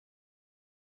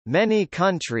Many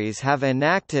countries have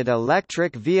enacted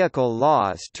electric vehicle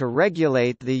laws to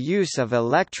regulate the use of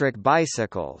electric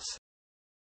bicycles.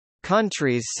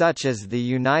 Countries such as the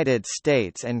United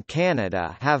States and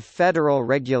Canada have federal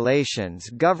regulations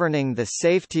governing the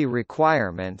safety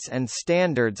requirements and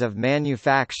standards of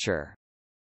manufacture.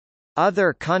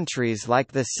 Other countries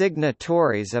like the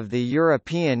signatories of the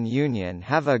European Union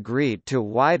have agreed to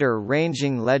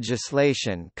wider-ranging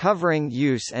legislation covering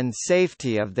use and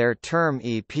safety of their term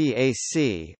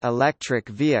EPAC electric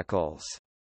vehicles.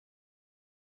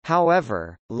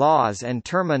 However, laws and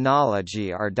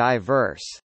terminology are diverse.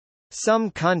 Some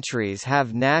countries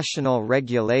have national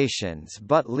regulations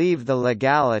but leave the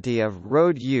legality of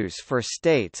road use for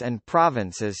states and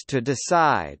provinces to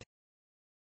decide.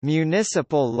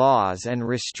 Municipal laws and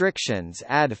restrictions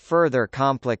add further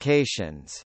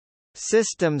complications.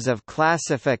 Systems of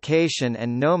classification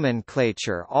and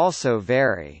nomenclature also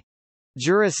vary.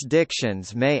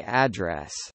 Jurisdictions may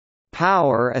address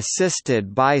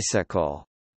power-assisted bicycle,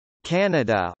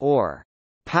 Canada, or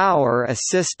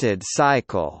power-assisted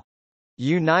cycle,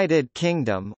 United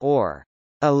Kingdom, or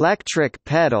electric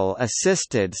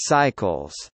pedal-assisted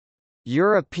cycles,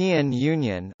 European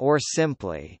Union, or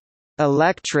simply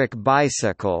electric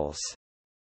bicycles.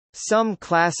 Some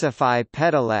classify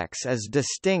pedelecs as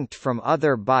distinct from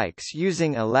other bikes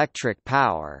using electric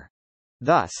power.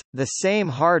 Thus, the same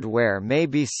hardware may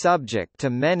be subject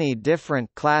to many different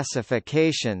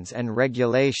classifications and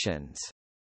regulations.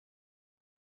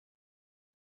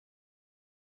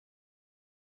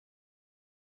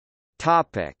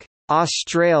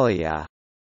 Australia.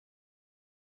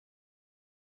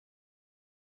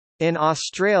 In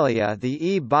Australia, the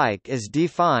e-bike is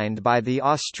defined by the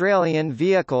Australian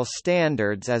Vehicle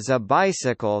Standards as a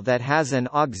bicycle that has an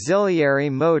auxiliary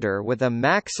motor with a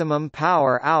maximum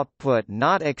power output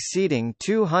not exceeding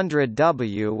 200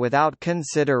 W without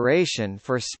consideration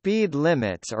for speed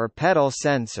limits or pedal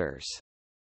sensors.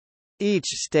 Each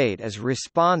state is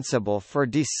responsible for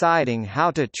deciding how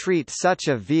to treat such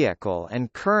a vehicle,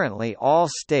 and currently all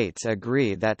states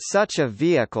agree that such a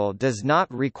vehicle does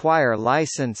not require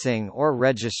licensing or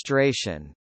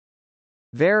registration.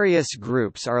 Various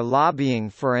groups are lobbying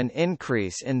for an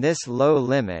increase in this low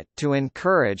limit to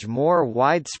encourage more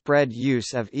widespread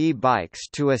use of e-bikes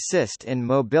to assist in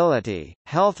mobility,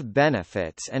 health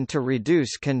benefits and to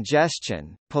reduce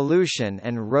congestion, pollution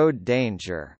and road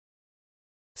danger.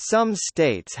 Some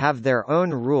states have their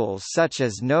own rules, such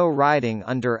as no riding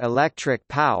under electric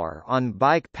power on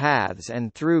bike paths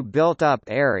and through built-up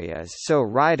areas, so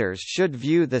riders should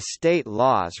view the state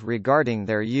laws regarding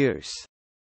their use.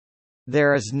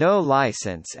 There is no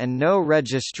license and no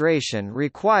registration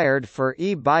required for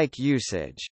e-bike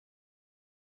usage.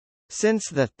 Since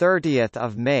 30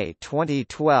 May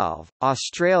 2012,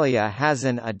 Australia has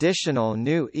an additional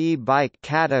new e-bike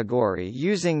category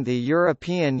using the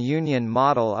European Union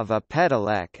model of a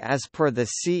pedelec as per the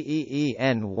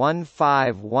CEEN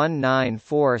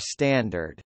 15194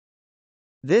 standard.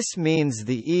 This means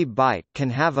the e-bike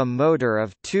can have a motor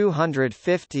of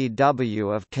 250 W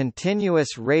of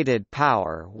continuous rated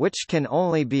power, which can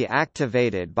only be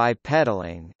activated by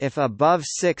pedaling if above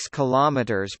 6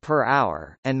 km per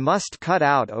hour, and must cut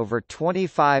out over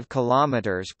 25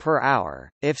 km per hour,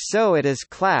 if so it is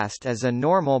classed as a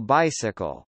normal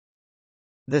bicycle.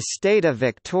 The state of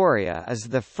Victoria is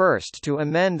the first to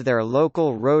amend their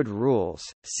local road rules,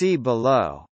 see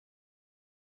below.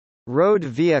 Road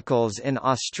vehicles in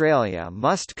Australia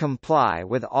must comply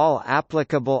with all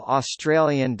applicable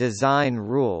Australian Design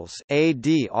Rules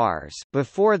 (ADRs)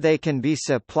 before they can be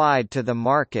supplied to the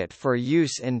market for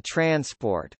use in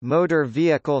transport. Motor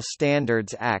Vehicle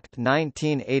Standards Act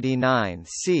 1989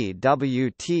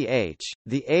 (CWTH).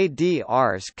 The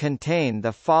ADRs contain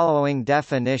the following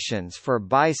definitions for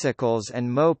bicycles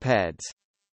and mopeds.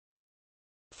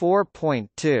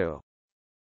 4.2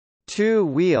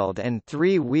 Two-wheeled and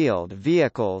three-wheeled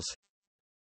vehicles.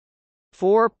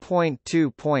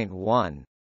 4.2.1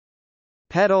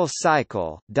 Pedal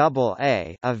cycle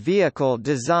AA, a vehicle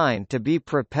designed to be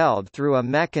propelled through a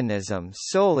mechanism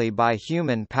solely by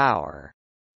human power.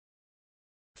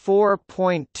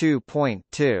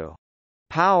 4.2.2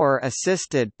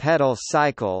 Power-assisted pedal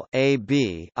cycle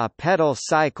AB, a pedal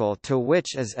cycle to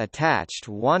which is attached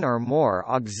one or more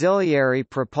auxiliary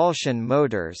propulsion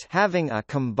motors having a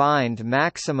combined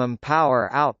maximum power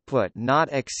output not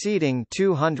exceeding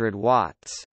 200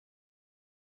 watts.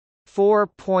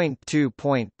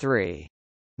 4.2.3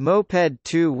 Moped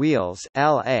two wheels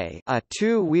LA, a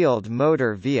two-wheeled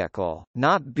motor vehicle,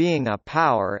 not being a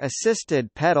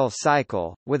power-assisted pedal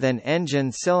cycle, with an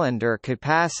engine cylinder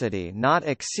capacity not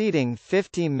exceeding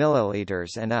 50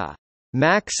 ml and a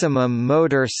maximum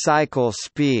motorcycle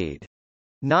speed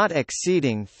not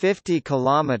exceeding 50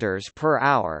 km per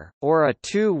hour, or a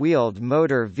two-wheeled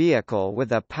motor vehicle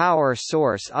with a power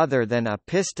source other than a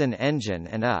piston engine,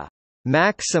 and a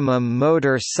maximum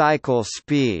motorcycle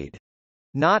speed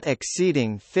not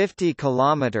exceeding 50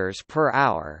 km per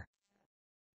hour.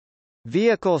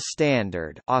 Vehicle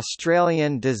Standard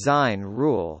Australian Design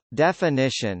Rule,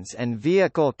 Definitions and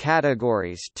Vehicle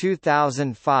Categories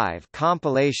 2005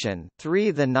 compilation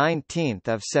 3 19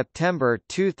 September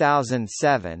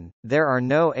 2007. There are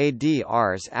no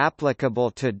ADRs applicable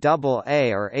to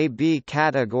AA or AB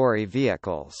category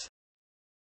vehicles.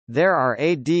 There are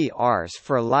ADRs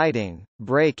for lighting,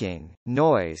 braking,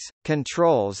 noise,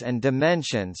 controls and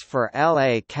dimensions for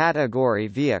LA category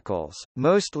vehicles,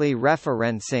 mostly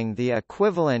referencing the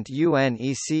equivalent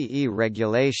UNECE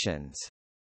regulations.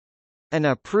 An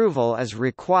approval is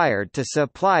required to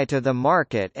supply to the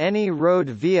market any road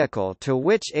vehicle to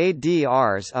which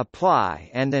ADRs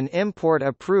apply, and an import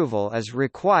approval is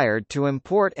required to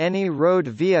import any road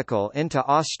vehicle into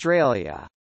Australia.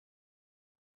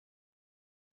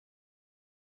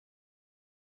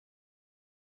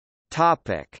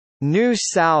 New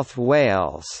South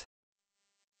Wales.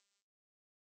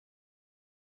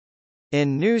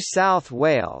 In New South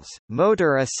Wales,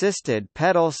 motor-assisted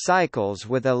pedal cycles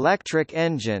with electric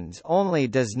engines only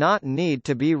does not need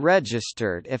to be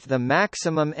registered if the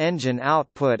maximum engine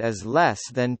output is less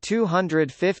than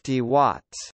 250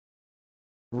 watts.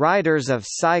 Riders of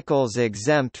cycles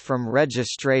exempt from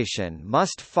registration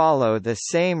must follow the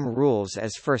same rules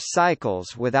as for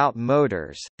cycles without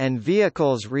motors, and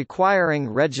vehicles requiring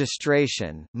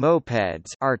registration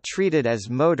mopeds are treated as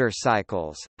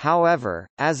motorcycles. However,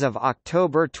 as of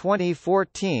October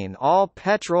 2014, all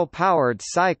petrol-powered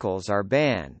cycles are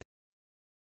banned.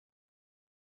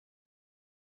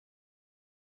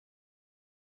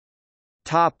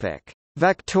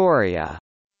 Victoria.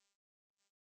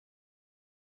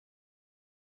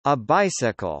 A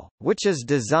bicycle, which is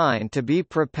designed to be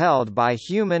propelled by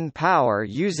human power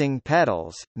using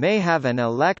pedals, may have an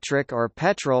electric or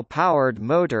petrol-powered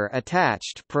motor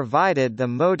attached provided the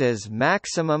motor's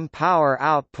maximum power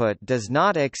output does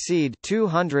not exceed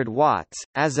 200 watts.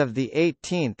 As of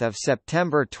 18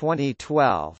 September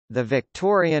 2012, the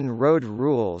Victorian road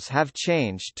rules have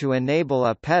changed to enable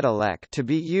a pedelec to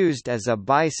be used as a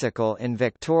bicycle in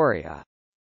Victoria.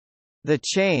 The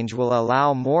change will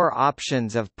allow more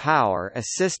options of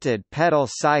power-assisted pedal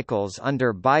cycles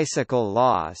under bicycle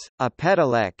laws. A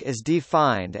pedelec is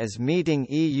defined as meeting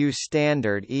EU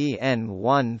standard EN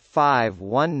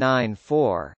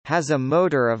 15194, has a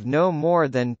motor of no more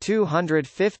than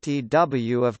 250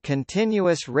 W of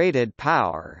continuous rated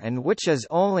power and which is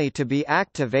only to be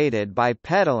activated by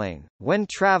pedaling, when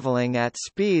traveling at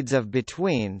speeds of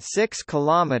between 6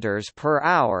 km per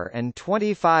hour and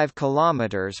 25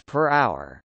 km per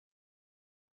hour.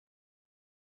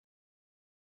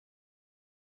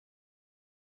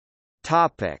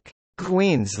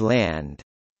 Queensland.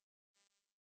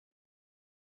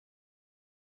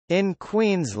 In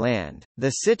Queensland, the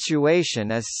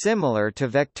situation is similar to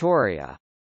Victoria.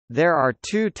 There are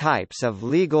two types of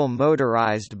legal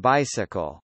motorised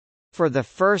bicycle. For the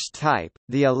first type,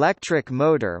 the electric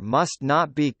motor must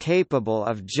not be capable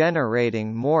of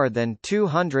generating more than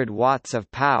 200 watts of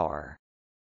power.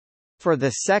 For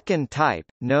the second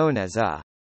type, known as a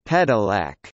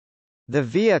pedelec, the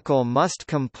vehicle must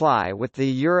comply with the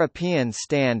European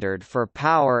Standard for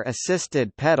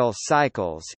Power-Assisted Pedal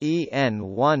Cycles EN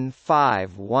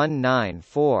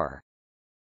 15194.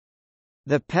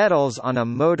 The pedals on a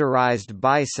motorized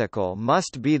bicycle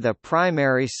must be the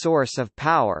primary source of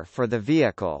power for the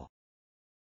vehicle.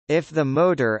 If the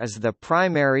motor is the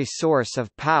primary source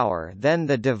of power, then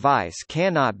the device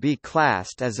cannot be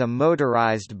classed as a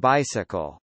motorized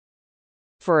bicycle.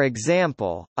 For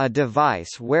example, a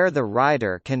device where the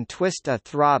rider can twist a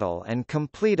throttle and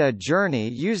complete a journey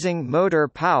using motor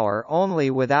power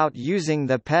only without using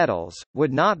the pedals,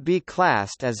 would not be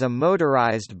classed as a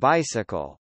motorized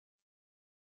bicycle.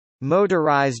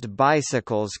 Motorized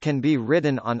bicycles can be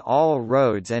ridden on all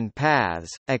roads and paths,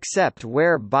 except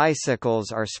where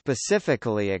bicycles are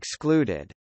specifically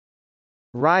excluded.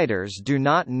 Riders do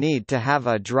not need to have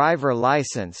a driver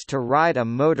license to ride a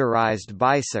motorized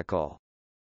bicycle.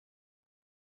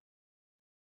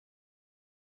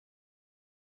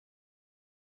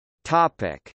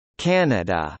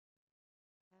 Canada.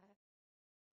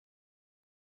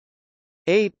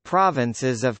 8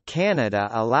 provinces of Canada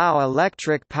allow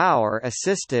electric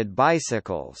power-assisted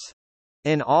bicycles.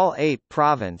 In all 8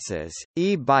 provinces,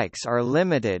 e-bikes are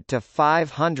limited to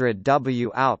 500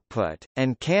 W output,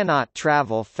 and cannot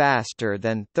travel faster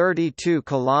than 32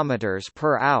 km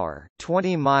per hour,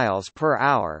 20 miles per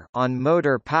hour on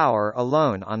motor power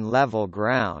alone on level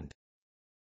ground.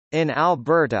 In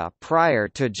Alberta prior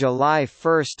to July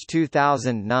 1,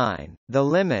 2009, the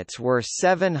limits were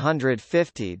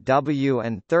 750 W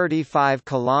and 35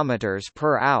 km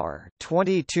per hour,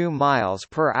 22 miles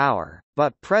per hour,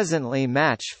 but presently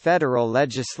match federal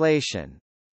legislation.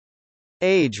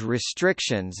 Age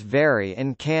restrictions vary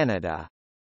in Canada.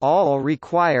 All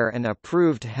require an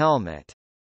approved helmet.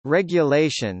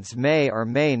 Regulations may or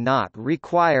may not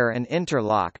require an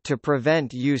interlock to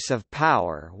prevent use of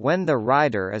power when the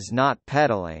rider is not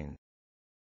pedaling.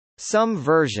 Some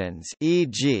versions,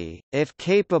 e.g., if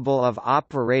capable of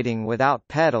operating without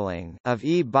pedaling, of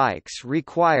e-bikes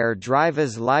require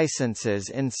driver's licenses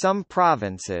in some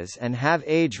provinces and have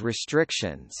age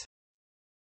restrictions.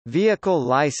 Vehicle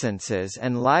licenses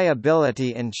and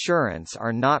liability insurance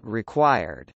are not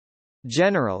required.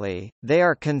 Generally, they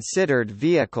are considered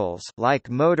vehicles like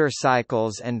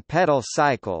motorcycles and pedal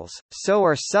cycles, so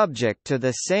are subject to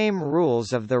the same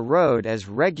rules of the road as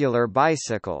regular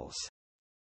bicycles.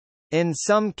 In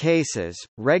some cases,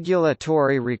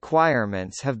 regulatory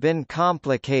requirements have been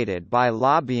complicated by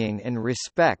lobbying in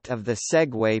respect of the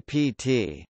Segway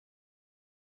PT.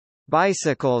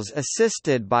 Bicycles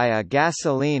assisted by a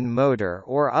gasoline motor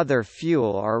or other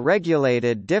fuel are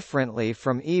regulated differently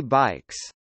from e-bikes.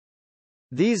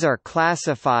 These are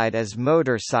classified as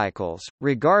motorcycles,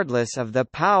 regardless of the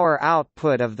power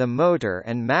output of the motor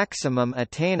and maximum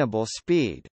attainable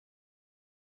speed.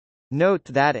 Note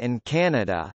that in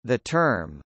Canada, the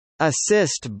term,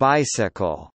 assist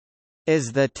bicycle,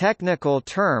 is the technical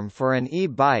term for an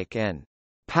e-bike, and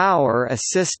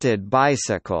power-assisted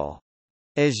bicycle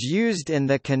is used in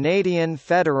the Canadian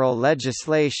federal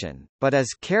legislation, but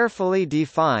is carefully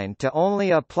defined to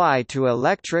only apply to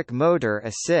electric motor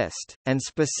assist, and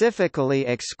specifically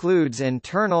excludes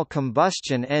internal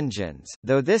combustion engines,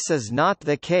 though this is not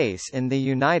the case in the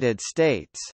United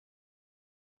States.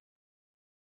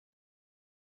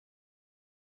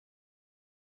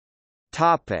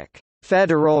 Topic: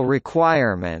 Federal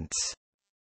requirements.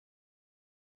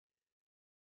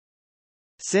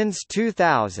 Since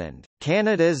 2000,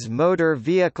 Canada's Motor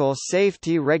Vehicle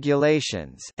Safety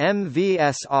Regulations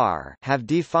 (MVSR) have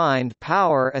defined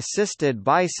power-assisted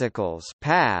bicycles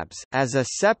 (PABs) as a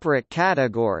separate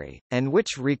category, and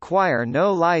which require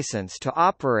no license to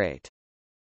operate.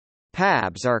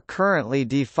 PABs are currently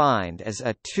defined as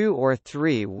a 2- or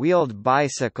 3-wheeled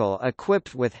bicycle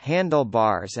equipped with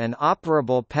handlebars and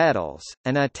operable pedals,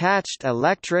 an attached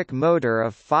electric motor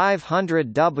of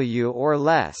 500 W or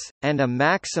less, and a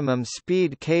maximum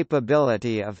speed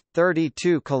capability of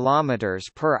 32 km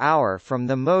per hour from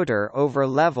the motor over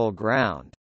level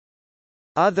ground.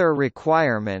 Other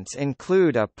requirements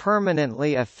include a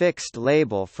permanently affixed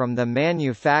label from the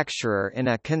manufacturer in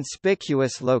a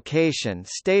conspicuous location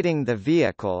stating the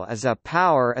vehicle is a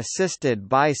power-assisted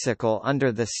bicycle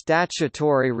under the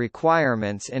statutory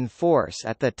requirements in force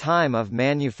at the time of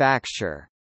manufacture.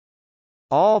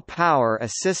 All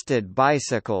power-assisted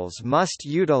bicycles must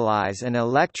utilize an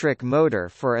electric motor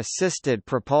for assisted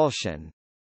propulsion.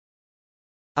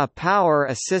 A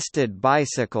power-assisted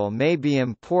bicycle may be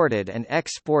imported and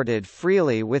exported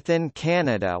freely within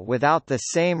Canada without the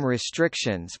same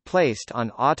restrictions placed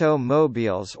on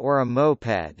automobiles or a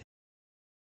moped.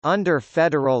 Under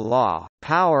federal law,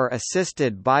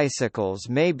 power-assisted bicycles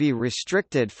may be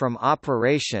restricted from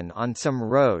operation on some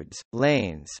roads,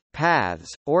 lanes, paths,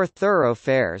 or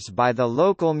thoroughfares by the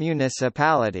local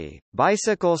municipality.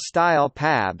 Bicycle-style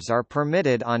PABs are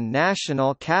permitted on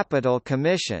National Capital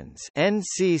Commission's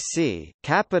 (NCC)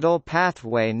 Capital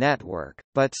Pathway Network,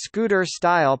 but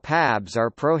scooter-style PABs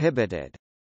are prohibited.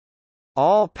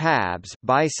 All PABs,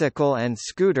 bicycle and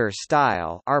scooter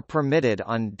style, are permitted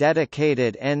on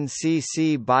dedicated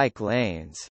NCC bike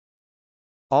lanes.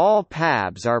 All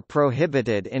PABs are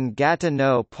prohibited in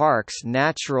Gatineau Park's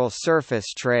natural surface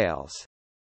trails.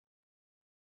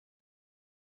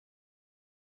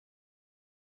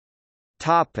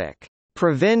 Topic: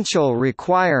 Provincial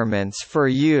requirements for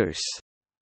use.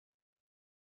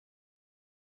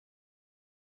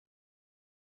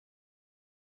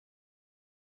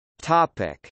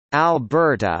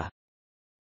 Alberta.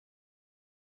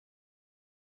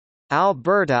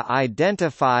 Alberta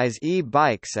identifies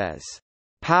e-bikes as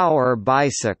power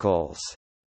bicycles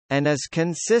and is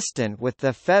consistent with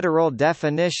the federal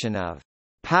definition of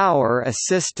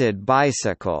power-assisted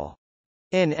bicycle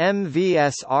in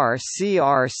MVSR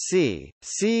CRC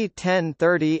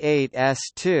C1038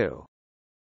 S2.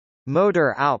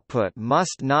 Motor output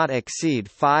must not exceed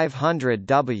 500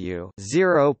 W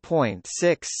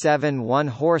 (0.671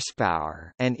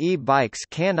 horsepower), and e-bikes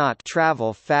cannot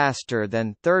travel faster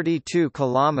than 32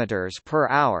 km per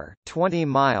hour, 20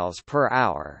 miles per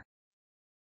hour.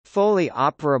 Fully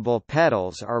operable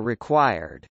pedals are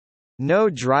required.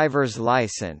 No driver's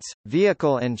license,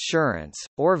 vehicle insurance,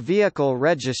 or vehicle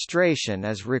registration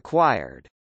is required.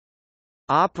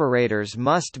 Operators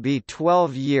must be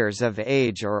 12 years of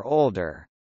age or older.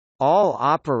 All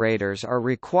operators are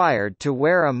required to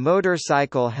wear a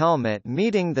motorcycle helmet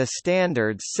meeting the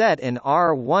standards set in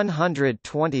R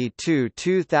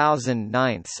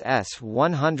 122/2009 S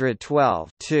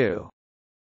 112-2.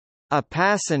 A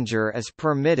passenger is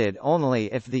permitted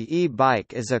only if the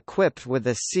e-bike is equipped with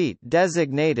a seat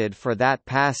designated for that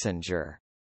passenger.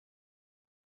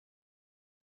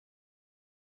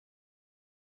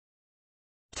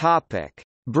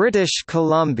 British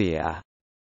Columbia.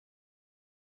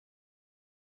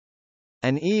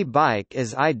 An e-bike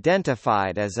is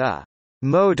identified as a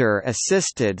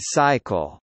motor-assisted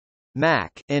cycle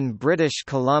 (MAC) in British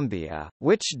Columbia,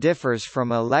 which differs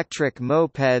from electric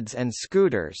mopeds and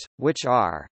scooters, which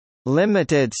are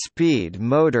limited-speed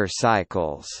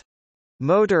motorcycles.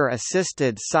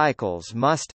 Motor-assisted cycles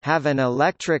must have an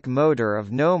electric motor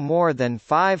of no more than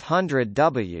 500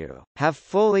 W, have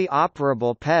fully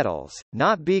operable pedals,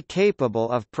 not be capable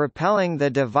of propelling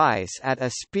the device at a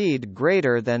speed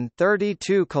greater than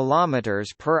 32 km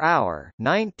per hour,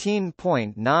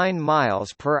 19.9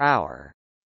 miles per hour.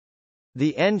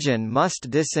 The engine must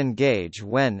disengage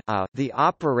when a. the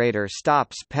operator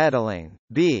stops pedaling,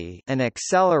 b. an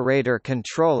accelerator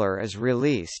controller is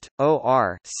released,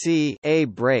 or c. a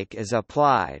brake is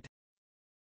applied.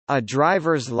 A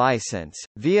driver's license,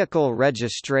 vehicle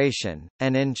registration,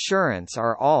 and insurance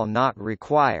are all not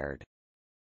required.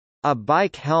 A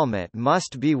bike helmet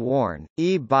must be worn.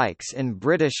 E-bikes in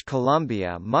British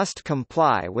Columbia must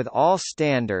comply with all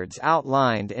standards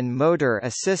outlined in Motor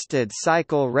Assisted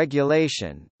Cycle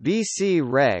Regulation, BC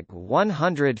Reg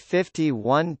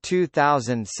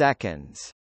 151/2000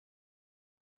 seconds.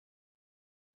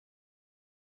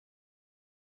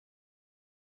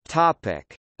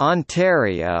 Topic: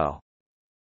 Ontario.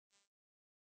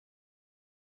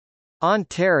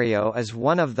 Ontario is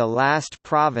one of the last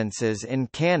provinces in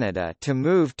Canada to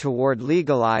move toward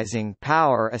legalizing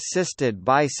power-assisted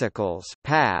bicycles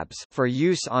 (PABs) for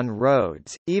use on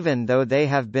roads, even though they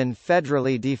have been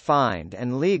federally defined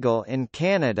and legal in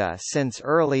Canada since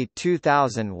early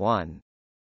 2001.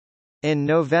 In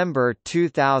November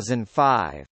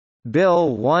 2005,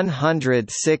 Bill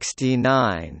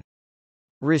 169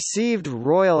 received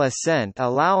royal assent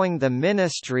allowing the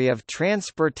Ministry of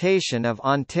Transportation of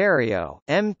Ontario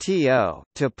 (MTO)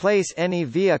 to place any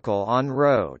vehicle on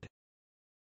road.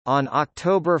 On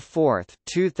October 4,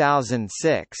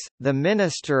 2006, the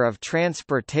Minister of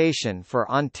Transportation for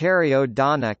Ontario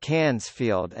Donna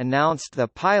Cansfield announced the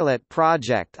pilot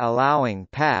project allowing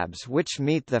PABs which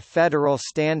meet the federal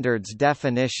standards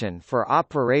definition for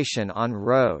operation on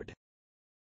road.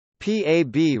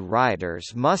 PAB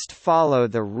riders must follow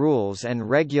the rules and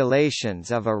regulations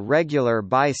of a regular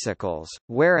bicycles,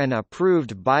 wear an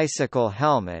approved bicycle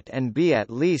helmet and be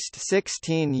at least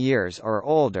 16 years or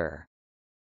older.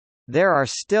 There are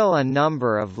still a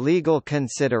number of legal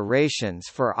considerations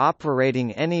for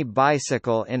operating any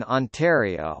bicycle in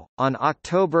Ontario. On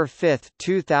October 5,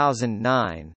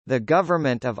 2009, the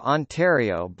Government of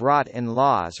Ontario brought in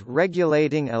laws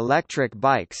regulating electric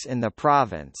bikes in the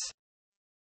province.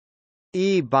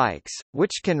 E-bikes,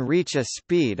 which can reach a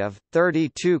speed of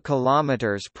 32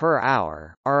 km per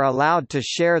hour, are allowed to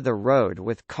share the road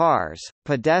with cars,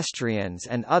 pedestrians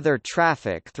and other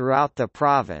traffic throughout the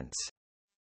province.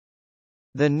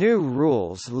 The new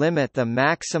rules limit the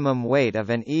maximum weight of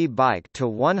an e-bike to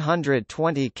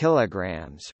 120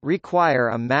 kg, require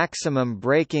a maximum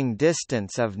braking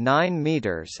distance of 9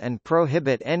 meters and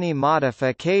prohibit any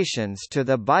modifications to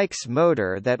the bike's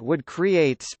motor that would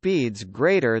create speeds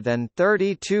greater than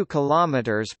 32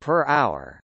 km per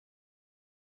hour.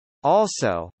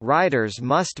 Also, riders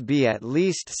must be at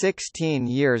least 16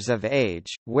 years of age,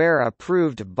 wear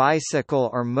approved bicycle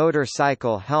or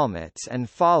motorcycle helmets and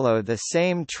follow the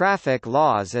same traffic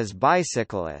laws as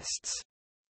bicyclists.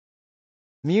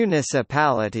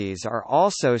 Municipalities are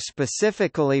also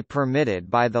specifically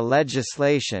permitted by the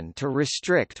legislation to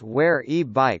restrict where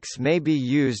e-bikes may be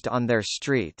used on their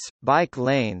streets, bike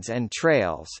lanes and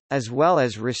trails, as well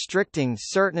as restricting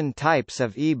certain types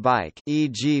of e-bike,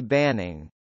 e.g.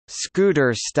 banning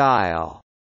scooter-style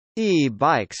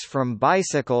e-bikes from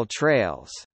bicycle trails.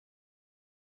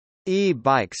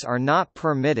 E-bikes are not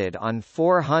permitted on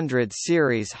 400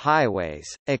 series highways,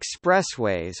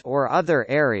 expressways or other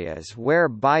areas where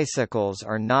bicycles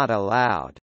are not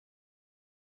allowed.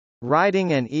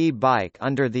 Riding an e-bike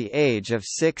under the age of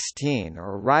 16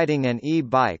 or riding an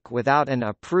e-bike without an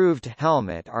approved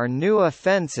helmet are new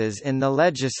offences in the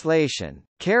legislation,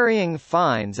 carrying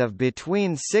fines of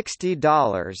between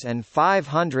 $60 and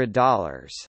 $500.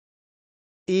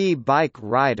 E-bike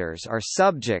riders are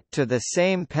subject to the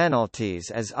same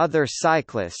penalties as other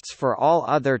cyclists for all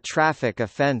other traffic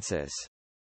offences.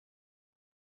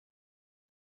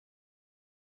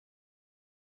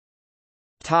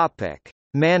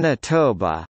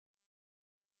 Manitoba.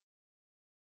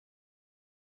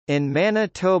 In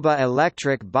Manitoba,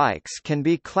 electric bikes can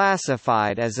be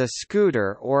classified as a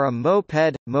scooter or a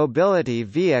moped, mobility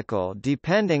vehicle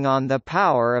depending on the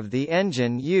power of the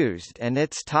engine used and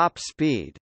its top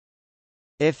speed.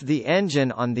 If the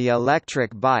engine on the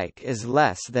electric bike is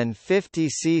less than 50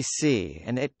 cc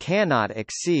and it cannot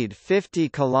exceed 50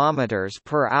 km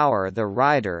per hour, the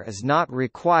rider is not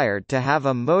required to have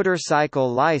a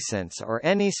motorcycle license or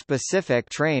any specific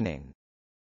training.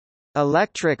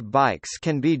 Electric bikes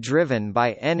can be driven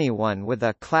by anyone with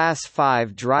a Class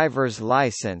 5 driver's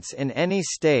license in any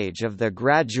stage of the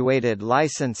graduated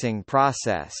licensing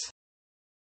process.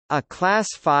 A Class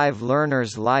 5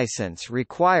 learner's license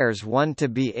requires one to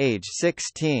be age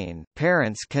 16,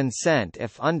 parents' consent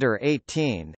if under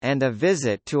 18, and a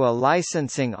visit to a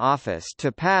licensing office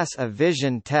to pass a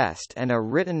vision test and a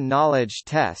written knowledge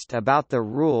test about the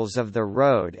rules of the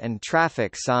road and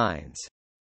traffic signs.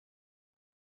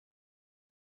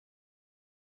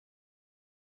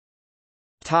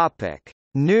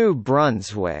 New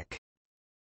Brunswick.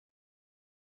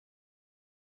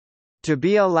 To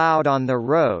be allowed on the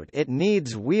road, it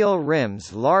needs wheel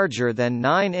rims larger than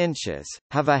 9 inches,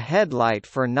 have a headlight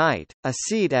for night, a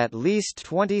seat at least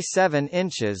 27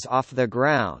 inches off the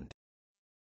ground.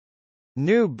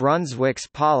 New Brunswick's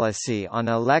policy on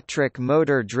electric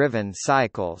motor-driven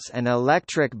cycles and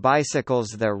electric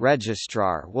bicycles. The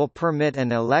registrar will permit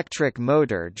an electric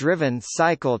motor-driven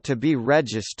cycle to be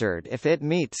registered if it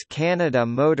meets Canada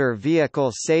Motor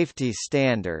Vehicle Safety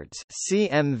Standards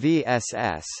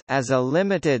 (CMVSS) as a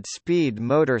limited-speed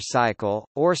motorcycle,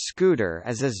 or scooter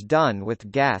as is done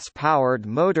with gas-powered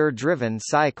motor-driven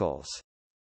cycles.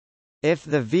 If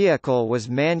the vehicle was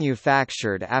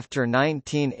manufactured after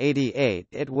 1988,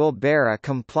 it will bear a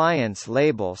compliance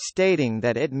label stating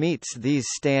that it meets these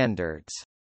standards.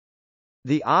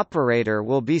 The operator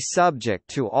will be subject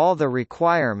to all the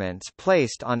requirements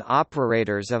placed on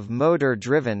operators of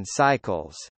motor-driven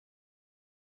cycles.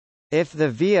 If the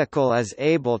vehicle is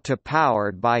able to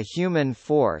powered by human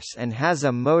force and has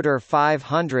a motor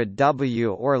 500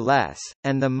 W or less,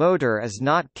 and the motor is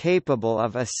not capable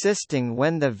of assisting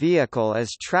when the vehicle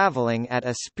is traveling at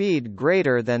a speed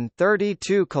greater than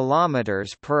 32 km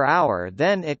per hour,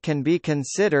 then it can be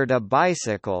considered a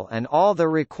bicycle and all the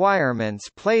requirements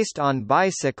placed on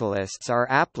bicyclists are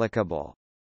applicable.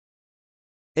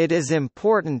 It is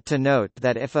important to note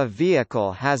that if a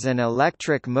vehicle has an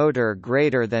electric motor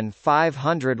greater than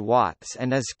 500 watts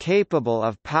and is capable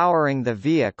of powering the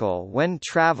vehicle when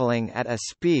traveling at a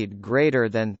speed greater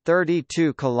than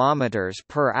 32 km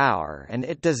per hour and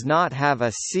it does not have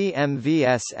a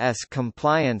CMVSS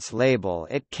compliance label,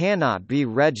 it cannot be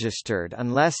registered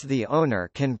unless the owner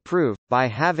can prove, by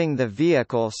having the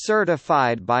vehicle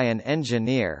certified by an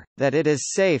engineer, that it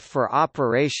is safe for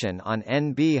operation on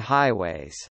NB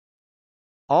highways.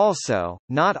 Also,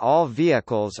 not all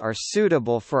vehicles are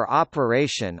suitable for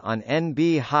operation on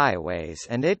NB highways,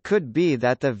 and it could be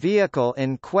that the vehicle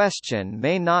in question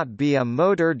may not be a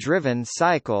motor-driven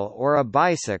cycle or a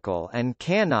bicycle and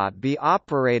cannot be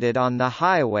operated on the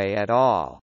highway at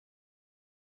all.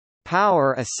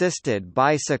 Power-assisted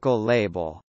bicycle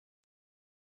label.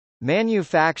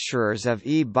 Manufacturers of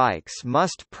e-bikes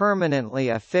must permanently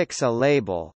affix a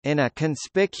label, in a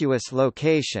conspicuous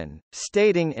location,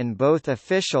 stating in both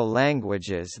official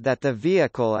languages that the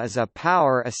vehicle is a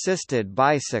power-assisted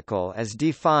bicycle as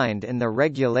defined in the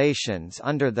regulations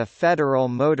under the Federal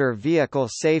Motor Vehicle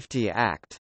Safety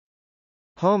Act.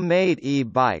 Homemade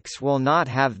e-bikes will not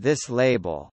have this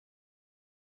label.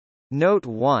 Note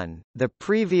 1, the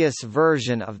previous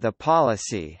version of the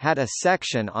policy had a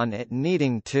section on it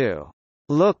needing to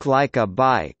look like a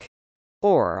bike,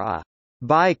 or a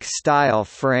bike-style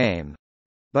frame,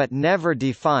 but never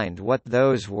defined what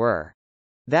those were.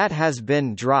 That has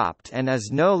been dropped and is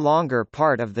no longer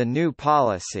part of the new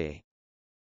policy.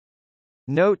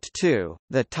 Note 2,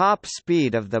 the top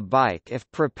speed of the bike if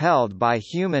propelled by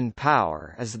human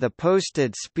power is the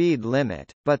posted speed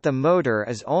limit, but the motor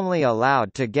is only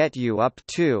allowed to get you up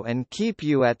to and keep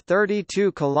you at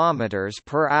 32 km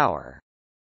per hour.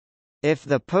 If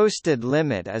the posted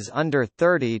limit is under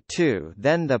 32,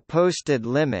 then the posted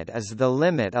limit is the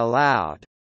limit allowed.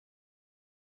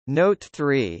 Note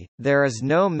 3, there is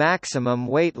no maximum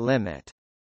weight limit.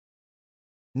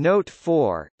 Note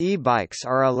 4, e-bikes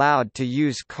are allowed to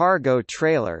use cargo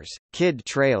trailers, kid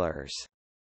trailers.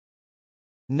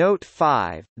 Note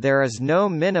 5, there is no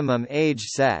minimum age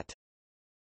set.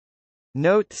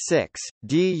 Note 6,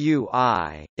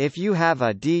 DUI. If you have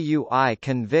a DUI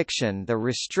conviction, the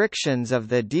restrictions of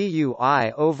the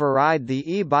DUI override the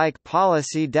e-bike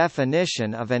policy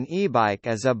definition of an e-bike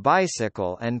as a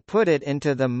bicycle and put it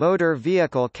into the motor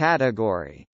vehicle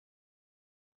category.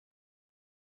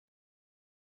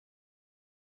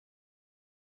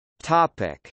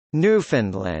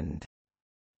 Newfoundland.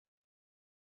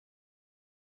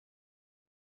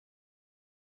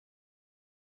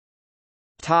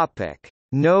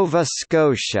 Nova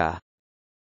Scotia.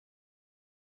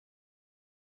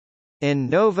 In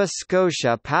Nova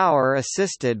Scotia,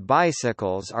 power-assisted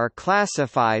bicycles are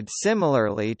classified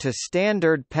similarly to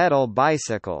standard pedal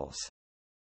bicycles.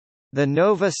 The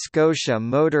Nova Scotia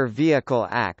Motor Vehicle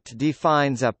Act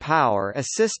defines a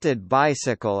power-assisted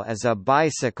bicycle as a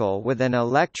bicycle with an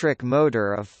electric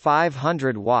motor of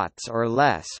 500 watts or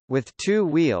less, with two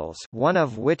wheels, one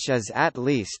of which is at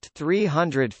least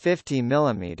 350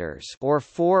 mm, or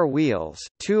four wheels,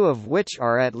 two of which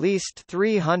are at least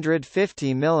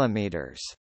 350 mm.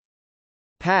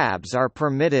 PABs are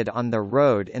permitted on the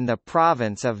road in the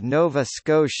province of Nova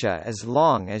Scotia as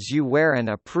long as you wear an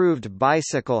approved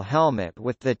bicycle helmet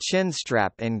with the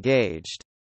chinstrap engaged.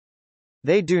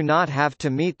 They do not have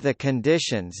to meet the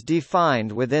conditions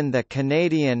defined within the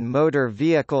Canadian Motor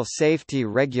Vehicle Safety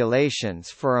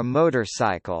Regulations for a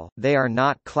motorcycle. They are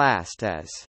not classed as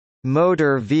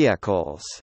motor vehicles,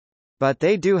 but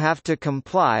they do have to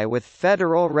comply with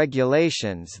federal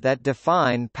regulations that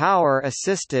define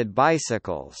power-assisted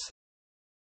bicycles.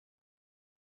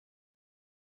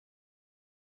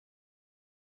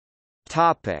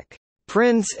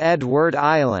 Prince Edward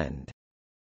Island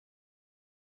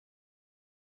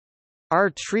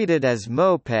are treated as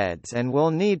mopeds and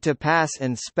will need to pass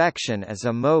inspection as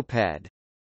a moped.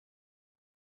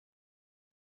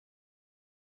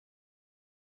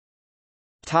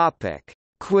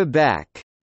 Quebec.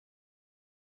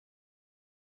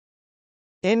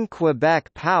 In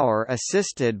Quebec,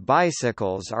 power-assisted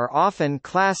bicycles are often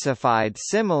classified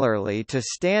similarly to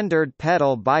standard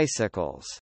pedal bicycles.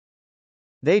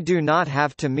 They do not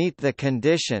have to meet the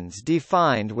conditions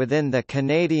defined within the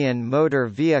Canadian Motor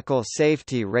Vehicle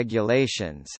Safety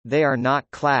Regulations. They are not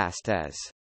classed as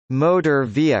motor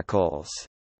vehicles,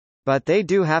 but they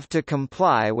do have to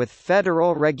comply with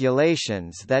federal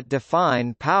regulations that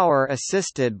define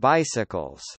power-assisted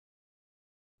bicycles.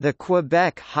 The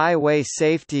Quebec Highway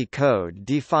Safety Code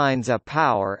defines a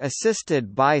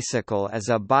power-assisted bicycle as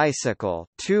a bicycle,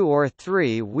 two or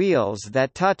three wheels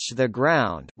that touch the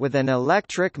ground, with an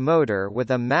electric motor with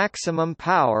a maximum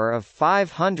power of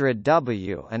 500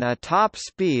 W and a top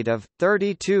speed of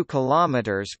 32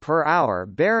 km per hour,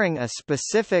 bearing a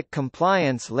specific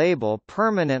compliance label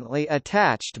permanently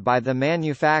attached by the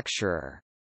manufacturer.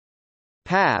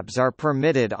 PABs are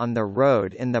permitted on the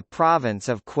road in the province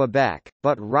of Quebec,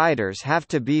 but riders have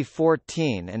to be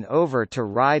 14 and over to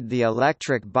ride the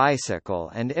electric bicycle,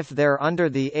 and if they're under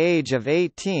the age of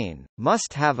 18,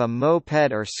 must have a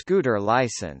moped or scooter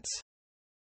license.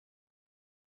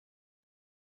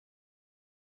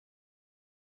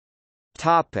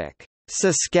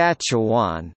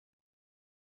 Saskatchewan.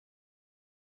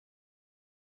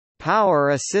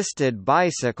 Power-assisted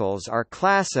bicycles are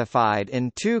classified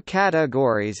in two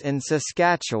categories in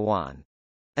Saskatchewan.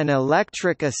 An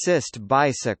electric assist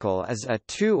bicycle is a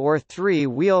two- or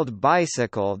three-wheeled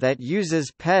bicycle that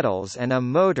uses pedals and a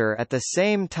motor at the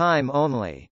same time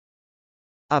only.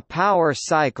 A power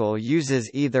cycle uses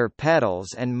either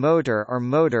pedals and motor or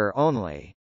motor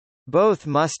only. Both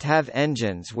must have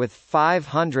engines with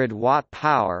 500 watt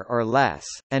power or less,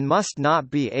 and must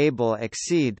not be able to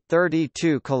exceed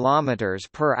 32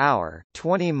 km per hour,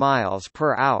 20 miles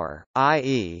per hour,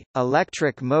 i.e.,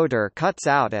 electric motor cuts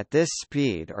out at this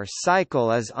speed or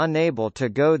cycle is unable to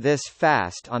go this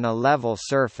fast on a level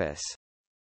surface.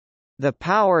 The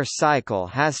power cycle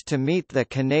has to meet the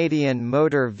Canadian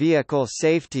Motor Vehicle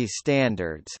Safety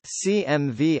Standards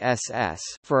 (CMVSS)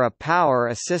 for a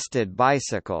power-assisted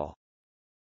bicycle.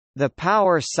 The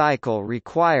power cycle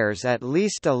requires at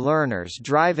least a learner's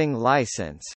driving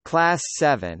license, Class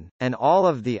 7, and all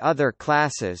of the other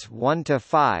classes 1 to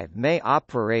 5 may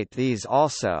operate these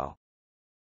also.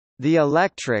 The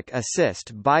electric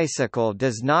assist bicycle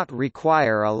does not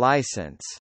require a license.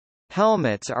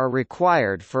 Helmets are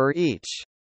required for each.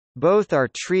 Both are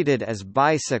treated as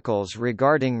bicycles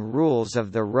regarding rules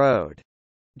of the road.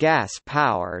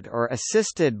 Gas-powered or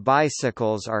assisted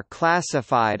bicycles are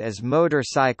classified as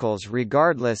motorcycles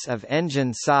regardless of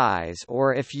engine size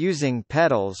or if using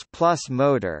pedals plus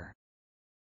motor.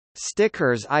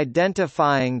 Stickers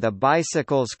identifying the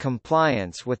bicycle's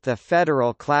compliance with the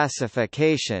federal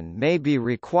classification may be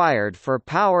required for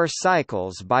power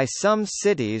cycles by some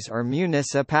cities or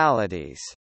municipalities.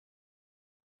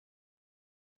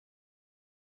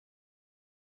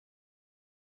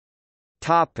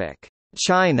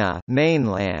 China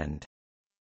mainland.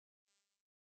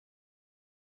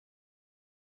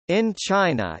 In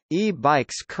China,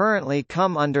 e-bikes currently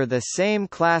come under the same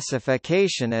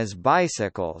classification as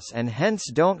bicycles and hence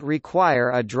don't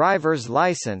require a driver's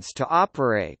license to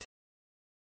operate.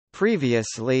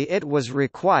 Previously it was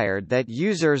required that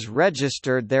users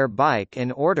registered their bike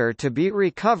in order to be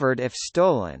recovered if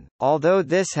stolen, although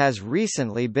this has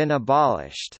recently been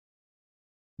abolished.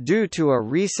 Due to a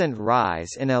recent rise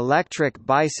in electric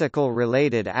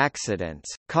bicycle-related accidents,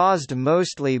 caused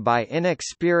mostly by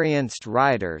inexperienced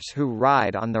riders who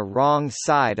ride on the wrong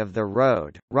side of the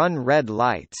road, run red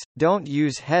lights, don't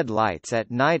use headlights at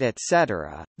night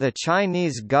etc., the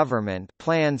Chinese government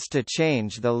plans to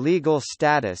change the legal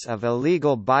status of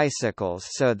illegal bicycles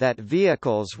so that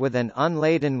vehicles with an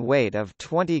unladen weight of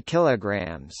 20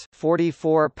 kilograms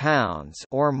 (44 pounds)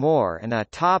 or more and a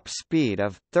top speed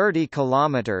of 30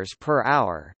 kilometers per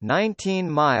hour, 19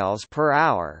 miles per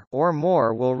hour or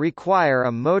more will require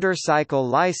a motorcycle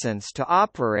license to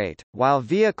operate, while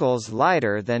vehicles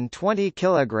lighter than 20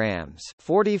 kilograms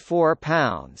 (44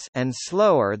 pounds) and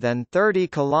slower than 30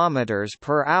 kilometers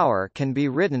per hour can be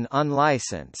ridden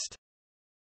unlicensed.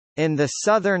 In the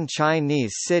southern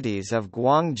Chinese cities of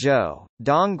Guangzhou,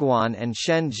 Dongguan and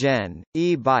Shenzhen,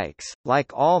 e-bikes,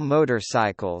 like all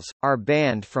motorcycles, are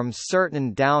banned from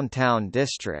certain downtown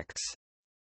districts.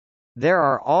 There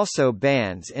are also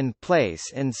bans in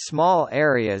place in small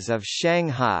areas of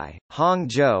Shanghai,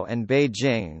 Hangzhou and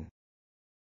Beijing.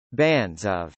 Bans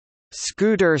of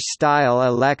scooter-style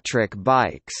electric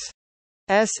bikes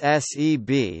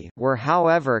 (SSEB) were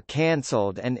however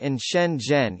cancelled and in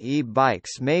Shenzhen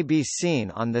e-bikes may be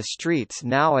seen on the streets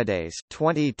nowadays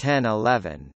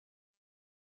 2010-11.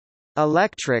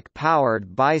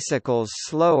 Electric-powered bicycles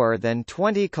slower than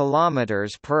 20 km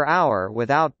per hour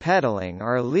without pedaling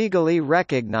are legally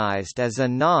recognized as a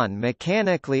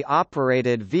non-mechanically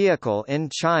operated vehicle in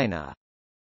China.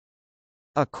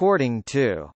 According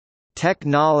to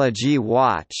Technology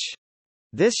Watch,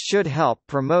 this should help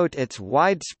promote its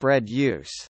widespread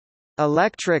use.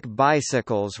 Electric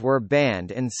bicycles were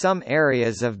banned in some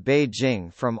areas of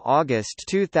Beijing from August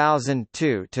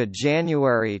 2002 to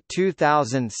January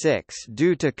 2006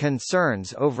 due to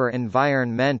concerns over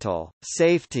environmental,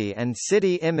 safety and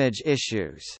city image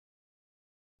issues.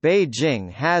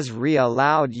 Beijing has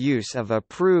re-allowed use of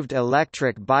approved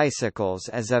electric bicycles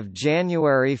as of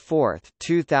January 4,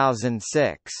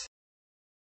 2006.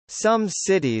 Some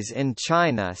cities in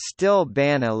China still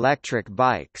ban electric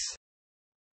bikes.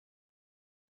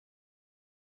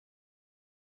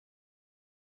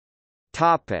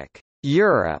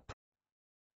 Europe.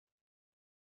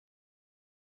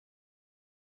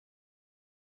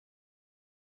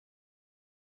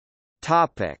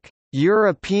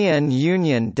 European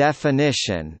Union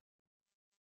definition.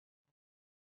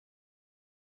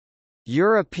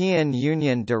 European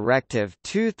Union Directive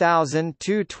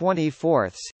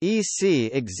 2002/24 (EC)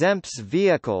 exempts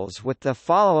vehicles with the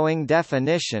following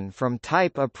definition from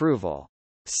type approval: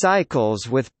 cycles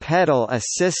with pedal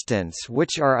assistance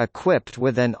which are equipped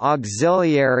with an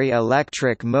auxiliary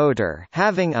electric motor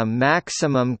having a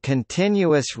maximum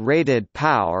continuous rated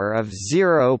power of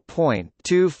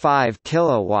 0.25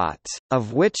 kilowatts,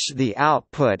 of which the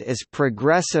output is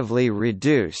progressively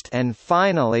reduced and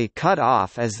finally cut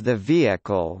off as the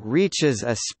vehicle reaches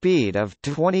a speed of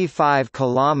 25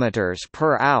 km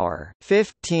per hour,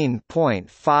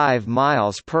 15.5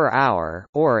 miles per hour,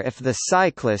 or if the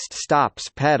cyclist stops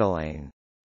pedaling.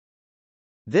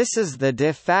 This is the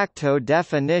de facto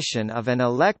definition of an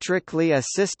electrically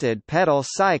assisted pedal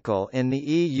cycle in the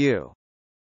EU.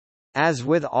 As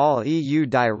with all EU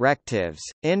directives,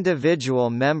 individual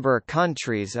member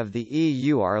countries of the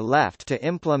EU are left to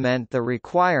implement the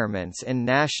requirements in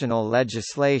national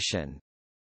legislation.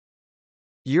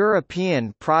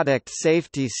 European Product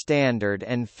Safety Standard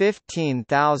N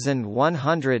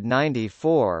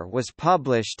 15194 was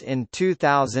published in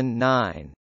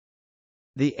 2009.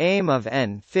 The aim of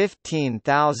N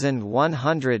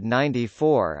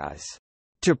 15194 is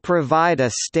to provide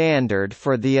a standard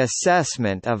for the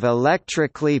assessment of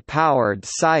electrically powered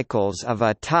cycles of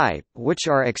a type which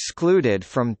are excluded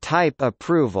from type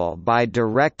approval by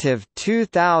Directive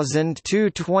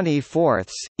 2000/224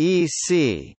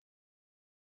 EC.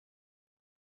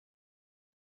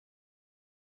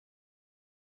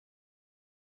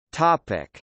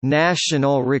 Topic: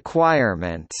 National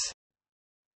requirements.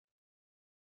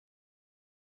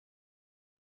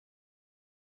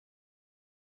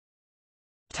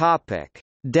 Topic: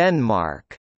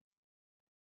 Denmark.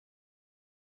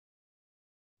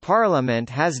 Parliament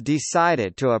has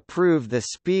decided to approve the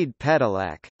speed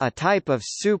pedelec, a type of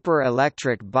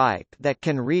super-electric bike that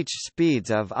can reach speeds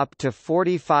of up to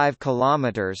 45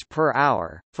 km per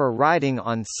hour, for riding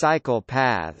on cycle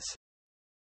paths.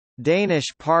 Danish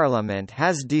Parliament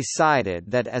has decided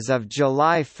that as of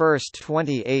July 1,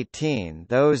 2018,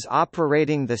 those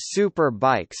operating the super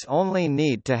bikes only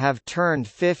need to have turned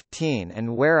 15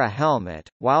 and wear a helmet,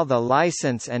 while the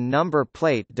license and number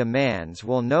plate demands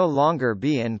will no longer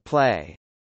be in play.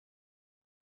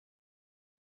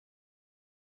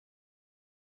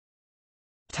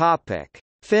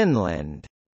 Finland.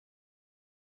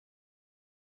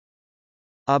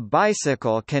 A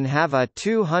bicycle can have a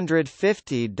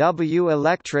 250 W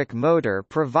electric motor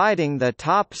providing the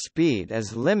top speed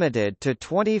is limited to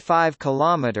 25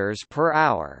 km per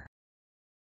hour.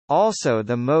 Also,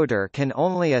 the motor can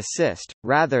only assist,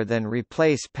 rather than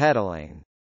replace pedaling.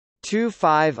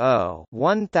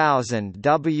 250-1000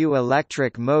 W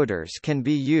electric motors can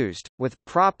be used, with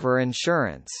proper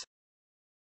insurance.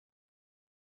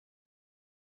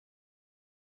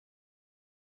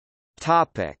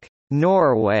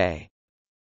 Norway.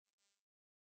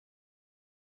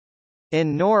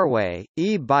 In Norway,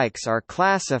 e-bikes are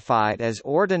classified as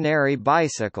ordinary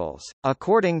bicycles,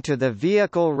 according to the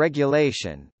Vehicle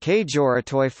Regulation Section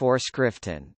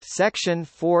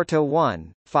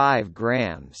 4-1, 5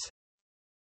 grams.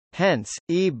 Hence,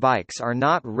 e-bikes are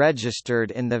not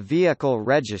registered in the vehicle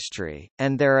registry,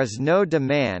 and there is no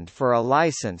demand for a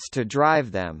license to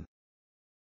drive them.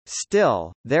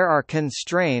 Still, there are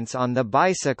constraints on the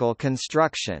bicycle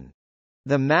construction.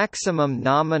 The maximum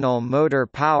nominal motor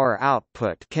power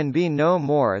output can be no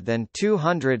more than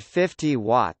 250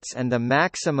 watts and the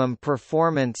maximum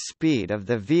performance speed of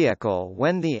the vehicle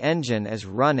when the engine is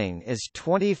running is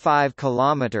 25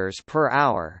 km per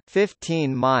hour,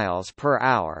 15 miles per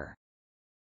hour.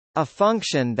 A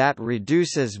function that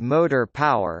reduces motor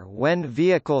power when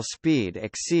vehicle speed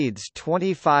exceeds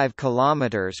 25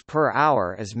 km per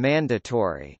hour is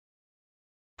mandatory.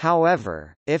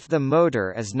 However, if the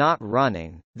motor is not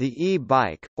running, the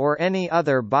e-bike, or any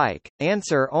other bike,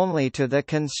 answer only to the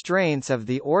constraints of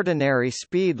the ordinary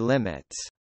speed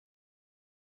limits.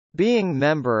 Being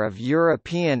member of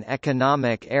European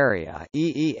Economic Area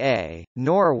 (EEA),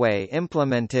 Norway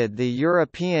implemented the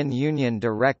European Union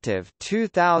Directive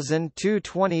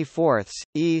 2000/224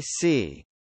 EC.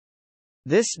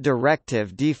 This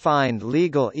directive defined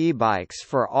legal e-bikes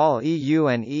for all EU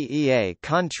and EEA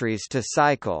countries to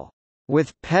cycle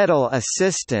with pedal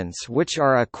assistance which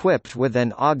are equipped with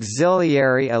an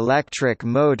auxiliary electric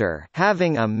motor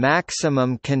having a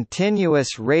maximum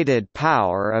continuous rated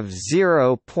power of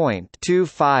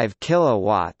 0.25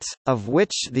 kilowatts, of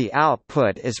which the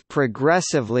output is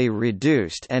progressively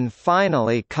reduced and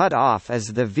finally cut off as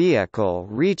the vehicle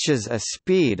reaches a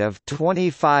speed of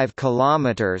 25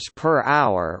 km per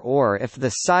hour or if the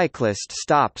cyclist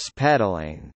stops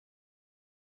pedaling.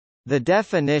 The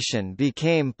definition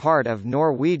became part of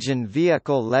Norwegian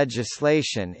vehicle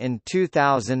legislation in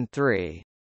 2003.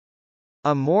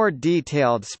 A more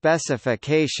detailed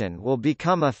specification will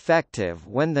become effective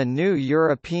when the new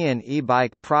European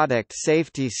e-bike product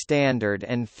safety standard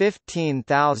N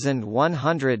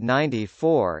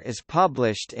 15194 is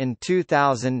published in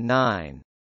 2009.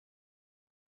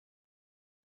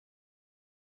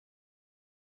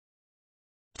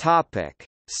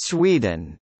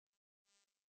 Sweden.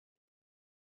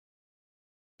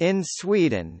 In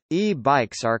Sweden,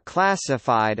 e-bikes are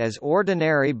classified as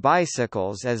ordinary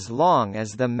bicycles as long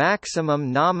as the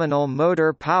maximum nominal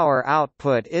motor power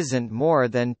output isn't more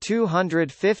than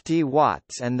 250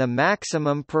 watts and the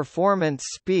maximum performance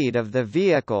speed of the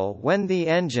vehicle when the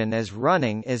engine is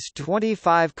running is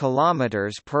 25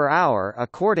 km per hour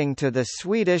according to the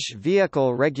Swedish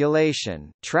vehicle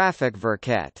regulation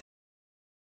Trafikverket.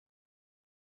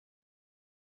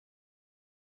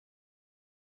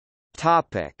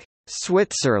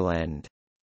 Switzerland.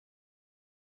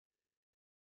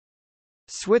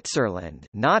 Switzerland,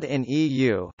 not in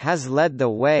EU, has led the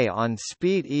way on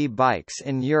speed e-bikes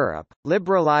in Europe,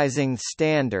 liberalizing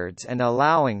standards and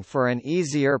allowing for an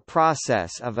easier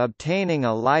process of obtaining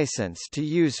a license to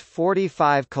use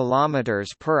 45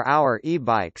 km/h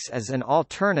e-bikes as an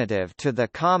alternative to the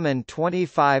common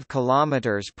 25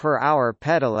 km/h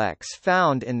pedelecs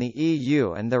found in the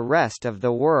EU and the rest of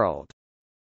the world.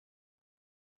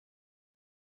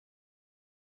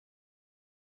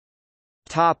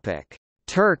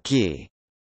 Turkey.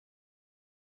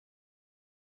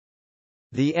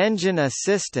 The engine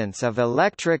assistance of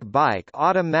electric bike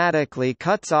automatically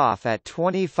cuts off at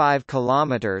 25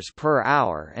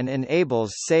 km/h and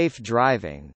enables safe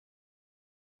driving.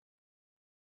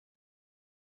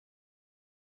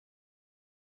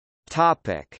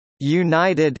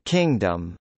 United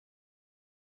Kingdom.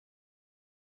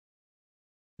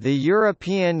 The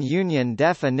European Union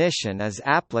definition is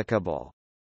applicable.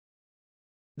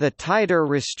 The tighter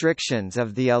restrictions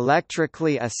of the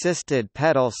Electrically Assisted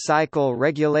Pedal Cycle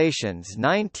Regulations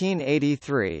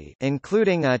 1983,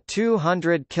 including a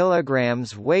 200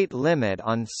 kg weight limit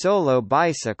on solo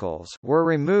bicycles, were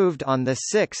removed on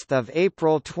 6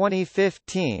 April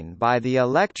 2015 by the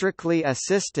Electrically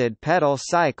Assisted Pedal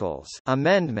Cycles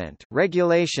Amendment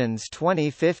Regulations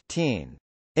 2015.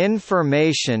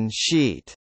 Information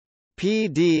sheet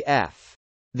PDF.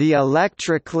 The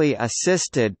Electrically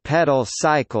Assisted Pedal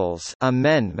Cycles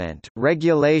Amendment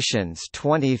Regulations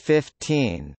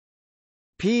 2015.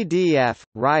 PDF.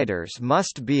 Riders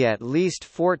must be at least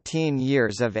 14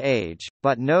 years of age,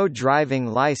 but no driving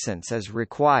license is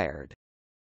required.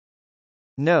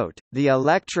 Note, the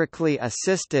Electrically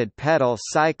Assisted Pedal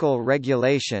Cycle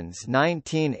Regulations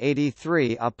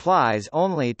 1983 applies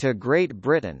only to Great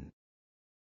Britain.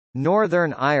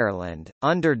 Northern Ireland,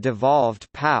 under devolved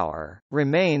power,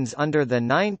 remains under the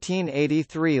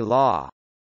 1983 law.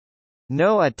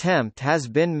 No attempt has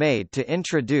been made to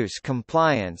introduce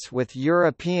compliance with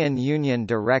European Union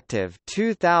Directive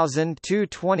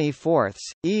 2000/224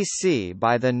 EC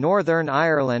by the Northern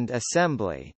Ireland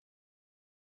Assembly.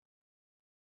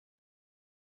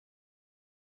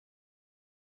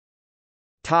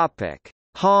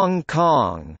 Hong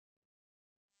Kong.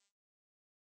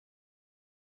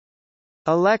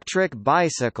 Electric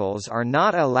bicycles are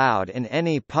not allowed in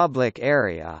any public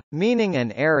area, meaning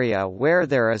an area where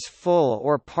there is full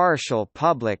or partial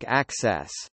public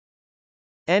access.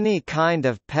 Any kind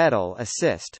of pedal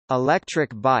assist,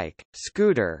 electric bike,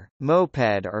 scooter,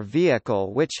 moped or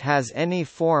vehicle which has any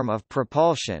form of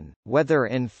propulsion, whether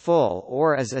in full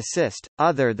or as assist,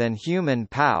 other than human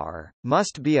power,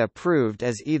 must be approved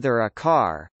as either a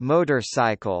car,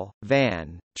 motorcycle,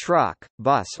 van, truck,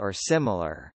 bus or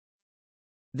similar.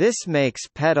 This makes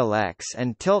pedelecs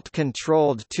and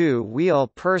tilt-controlled two-wheel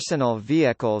personal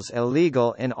vehicles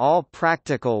illegal in all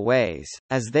practical ways,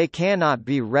 as they cannot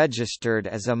be registered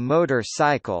as a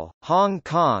motorcycle. Hong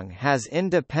Kong has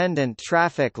independent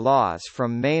traffic laws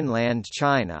from mainland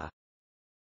China.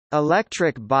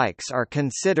 Electric bikes are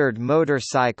considered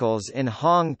motorcycles in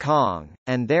Hong Kong,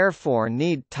 and therefore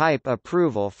need type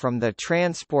approval from the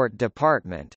Transport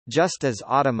Department, just as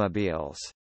automobiles.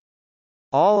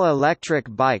 All electric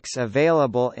bikes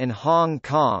available in Hong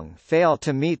Kong fail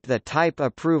to meet the type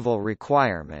approval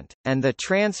requirement, and the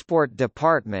Transport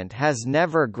Department has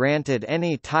never granted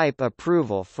any type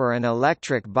approval for an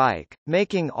electric bike,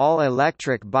 making all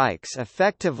electric bikes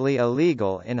effectively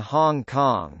illegal in Hong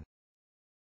Kong.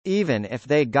 Even if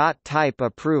they got type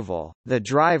approval, the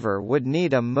driver would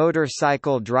need a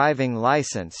motorcycle driving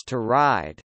license to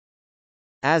ride.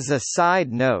 As a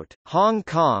side note, Hong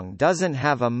Kong doesn't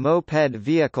have a moped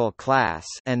vehicle class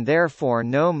and therefore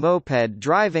no moped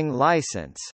driving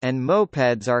license, and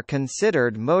mopeds are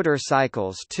considered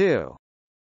motorcycles too.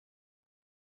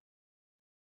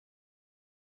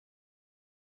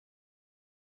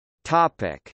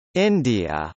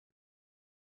 India.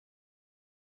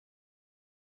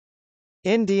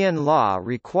 Indian law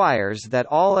requires that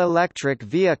all electric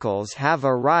vehicles have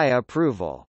a RI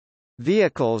approval.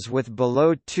 Vehicles with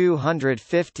below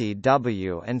 250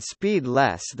 W and speed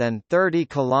less than 30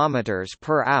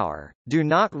 km/h do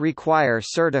not require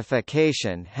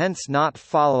certification, hence not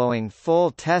following full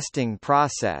testing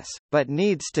process, but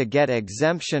needs to get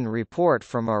exemption report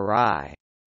from a RI.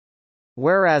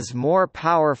 Whereas more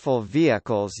powerful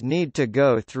vehicles need to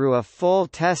go through a full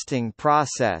testing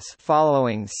process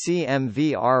following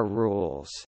CMVR rules.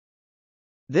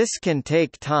 This can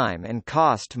take time and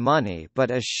cost money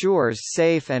but assures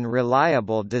safe and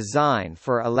reliable design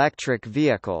for electric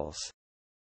vehicles.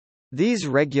 These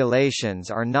regulations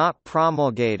are not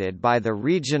promulgated by the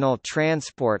regional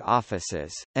transport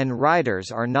offices, and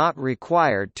riders are not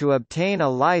required to obtain a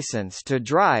license to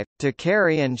drive, to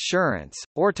carry insurance,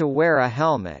 or to wear a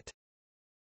helmet.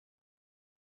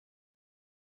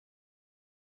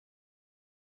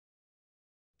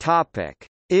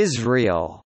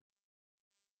 Israel.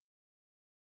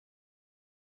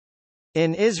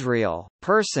 In Israel,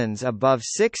 persons above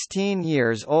 16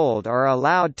 years old are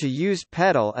allowed to use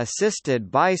pedal-assisted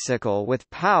bicycle with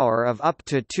power of up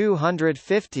to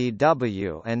 250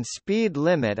 W and speed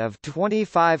limit of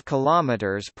 25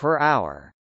 km per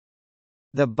hour.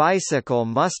 The bicycle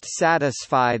must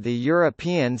satisfy the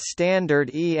European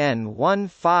standard EN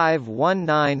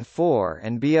 15194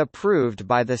 and be approved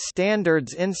by the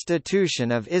Standards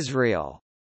Institution of Israel.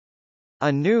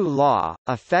 A new law,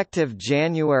 effective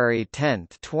January 10,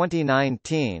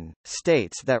 2019,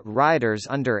 states that riders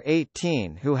under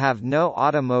 18 who have no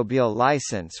automobile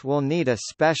license will need a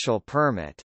special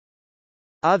permit.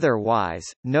 Otherwise,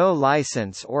 no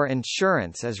license or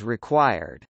insurance is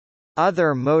required.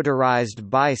 Other motorized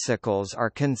bicycles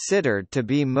are considered to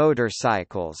be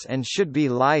motorcycles and should be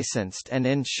licensed and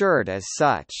insured as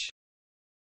such.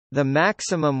 The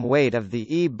maximum weight of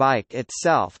the e-bike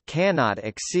itself cannot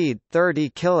exceed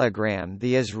 30 kg.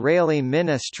 The Israeli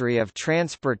Ministry of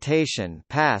Transportation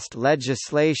passed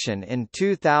legislation in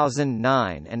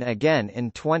 2009 and again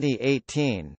in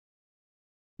 2018.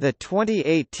 The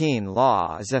 2018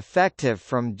 law is effective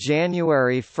from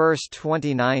January 1,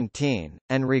 2019,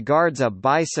 and regards a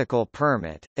bicycle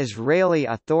permit. Israeli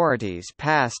authorities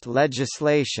passed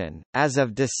legislation, as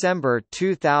of December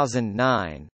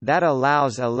 2009, that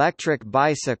allows electric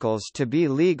bicycles to be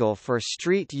legal for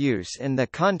street use in the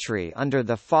country under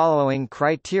the following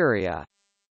criteria.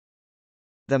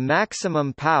 The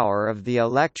maximum power of the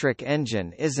electric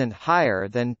engine isn't higher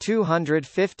than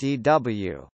 250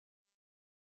 W.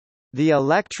 The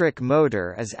electric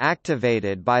motor is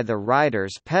activated by the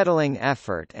rider's pedaling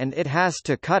effort and it has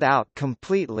to cut out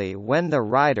completely when the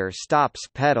rider stops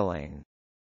pedaling.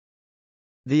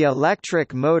 The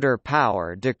electric motor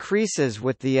power decreases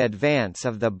with the advance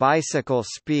of the bicycle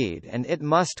speed and it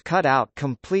must cut out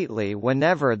completely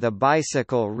whenever the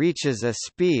bicycle reaches a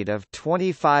speed of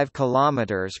 25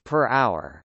 km per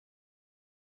hour.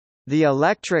 The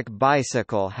electric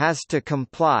bicycle has to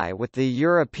comply with the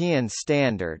European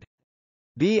standard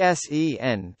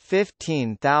BSEN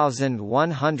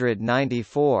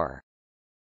 15194.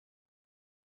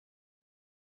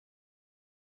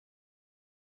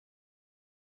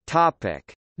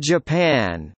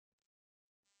 Japan.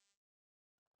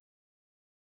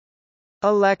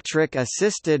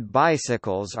 Electric-assisted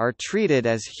bicycles are treated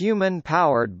as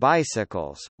human-powered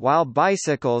bicycles, while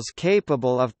bicycles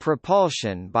capable of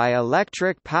propulsion by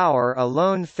electric power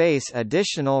alone face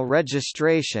additional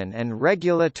registration and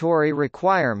regulatory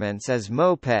requirements as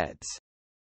mopeds.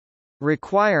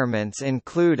 Requirements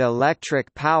include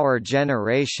electric power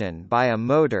generation by a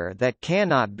motor that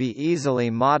cannot be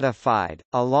easily modified,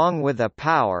 along with a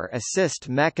power assist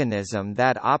mechanism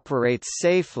that operates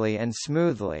safely and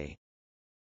smoothly.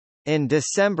 In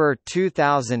December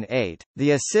 2008,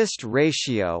 the assist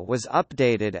ratio was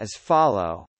updated as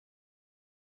follows: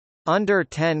 under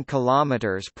 10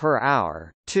 km per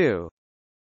hour, 2;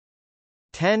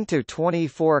 10 to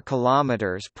 24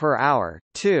 km per hour,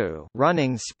 2;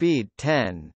 running speed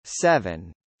 10,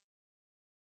 7;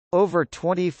 over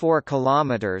 24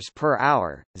 km per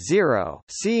hour, 0.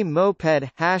 See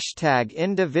moped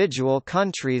 #individual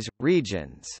countries,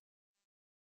 regions.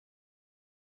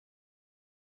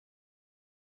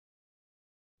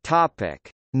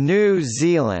 New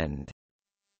Zealand.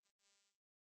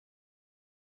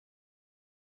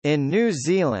 In New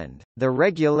Zealand, the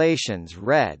regulations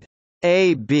read,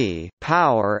 AB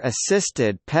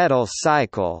power-assisted pedal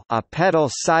cycle, a pedal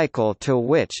cycle to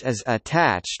which is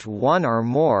attached one or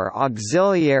more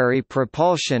auxiliary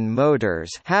propulsion motors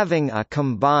having a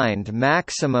combined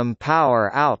maximum power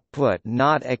output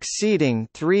not exceeding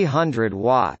 300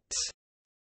 watts.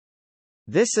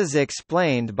 This is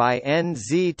explained by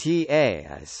NZTA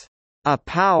as a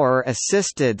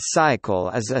power-assisted cycle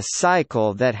is a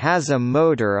cycle that has a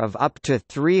motor of up to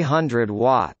 300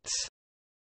 watts.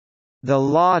 The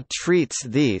law treats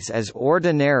these as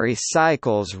ordinary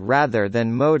cycles rather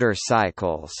than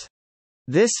motorcycles.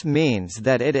 This means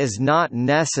that it is not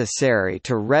necessary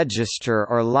to register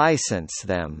or license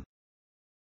them.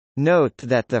 Note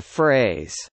that the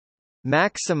phrase,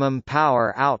 "maximum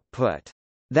power output,"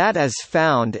 that is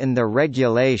found in the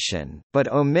regulation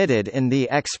but omitted in the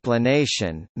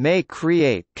explanation may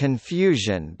create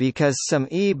confusion because some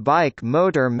e-bike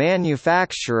motor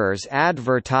manufacturers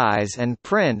advertise and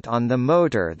print on the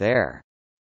motor their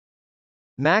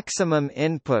maximum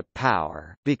input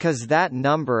power because that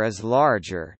number is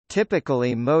larger.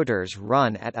 Typically motors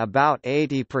run at about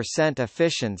 80%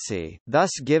 efficiency, thus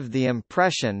give the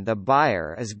impression the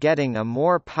buyer is getting a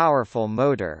more powerful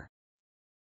motor.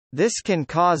 This can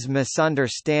cause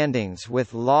misunderstandings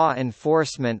with law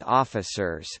enforcement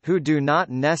officers who do not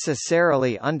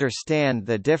necessarily understand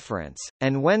the difference,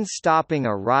 and when stopping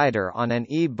a rider on an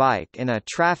e-bike in a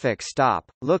traffic stop,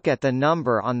 look at the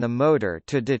number on the motor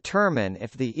to determine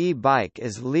if the e-bike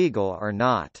is legal or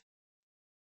not.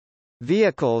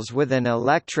 Vehicles with an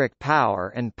electric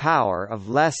power and power of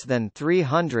less than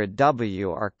 300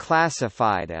 W are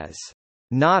classified as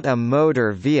not a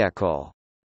motor vehicle.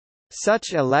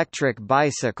 Such electric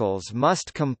bicycles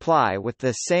must comply with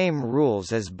the same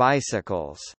rules as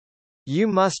bicycles. You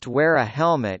must wear a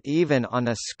helmet even on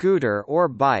a scooter or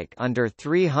bike under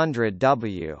 300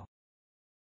 W.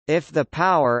 If the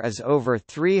power is over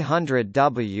 300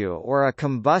 W or a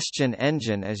combustion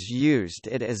engine is used,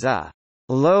 it is a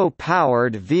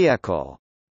low-powered vehicle,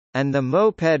 and the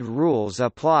moped rules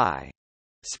apply.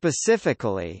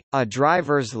 Specifically, a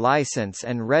driver's license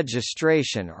and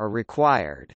registration are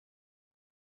required.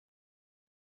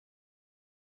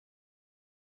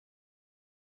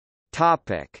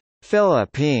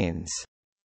 Philippines.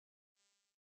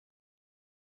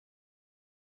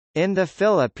 In the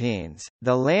Philippines,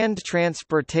 the Land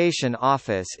Transportation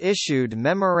Office issued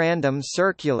Memorandum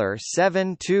Circular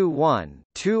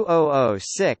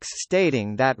 721/2006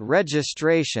 stating that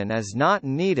registration is not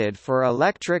needed for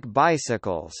electric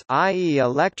bicycles, i.e.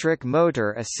 electric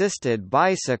motor-assisted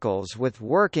bicycles with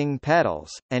working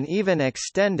pedals, and even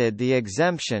extended the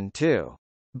exemption to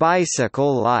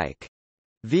bicycle-like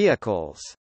vehicles.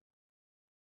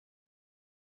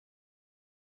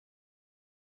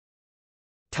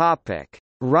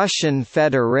 Russian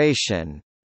Federation.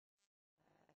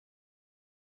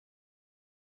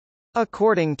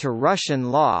 According to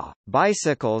Russian law,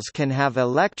 bicycles can have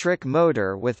electric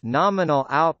motor with nominal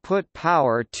output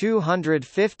power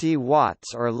 250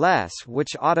 watts or less,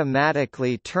 which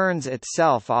automatically turns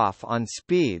itself off on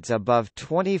speeds above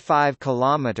 25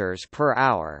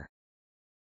 km/h.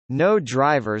 No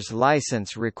driver's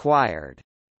license required.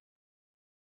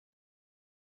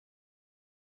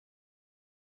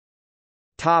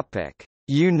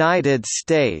 United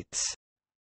States.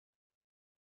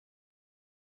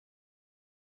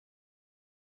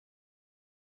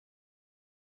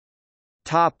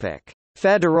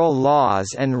 Federal laws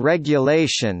and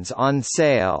regulations on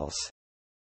sales.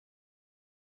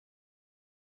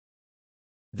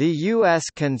 The U.S.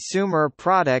 Consumer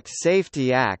Product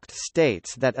Safety Act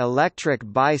states that electric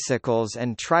bicycles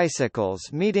and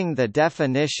tricycles meeting the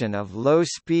definition of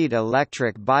low-speed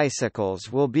electric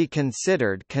bicycles will be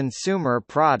considered consumer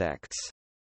products.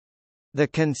 The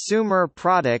Consumer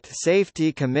Product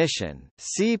Safety Commission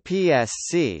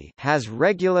 (CPSC) has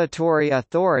regulatory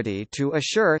authority to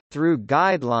assure, through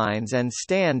guidelines and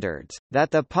standards, that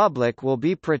the public will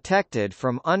be protected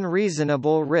from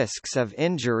unreasonable risks of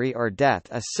injury or death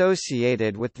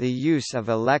associated with the use of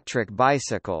electric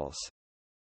bicycles.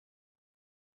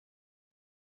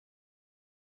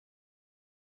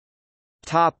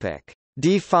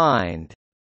 Defined.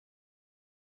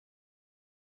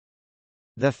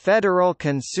 The Federal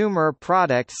Consumer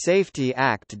Product Safety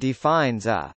Act defines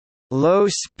a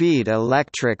low-speed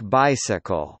electric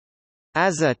bicycle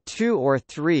as a 2- or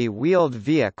 3-wheeled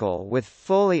vehicle with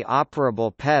fully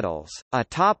operable pedals, a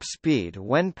top speed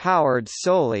when powered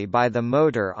solely by the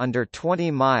motor under 20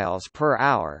 miles per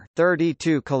hour,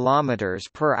 32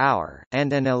 km/h,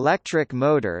 and an electric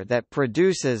motor that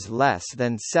produces less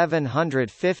than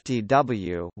 750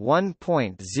 W,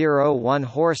 1.01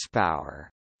 horsepower.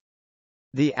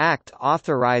 The Act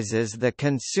authorizes the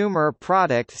Consumer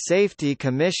Product Safety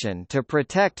Commission to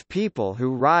protect people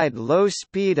who ride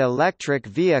low-speed electric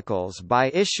vehicles by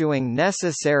issuing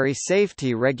necessary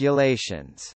safety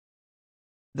regulations.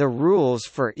 The rules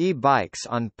for e-bikes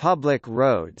on public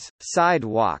roads,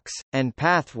 sidewalks, and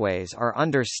pathways are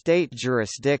under state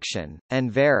jurisdiction, and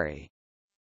vary.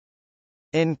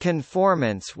 In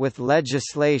conformance with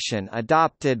legislation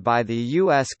adopted by the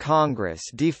U.S. Congress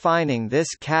defining this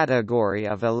category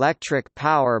of electric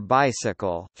power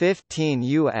bicycle 15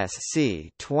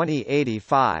 U.S.C.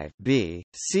 2085b,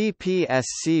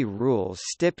 CPSC rules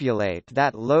stipulate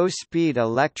that low-speed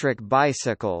electric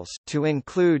bicycles to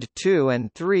include 2-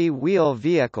 and 3-wheel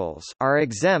vehicles are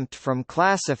exempt from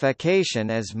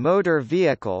classification as motor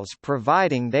vehicles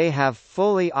providing they have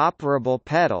fully operable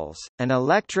pedals, an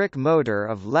electric motor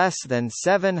of less than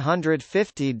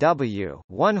 750 W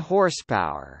 1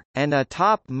 horsepower, and a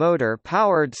top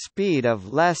motor-powered speed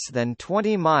of less than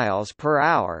 20 miles per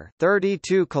hour,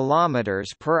 32 kilometers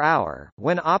per hour,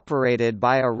 when operated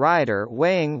by a rider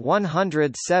weighing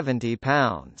 170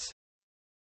 pounds.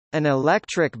 An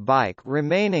electric bike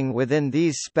remaining within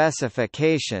these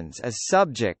specifications is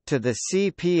subject to the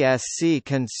CPSC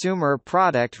Consumer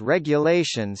Product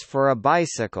Regulations for a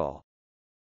bicycle.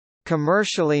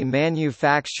 Commercially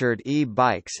manufactured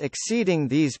e-bikes exceeding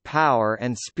these power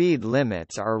and speed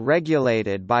limits are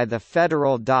regulated by the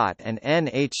federal DOT and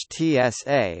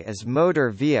NHTSA as motor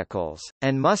vehicles,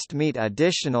 and must meet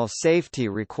additional safety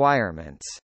requirements.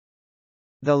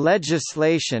 The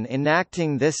legislation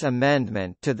enacting this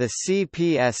amendment to the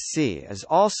CPSC is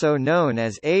also known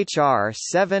as H.R.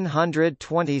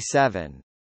 727.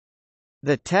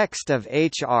 The text of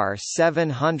H.R.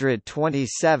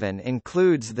 727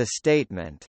 includes the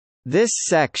statement, "This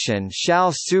section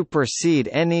shall supersede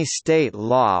any state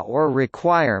law or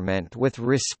requirement with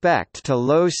respect to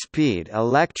low-speed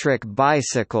electric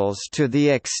bicycles to the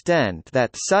extent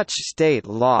that such state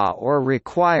law or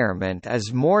requirement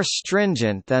is more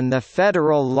stringent than the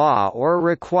federal law or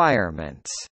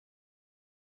requirements."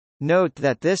 Note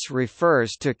that this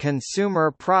refers to consumer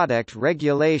product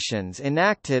regulations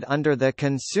enacted under the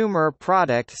Consumer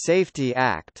Product Safety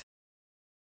Act.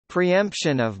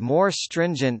 Preemption of more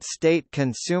stringent state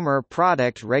consumer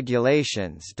product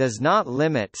regulations does not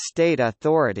limit state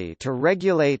authority to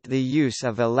regulate the use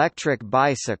of electric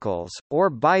bicycles,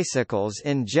 or bicycles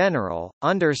in general,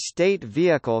 under state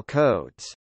vehicle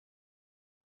codes.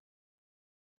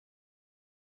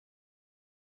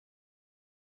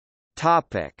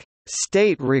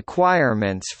 State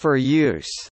requirements for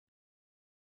use.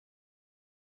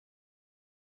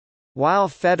 While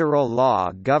federal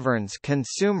law governs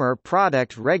consumer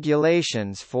product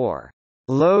regulations for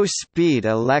low-speed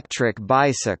electric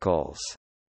bicycles,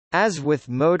 as with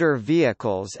motor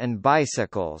vehicles and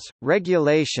bicycles,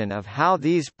 regulation of how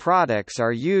these products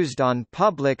are used on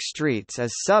public streets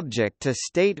is subject to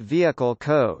state vehicle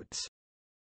codes.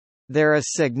 There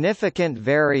is significant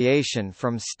variation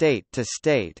from state to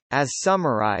state, as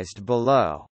summarized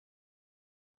below.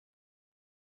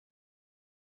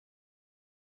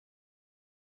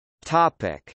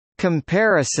 Topic: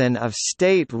 Comparison of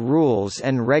state rules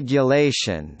and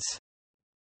regulations.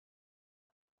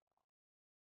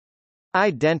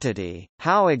 Identity: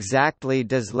 how exactly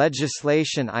does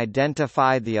legislation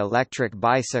identify the electric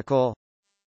bicycle?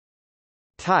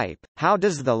 Type: how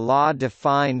does the law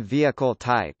define vehicle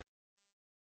type?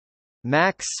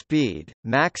 Max speed,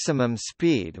 maximum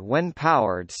speed when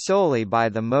powered solely by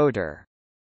the motor.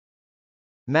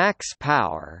 Max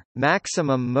power,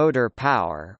 maximum motor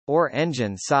power, or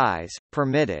engine size,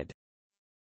 permitted.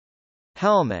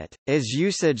 Helmet, is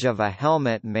usage of a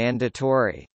helmet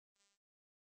mandatory?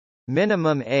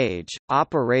 Minimum age,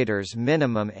 operator's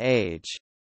minimum age.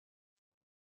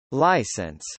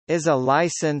 License, is a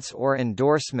license or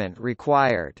endorsement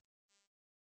required?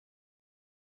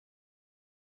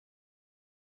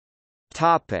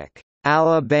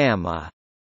 Alabama.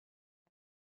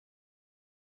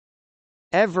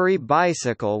 Every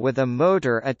bicycle with a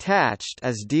motor attached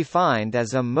is defined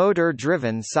as a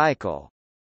motor-driven cycle.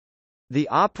 The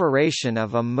operation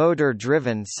of a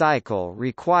motor-driven cycle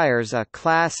requires a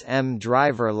Class M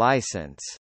driver license.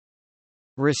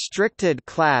 Restricted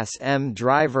Class M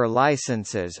driver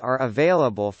licenses are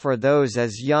available for those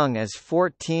as young as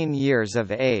 14 years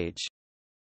of age.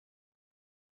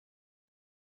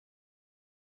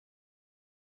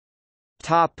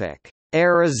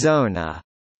 Arizona.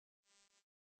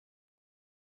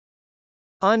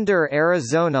 Under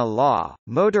Arizona law,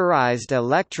 motorized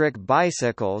electric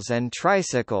bicycles and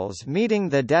tricycles meeting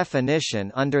the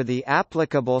definition under the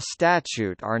applicable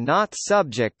statute are not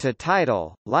subject to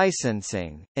title,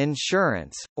 licensing,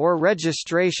 insurance, or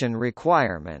registration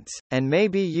requirements, and may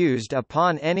be used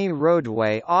upon any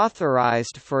roadway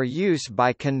authorized for use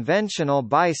by conventional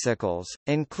bicycles,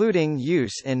 including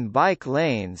use in bike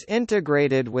lanes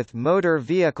integrated with motor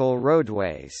vehicle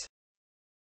roadways.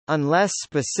 Unless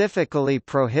specifically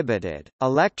prohibited,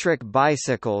 electric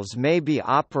bicycles may be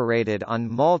operated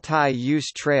on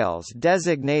multi-use trails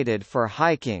designated for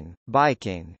hiking,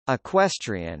 biking,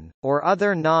 equestrian, or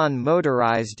other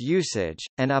non-motorized usage,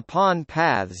 and upon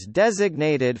paths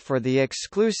designated for the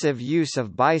exclusive use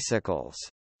of bicycles.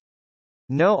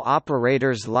 No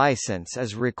operator's license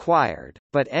is required,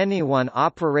 but anyone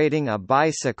operating a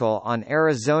bicycle on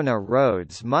Arizona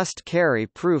roads must carry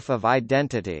proof of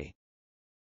identity.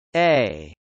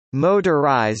 A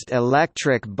motorized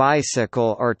electric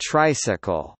bicycle or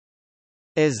tricycle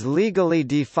is legally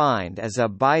defined as a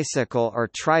bicycle or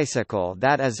tricycle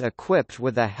that is equipped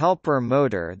with a helper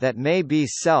motor that may be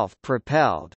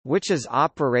self-propelled, which is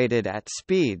operated at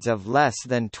speeds of less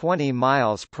than 20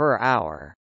 miles per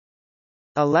hour.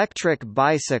 Electric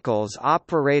bicycles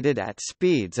operated at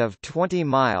speeds of 20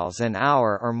 miles an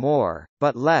hour or more,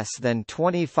 but less than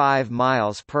 25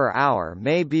 miles per hour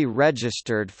may be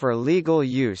registered for legal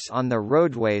use on the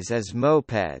roadways as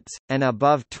mopeds, and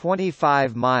above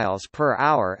 25 miles per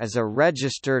hour as a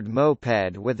registered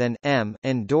moped with an M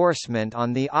endorsement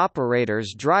on the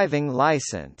operator's driving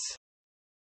license.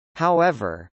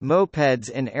 However, mopeds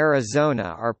in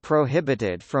Arizona are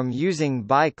prohibited from using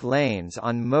bike lanes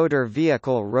on motor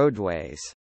vehicle roadways.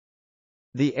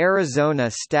 The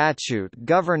Arizona statute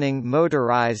governing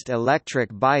motorized electric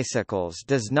bicycles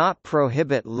does not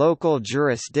prohibit local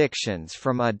jurisdictions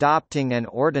from adopting an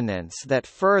ordinance that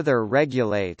further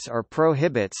regulates or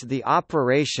prohibits the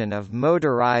operation of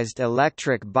motorized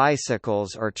electric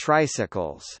bicycles or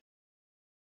tricycles.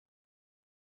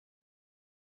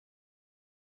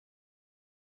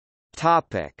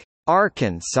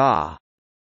 Arkansas.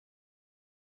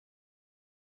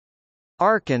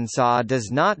 Arkansas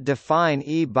does not define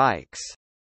e-bikes.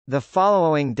 The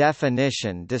following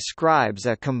definition describes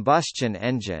a combustion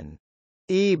engine.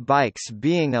 E-bikes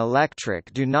being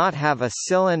electric do not have a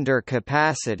cylinder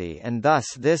capacity and thus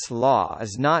this law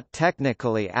is not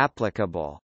technically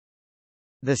applicable.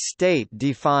 The state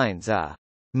defines a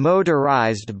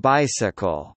motorized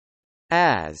bicycle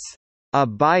as a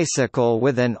bicycle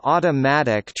with an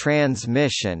automatic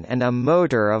transmission and a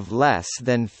motor of less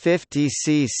than 50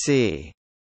 cc.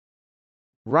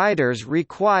 Riders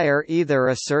require either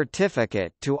a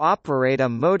certificate to operate a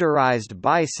motorized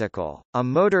bicycle, a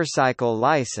motorcycle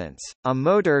license, a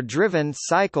motor-driven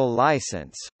cycle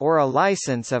license, or a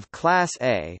license of Class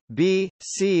A, B,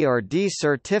 C or D.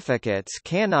 Certificates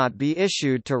cannot be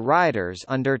issued to riders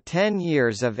under 10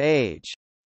 years of age.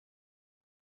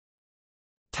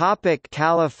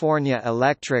 California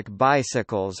electric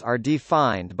bicycles are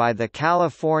defined by the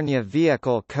California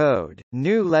Vehicle Code.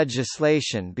 New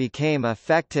legislation became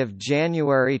effective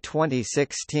January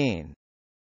 2016.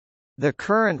 The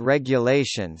current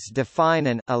regulations define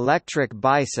an electric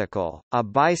bicycle, a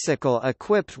bicycle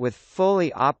equipped with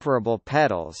fully operable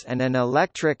pedals and an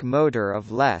electric motor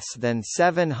of less than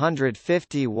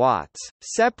 750 watts,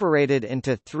 separated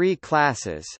into three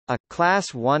classes: a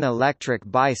Class 1 electric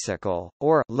bicycle,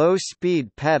 or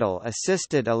low-speed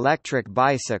pedal-assisted electric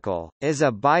bicycle, is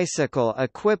a bicycle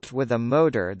equipped with a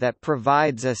motor that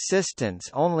provides assistance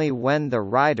only when the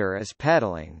rider is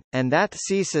pedaling, and that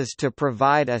ceases to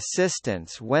provide assistance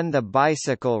when the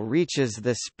bicycle reaches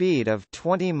the speed of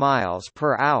 20 miles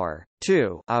per hour.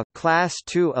 2. A Class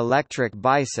 2 electric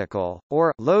bicycle,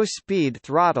 or low-speed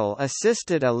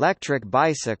throttle-assisted electric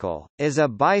bicycle, is a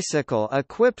bicycle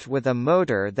equipped with a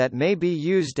motor that may be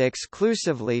used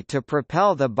exclusively to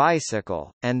propel the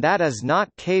bicycle, and that is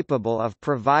not capable of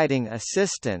providing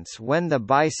assistance when the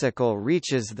bicycle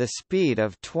reaches the speed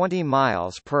of 20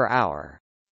 miles per hour.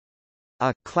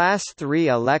 A Class 3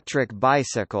 electric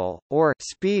bicycle, or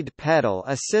speed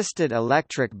pedal-assisted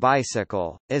electric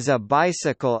bicycle, is a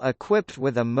bicycle equipped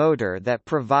with a motor that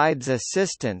provides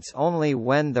assistance only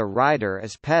when the rider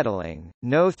is pedaling,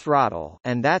 no throttle,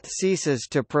 and that ceases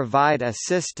to provide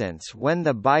assistance when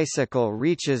the bicycle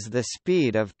reaches the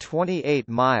speed of 28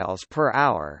 miles per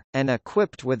hour, and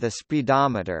equipped with a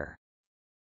speedometer.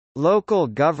 Local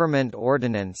government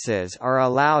ordinances are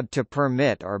allowed to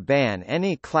permit or ban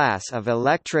any class of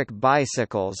electric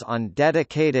bicycles on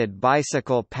dedicated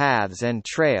bicycle paths and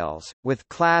trails, with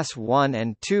Class 1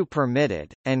 and 2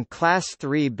 permitted, and Class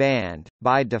 3 banned,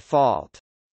 by default.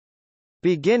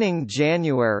 Beginning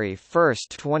January 1,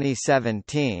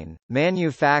 2017,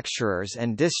 manufacturers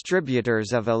and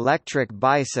distributors of electric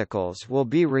bicycles will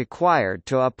be required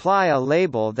to apply a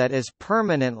label that is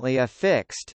permanently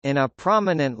affixed, in a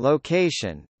prominent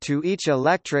location, to each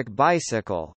electric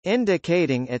bicycle,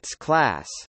 indicating its class.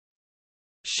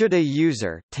 Should a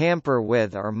user tamper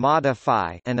with or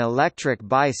modify an electric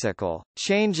bicycle,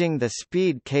 changing the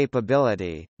speed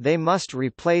capability, they must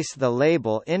replace the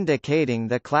label indicating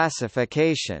the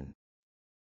classification.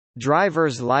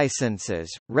 Driver's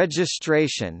licenses,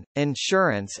 registration,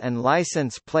 insurance and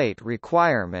license plate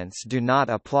requirements do not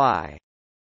apply.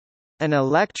 An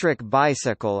electric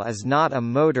bicycle is not a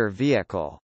motor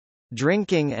vehicle.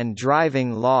 Drinking and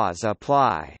driving laws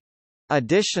apply.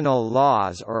 Additional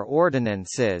laws or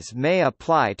ordinances may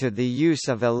apply to the use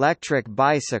of electric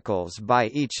bicycles by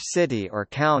each city or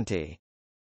county.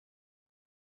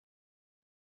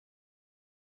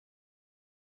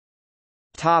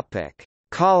 Topic: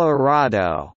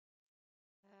 Colorado.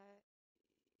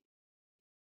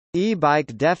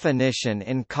 E-bike definition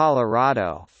in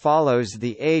Colorado follows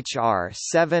the H.R.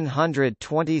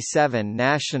 727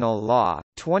 national law,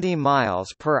 20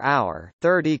 miles per hour,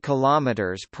 30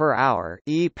 kilometers per hour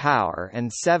e-power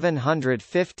and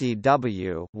 750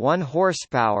 W, 1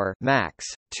 horsepower max,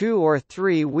 2 or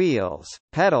 3 wheels,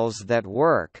 pedals that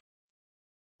work.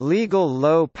 Legal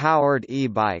low-powered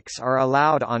e-bikes are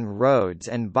allowed on roads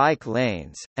and bike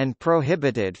lanes, and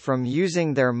prohibited from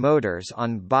using their motors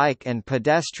on bike and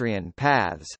pedestrian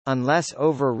paths, unless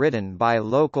overridden by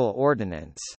local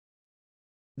ordinance.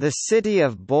 The city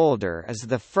of Boulder is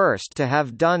the first to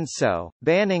have done so,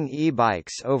 banning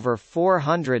e-bikes over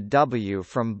 400 W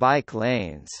from bike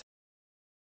lanes.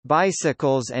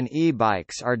 Bicycles and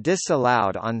e-bikes are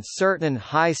disallowed on certain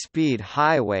high-speed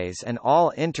highways and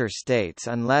all interstates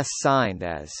unless signed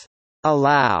as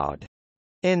allowed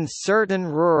in certain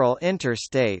rural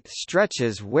interstate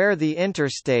stretches where the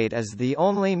interstate is the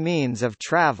only means of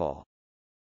travel.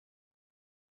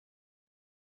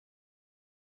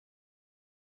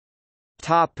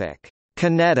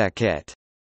 Connecticut.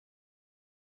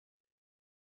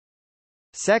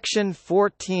 Section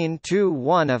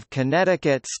 14(2)(1 of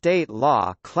Connecticut state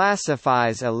law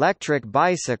classifies electric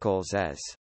bicycles as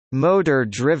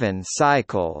motor-driven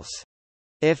cycles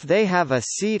if they have a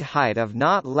seat height of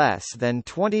not less than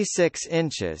 26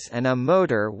 inches and a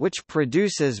motor which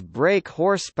produces brake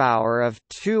horsepower of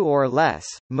 2 or less.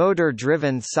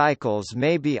 Motor-driven cycles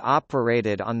may be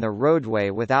operated on the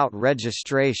roadway without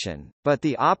registration, but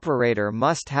the operator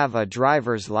must have a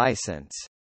driver's license.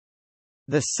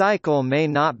 The cycle may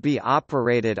not be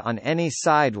operated on any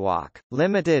sidewalk,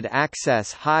 limited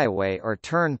access highway or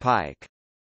turnpike.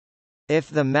 If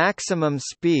the maximum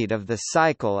speed of the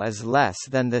cycle is less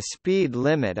than the speed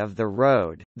limit of the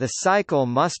road, the cycle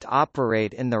must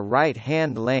operate in the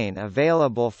right-hand lane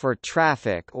available for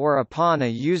traffic or upon a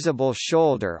usable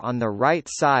shoulder on the right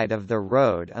side of the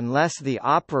road unless the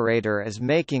operator is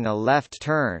making a left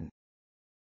turn.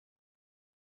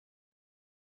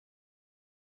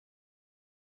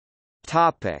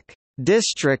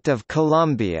 District of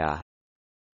Columbia.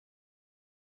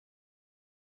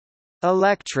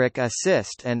 Electric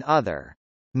assist and other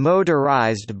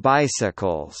motorized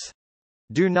bicycles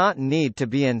do not need to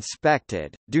be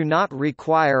inspected, do not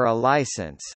require a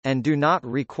license, and do not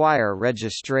require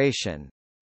registration.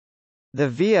 The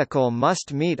vehicle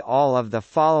must meet all of the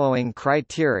following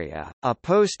criteria: a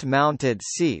post-mounted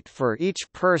seat for each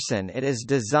person it is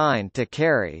designed to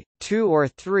carry, 2 or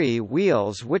 3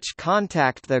 wheels which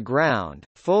contact the ground,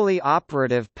 fully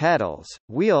operative pedals,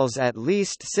 wheels at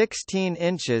least 16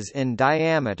 inches in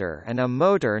diameter and a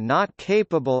motor not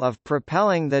capable of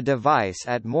propelling the device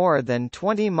at more than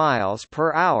 20 miles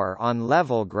per hour on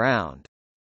level ground.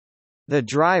 The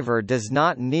driver does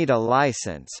not need a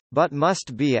license, but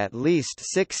must be at least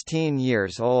 16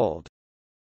 years old.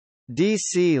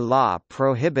 DC law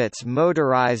prohibits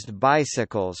motorized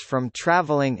bicycles from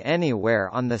traveling anywhere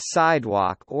on the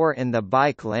sidewalk or in the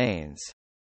bike lanes.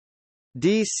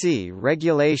 DC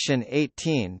Regulation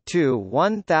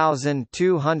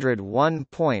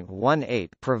 18-1201.18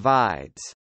 provides,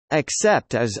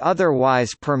 "Except as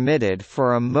otherwise permitted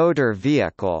for a motor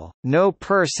vehicle, no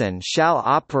person shall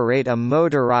operate a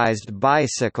motorized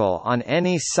bicycle on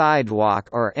any sidewalk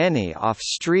or any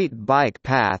off-street bike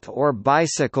path or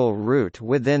bicycle route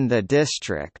within the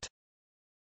district.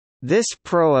 This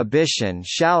prohibition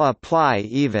shall apply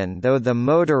even though the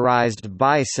motorized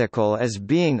bicycle is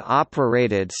being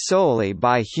operated solely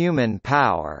by human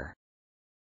power."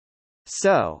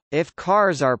 So, if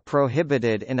cars are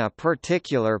prohibited in a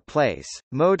particular place,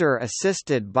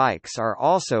 motor-assisted bikes are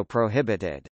also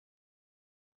prohibited.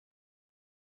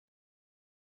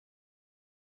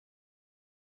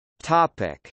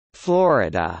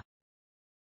 Florida.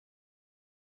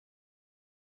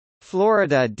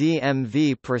 Florida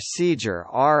DMV Procedure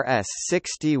RS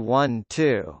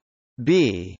 61-2.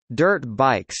 B. Dirt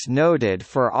bikes noted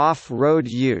for off-road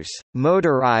use,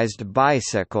 motorized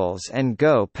bicycles and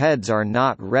go-peds are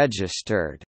not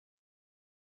registered.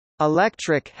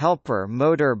 Electric helper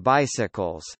motor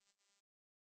bicycles.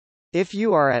 If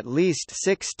you are at least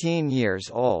 16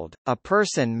 years old, a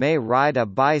person may ride a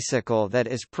bicycle that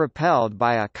is propelled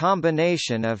by a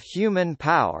combination of human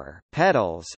power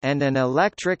pedals and an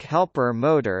electric helper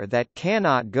motor that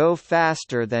cannot go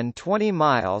faster than 20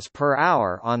 miles per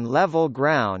hour on level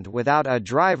ground without a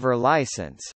driver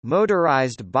license.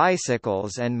 Motorized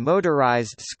bicycles and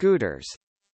motorized scooters.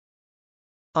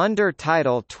 Under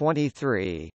Title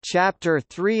 23, Chapter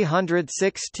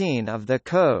 316 of the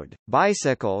Code,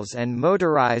 bicycles and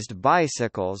motorized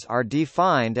bicycles are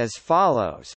defined as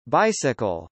follows: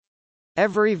 bicycle,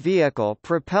 every vehicle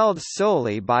propelled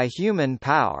solely by human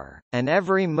power, and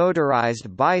every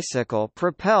motorized bicycle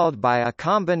propelled by a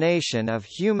combination of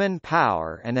human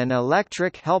power and an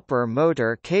electric helper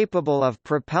motor capable of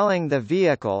propelling the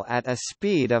vehicle at a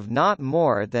speed of not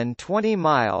more than 20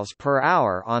 miles per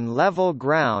hour on level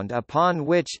ground upon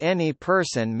which any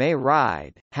person may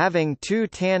ride, having two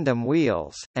tandem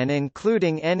wheels, and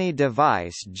including any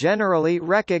device generally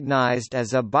recognized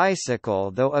as a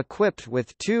bicycle though equipped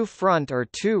with two front or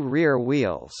two rear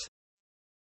wheels.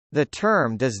 The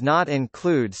term does not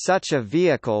include such a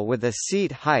vehicle with a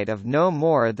seat height of no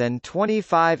more than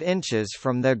 25 inches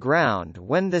from the ground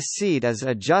when the seat is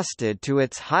adjusted to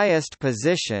its highest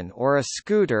position, or a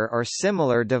scooter or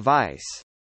similar device.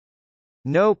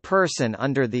 No person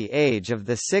under the age of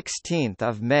the 16th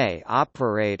of May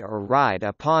operate or ride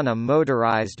upon a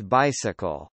motorized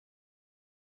bicycle.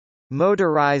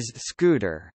 Motorized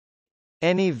scooter.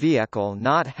 Any vehicle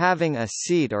not having a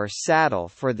seat or saddle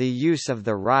for the use of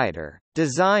the rider,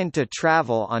 designed to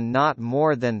travel on not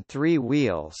more than 3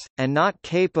 wheels, and not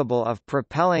capable of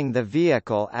propelling the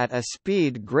vehicle at a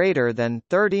speed greater than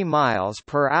 30 miles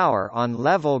per hour on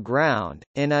level ground.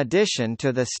 In addition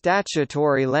to the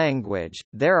statutory language,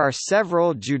 there are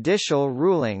several judicial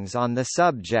rulings on the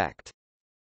subject.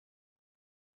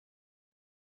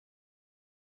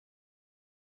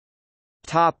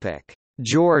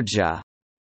 Georgia.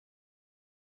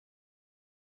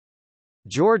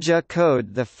 Georgia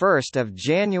Code 1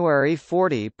 January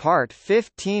 40 Part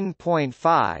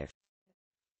 15.5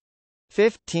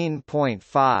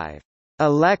 15.5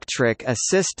 Electric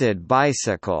assisted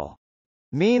bicycle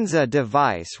means a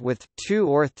device with 2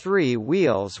 or 3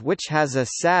 wheels which has a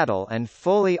saddle and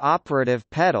fully operative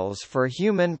pedals for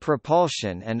human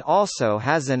propulsion and also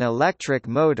has an electric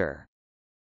motor.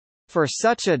 For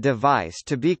such a device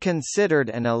to be considered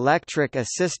an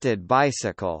electric-assisted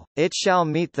bicycle, it shall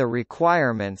meet the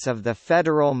requirements of the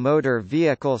Federal Motor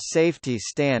Vehicle Safety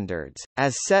Standards,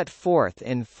 as set forth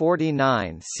in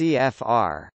 49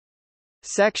 CFR.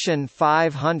 Section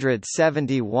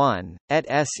 571,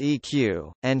 et seq.,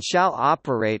 and shall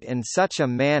operate in such a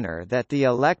manner that the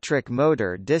electric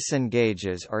motor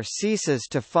disengages or ceases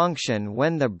to function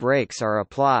when the brakes are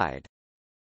applied.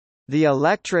 The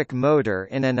electric motor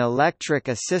in an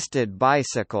electric-assisted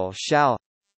bicycle shall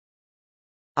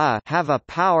have a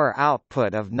power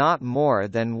output of not more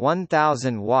than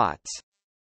 1,000 watts,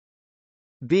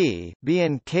 b. be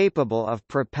incapable of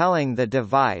propelling the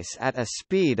device at a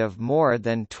speed of more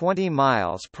than 20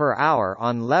 miles per hour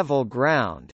on level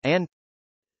ground, and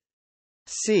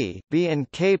c. be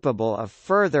incapable of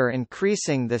further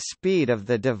increasing the speed of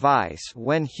the device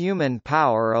when human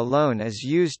power alone is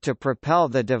used to propel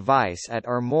the device at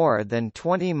or more than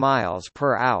 20 miles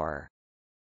per hour.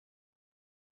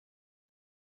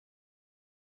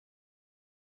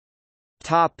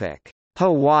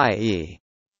 Hawaii.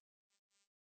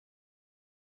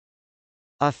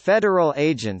 A federal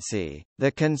agency,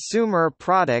 the Consumer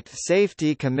Product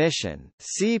Safety Commission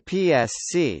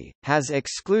 (CPSC), has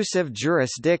exclusive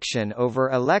jurisdiction over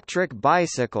electric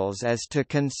bicycles as to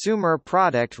consumer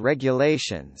product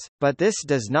regulations, but this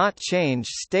does not change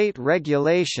state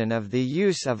regulation of the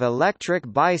use of electric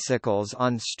bicycles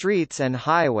on streets and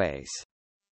highways.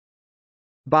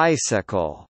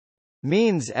 Bicycle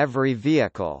means every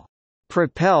vehicle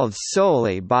propelled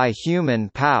solely by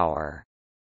human power,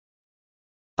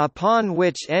 upon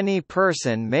which any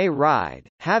person may ride,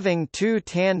 having 2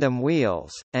 tandem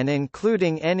wheels, and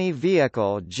including any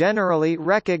vehicle generally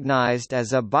recognized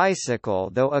as a bicycle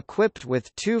though equipped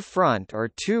with 2 front or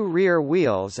 2 rear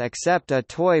wheels except a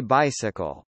toy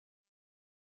bicycle.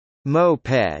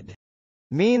 Moped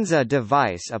means a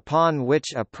device upon which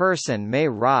a person may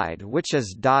ride which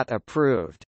is DOT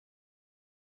approved.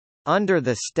 Under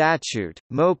the statute,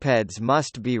 mopeds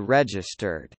must be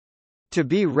registered. To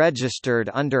be registered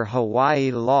under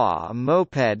Hawaii law, a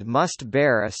moped must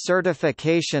bear a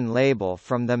certification label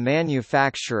from the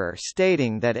manufacturer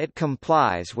stating that it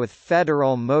complies with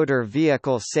Federal Motor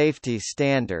Vehicle Safety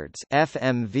Standards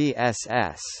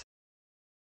 (FMVSS).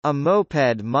 A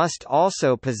moped must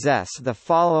also possess the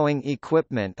following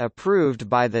equipment approved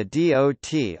by the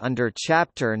DOT under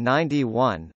Chapter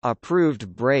 91,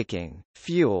 approved braking,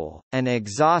 fuel, and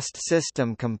exhaust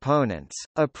system components,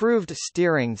 approved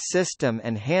steering system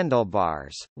and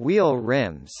handlebars, wheel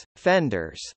rims,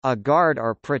 fenders, a guard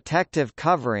or protective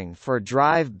covering for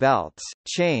drive belts,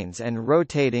 chains and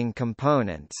rotating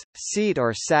components, seat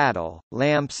or saddle,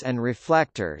 lamps and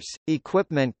reflectors,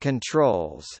 equipment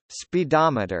controls,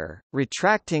 speedometer,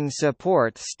 retracting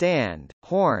support stand,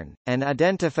 horn, and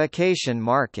identification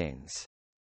markings.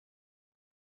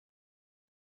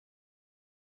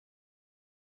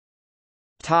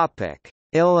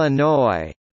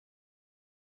 Illinois.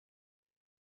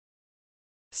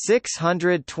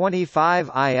 625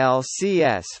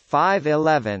 ILCS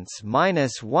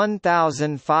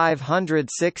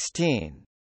 5/11-1516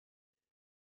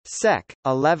 Sec.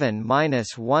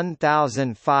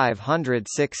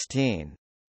 11-1516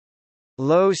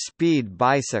 Low-speed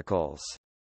bicycles.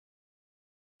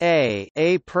 A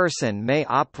person may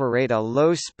operate a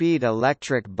low-speed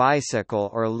electric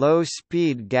bicycle or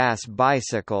low-speed gas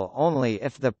bicycle only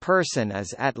if the person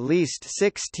is at least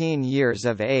 16 years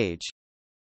of age.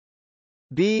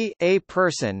 B. A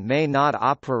person may not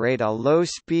operate a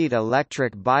low-speed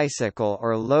electric bicycle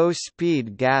or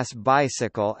low-speed gas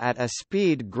bicycle at a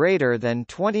speed greater than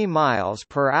 20 miles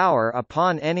per hour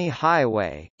upon any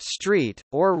highway, street,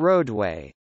 or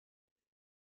roadway.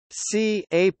 C.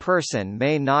 A person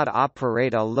may not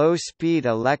operate a low-speed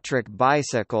electric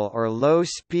bicycle or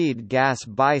low-speed gas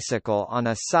bicycle on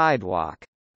a sidewalk.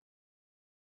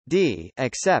 D.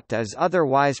 Except as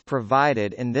otherwise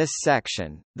provided in this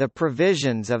section, the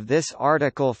provisions of this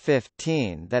Article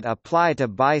 15 that apply to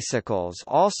bicycles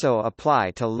also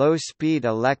apply to low-speed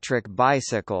electric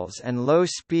bicycles and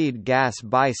low-speed gas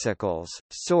bicycles.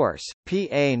 Source: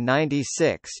 PA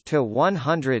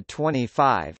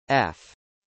 96-125, f.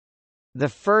 1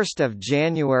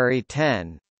 January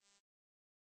 10.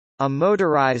 A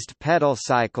motorized pedal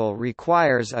cycle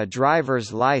requires a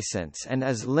driver's license and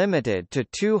is limited to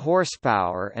 2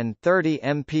 horsepower and 30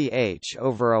 mph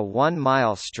over a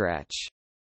 1-mile stretch.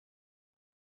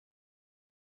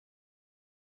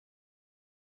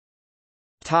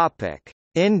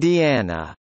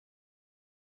 Indiana.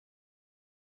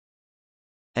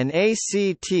 An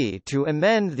ACT to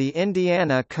amend the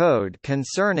Indiana Code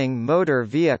concerning motor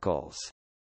vehicles.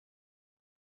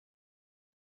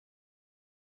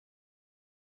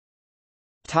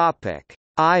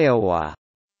 Iowa.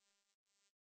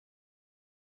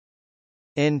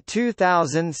 In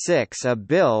 2006 a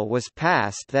bill was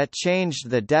passed that changed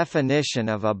the definition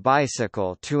of a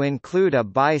bicycle to include a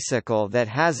bicycle that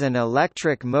has an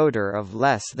electric motor of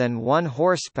less than 1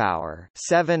 horsepower,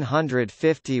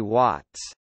 750 watts.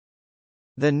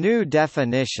 The new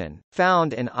definition,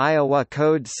 found in Iowa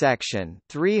Code Section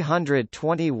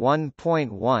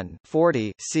 321.1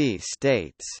 C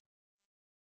states,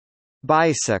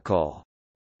 "Bicycle"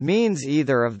 means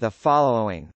either of the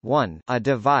following: 1, a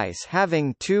device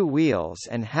having 2 wheels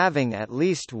and having at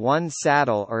least 1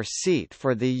 saddle or seat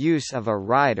for the use of a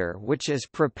rider which is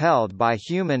propelled by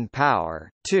human power;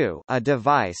 2, a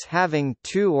device having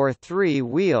 2 or 3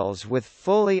 wheels with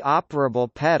fully operable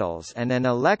pedals and an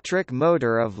electric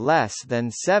motor of less than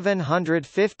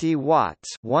 750 watts,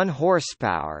 1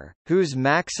 horsepower, whose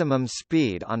maximum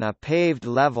speed on a paved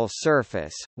level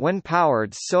surface, when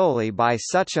powered solely by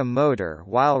such a motor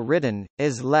while ridden,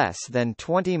 is less than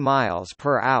 20 miles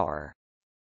per hour.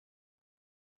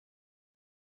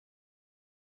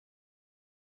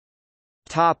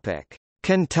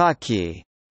 Kentucky.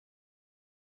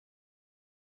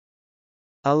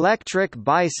 Electric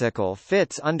bicycle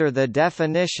fits under the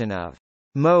definition of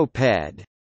moped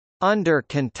under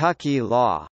Kentucky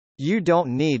law. You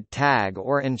don't need tag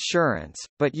or insurance,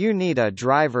 but you need a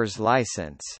driver's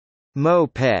license.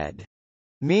 Moped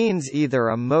means either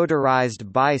a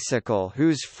motorized bicycle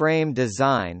whose frame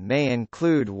design may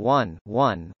include one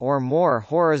or more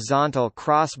horizontal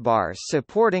crossbars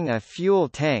supporting a fuel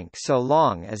tank so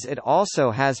long as it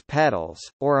also has pedals,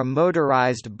 or a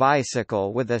motorized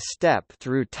bicycle with a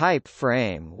step-through type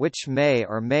frame which may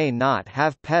or may not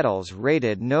have pedals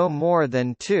rated no more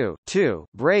than 2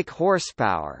 brake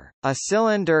horsepower, a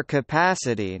cylinder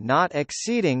capacity not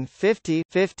exceeding 50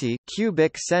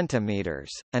 cubic centimeters,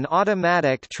 an automatic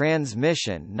automatic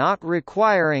transmission not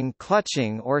requiring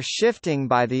clutching or shifting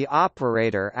by the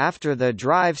operator after the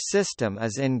drive system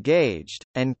is engaged,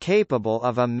 and capable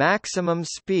of a maximum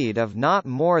speed of not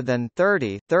more than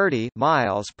 30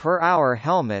 miles per hour.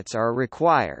 Helmets are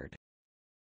required.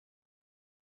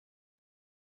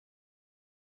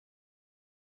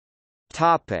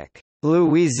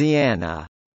 Louisiana.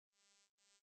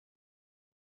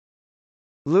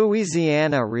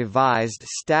 Louisiana Revised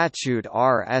Statute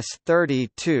Rs.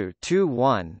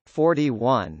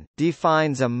 32-21-41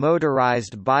 defines a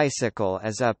motorized bicycle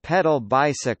as a pedal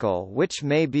bicycle which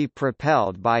may be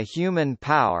propelled by human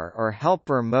power or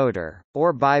helper motor,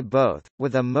 or by both,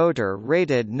 with a motor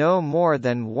rated no more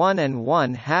than 1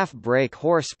 1/2 brake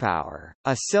horsepower,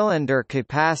 a cylinder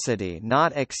capacity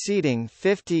not exceeding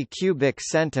 50 cubic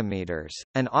centimeters,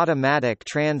 an automatic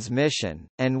transmission,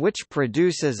 and which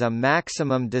produces a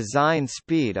maximum design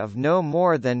speed of no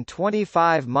more than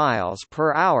 25 miles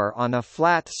per hour on a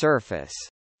flat surface.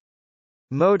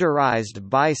 Motorized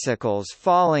bicycles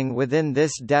falling within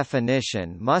this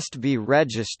definition must be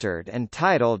registered and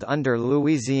titled under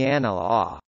Louisiana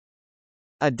law.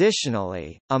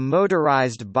 Additionally, a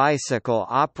motorized bicycle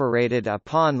operated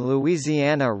upon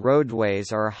Louisiana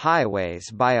roadways or highways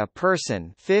by a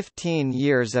person 15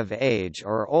 years of age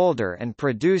or older and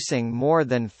producing more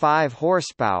than 5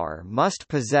 horsepower must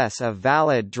possess a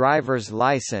valid driver's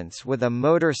license with a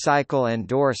motorcycle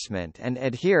endorsement and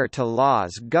adhere to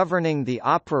laws governing the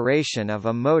operation of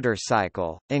a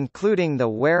motorcycle, including the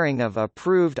wearing of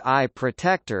approved eye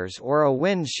protectors or a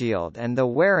windshield and the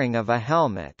wearing of a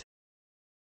helmet.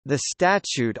 The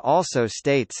statute also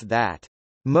states that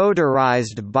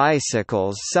motorized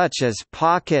bicycles such as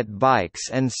pocket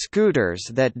bikes and scooters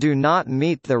that do not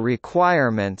meet the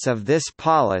requirements of this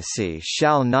policy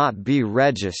shall not be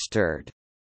registered.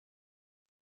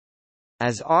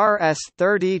 As Rs.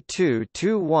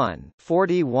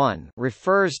 32-21-41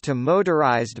 refers to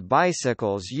motorized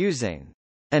bicycles using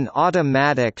an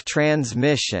automatic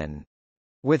transmission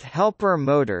with helper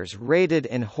motors rated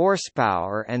in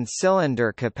horsepower and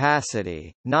cylinder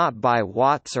capacity, not by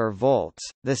watts or volts,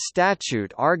 the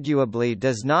statute arguably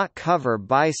does not cover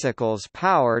bicycles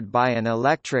powered by an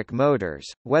electric motors,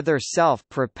 whether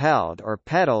self-propelled or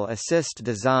pedal assist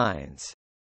designs.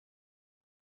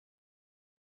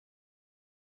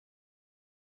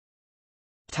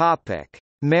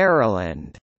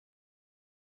 Maryland.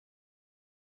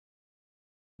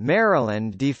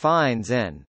 Maryland defines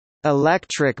an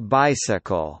electric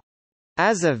bicycle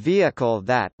as a vehicle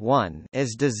that 1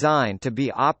 is designed to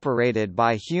be operated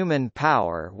by human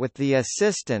power with the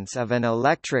assistance of an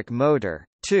electric motor,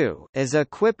 2 is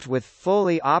equipped with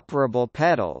fully operable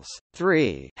pedals,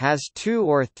 3 has 2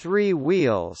 or 3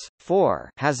 wheels, 4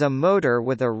 has a motor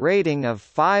with a rating of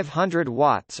 500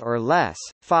 watts or less,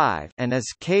 5 and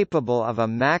is capable of a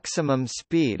maximum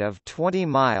speed of 20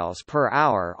 miles per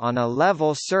hour on a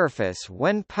level surface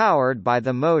when powered by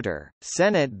the motor.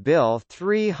 Senate Bill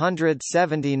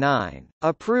 379,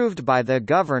 approved by the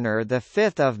Governor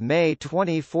 5 May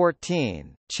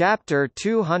 2014, Chapter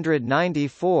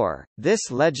 294,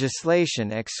 this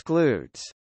legislation excludes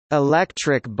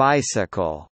electric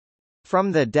bicycle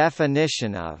from the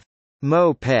definition of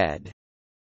moped,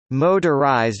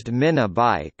 motorized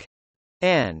minibike,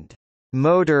 and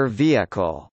motor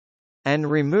vehicle,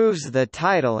 and removes the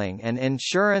titling and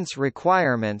insurance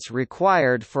requirements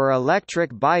required for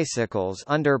electric bicycles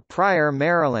under prior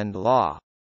Maryland law.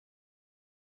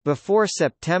 Before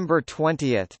September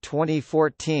 20,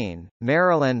 2014,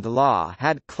 Maryland law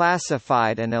had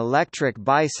classified an electric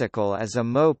bicycle as a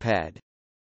moped.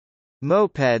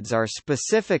 Mopeds are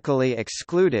specifically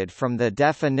excluded from the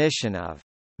definition of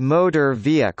motor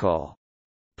vehicle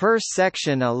per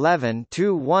Section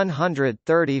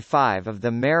 11-135 of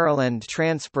the Maryland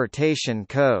Transportation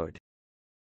Code.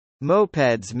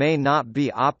 Mopeds may not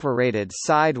be operated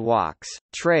sidewalks,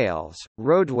 trails,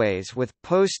 roadways with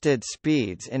posted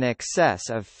speeds in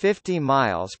excess of 50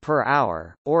 miles per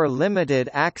hour, or limited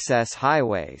access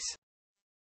highways.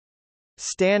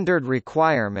 Standard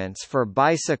requirements for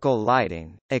bicycle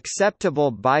lighting,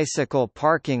 acceptable bicycle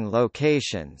parking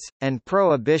locations, and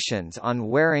prohibitions on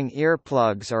wearing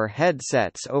earplugs or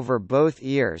headsets over both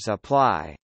ears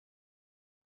apply.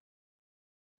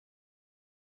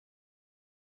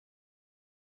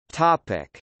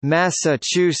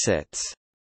 Massachusetts.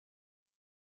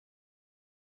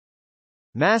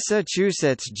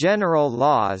 Massachusetts general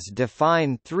laws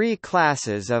define 3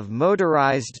 classes of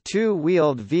motorized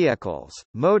two-wheeled vehicles: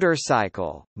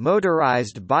 motorcycle,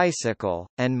 motorized bicycle,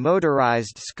 and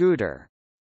motorized scooter.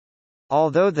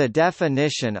 Although the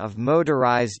definition of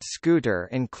motorized scooter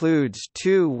includes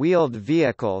two-wheeled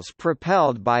vehicles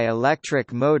propelled by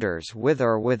electric motors with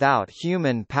or without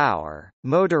human power,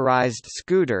 motorized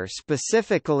scooter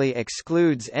specifically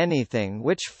excludes anything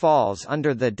which falls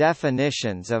under the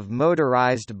definitions of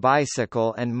motorized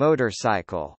bicycle and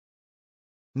motorcycle.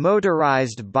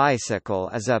 Motorized bicycle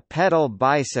is a pedal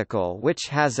bicycle which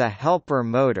has a helper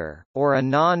motor, or a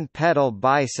non-pedal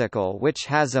bicycle which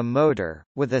has a motor,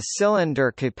 with a cylinder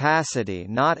capacity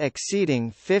not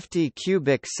exceeding 50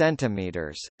 cubic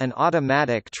centimeters, an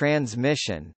automatic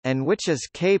transmission, and which is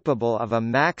capable of a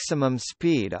maximum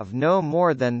speed of no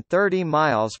more than 30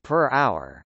 miles per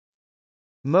hour.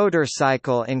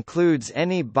 Motorcycle includes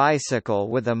any bicycle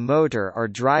with a motor or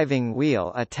driving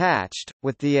wheel attached,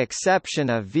 with the exception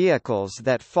of vehicles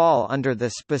that fall under the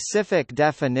specific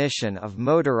definition of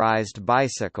motorized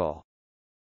bicycle.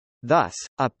 Thus,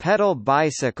 a pedal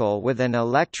bicycle with an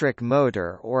electric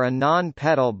motor or a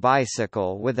non-pedal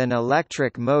bicycle with an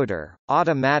electric motor,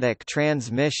 automatic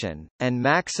transmission, and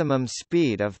maximum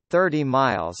speed of 30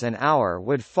 miles an hour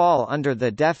would fall under the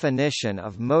definition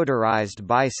of motorized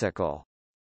bicycle.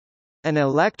 An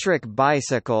electric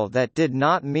bicycle that did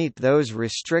not meet those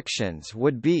restrictions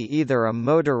would be either a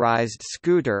motorized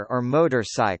scooter or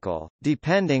motorcycle,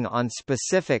 depending on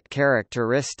specific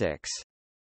characteristics.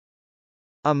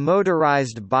 A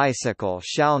motorized bicycle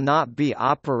shall not be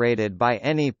operated by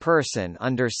any person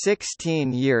under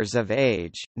 16 years of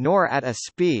age, nor at a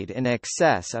speed in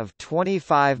excess of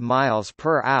 25 miles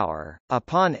per hour,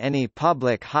 upon any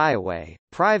public highway,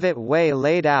 private way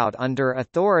laid out under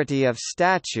authority of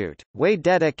statute, way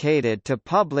dedicated to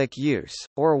public use,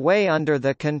 or way under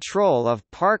the control of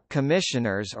park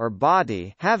commissioners or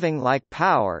body having like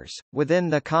powers,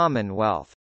 within the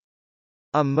Commonwealth.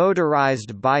 A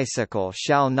motorized bicycle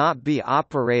shall not be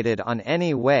operated on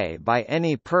any way by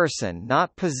any person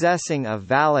not possessing a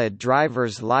valid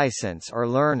driver's license or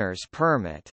learner's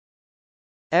permit.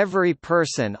 Every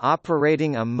person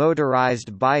operating a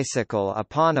motorized bicycle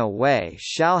upon a way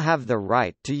shall have the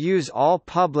right to use all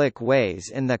public ways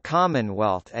in the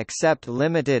Commonwealth except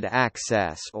limited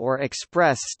access or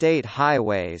express state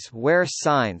highways where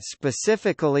signs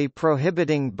specifically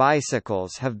prohibiting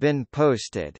bicycles have been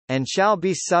posted, and shall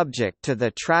be subject to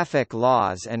the traffic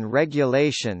laws and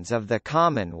regulations of the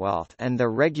Commonwealth and the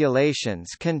regulations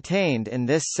contained in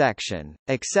this section,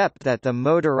 except that the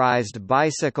motorized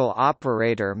bicycle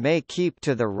operator may keep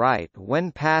to the right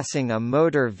when passing a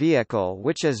motor vehicle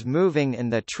which is moving in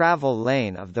the travel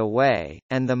lane of the way,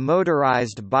 and the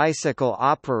motorized bicycle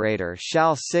operator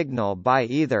shall signal by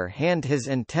either hand his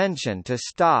intention to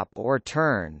stop or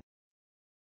turn.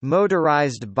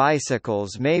 Motorized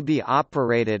bicycles may be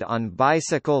operated on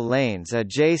bicycle lanes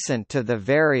adjacent to the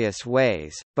various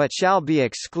ways, but shall be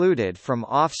excluded from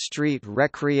off-street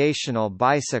recreational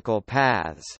bicycle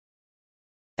paths.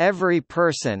 Every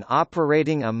person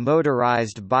operating a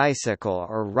motorized bicycle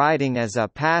or riding as a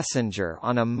passenger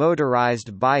on a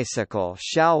motorized bicycle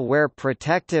shall wear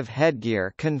protective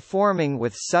headgear conforming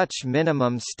with such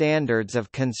minimum standards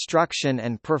of construction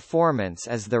and performance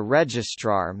as the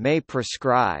registrar may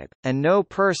prescribe, and no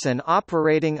person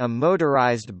operating a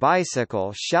motorized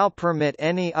bicycle shall permit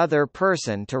any other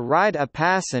person to ride a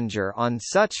passenger on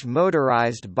such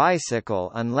motorized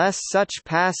bicycle unless such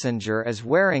passenger is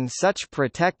wearing such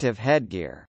protective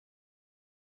headgear.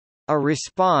 A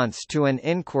response to an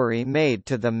inquiry made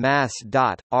to the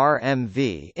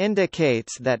Mass.RMV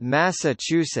indicates that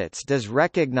Massachusetts does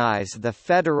recognize the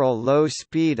Federal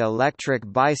Low-Speed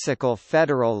Electric Bicycle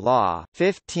Federal Law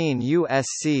 15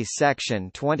 U.S.C.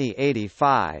 Section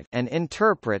 2085 and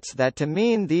interprets that to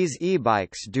mean these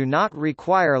e-bikes do not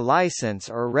require license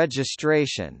or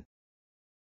registration.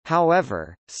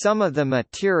 However, some of the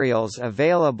materials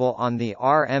available on the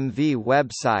RMV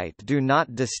website do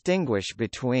not distinguish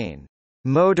between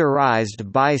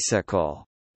motorized bicycle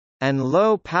and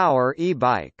low-power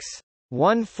e-bikes.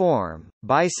 One form,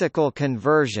 bicycle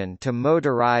conversion to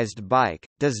motorized bike,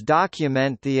 does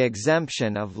document the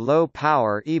exemption of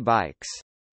low-power e-bikes.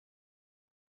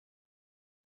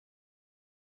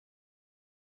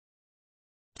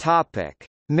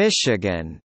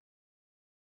 Michigan.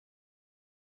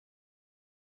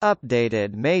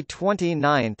 Updated May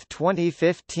 29,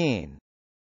 2015.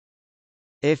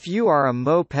 If you are a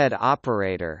moped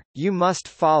operator, you must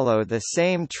follow the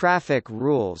same traffic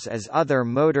rules as other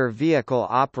motor vehicle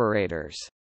operators.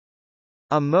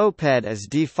 A moped is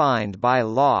defined by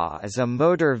law as a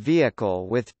motor vehicle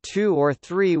with 2 or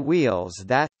 3 wheels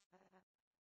that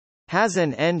has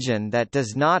an engine that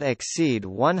does not exceed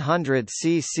 100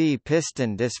 cc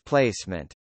piston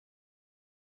displacement,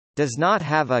 does not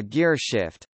have a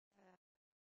gearshift,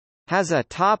 has a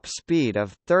top speed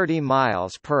of 30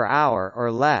 miles per hour or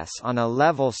less on a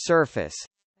level surface.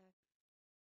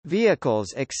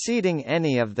 Vehicles exceeding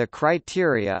any of the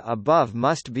criteria above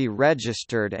must be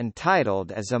registered and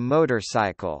titled as a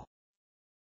motorcycle.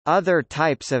 Other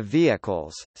types of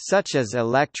vehicles, such as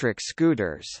electric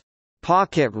scooters,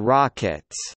 pocket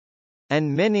rockets,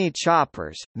 and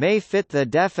mini-choppers, may fit the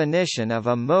definition of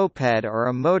a moped or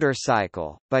a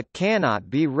motorcycle, but cannot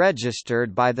be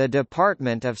registered by the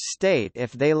Department of State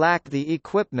if they lack the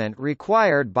equipment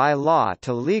required by law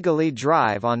to legally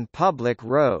drive on public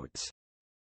roads.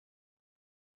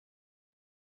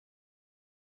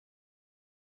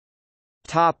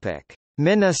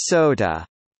 Minnesota.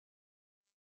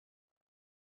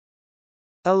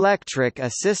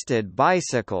 Electric-assisted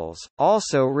bicycles,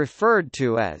 also referred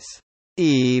to as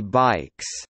e-bikes,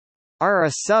 are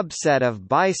a subset of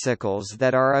bicycles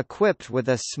that are equipped with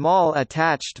a small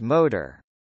attached motor.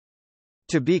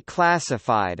 To be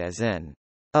classified as an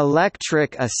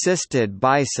electric-assisted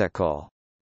bicycle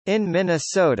in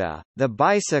Minnesota, the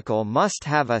bicycle must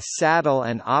have a saddle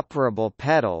and operable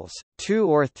pedals, 2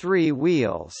 or 3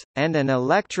 wheels, and an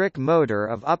electric motor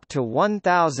of up to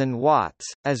 1,000 watts,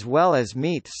 as well as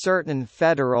meet certain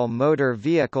federal motor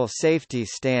vehicle safety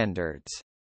standards.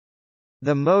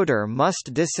 The motor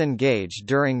must disengage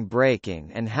during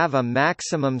braking and have a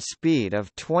maximum speed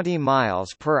of 20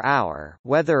 miles per hour,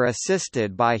 whether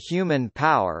assisted by human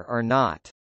power or not.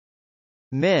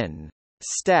 Min.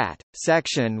 Stat.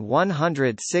 Section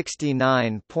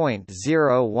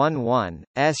 169.011,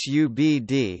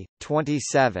 SUBD,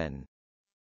 27.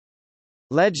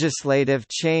 Legislative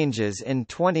changes in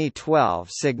 2012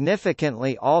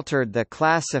 significantly altered the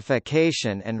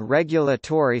classification and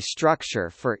regulatory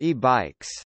structure for e-bikes.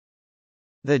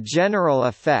 The general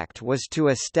effect was to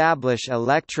establish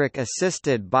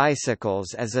electric-assisted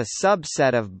bicycles as a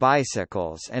subset of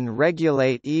bicycles and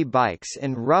regulate e-bikes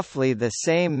in roughly the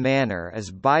same manner as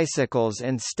bicycles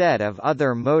instead of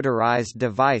other motorized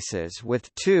devices with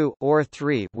 2 or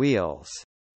 3 wheels.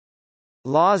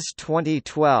 Laws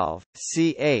 2012,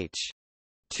 ch.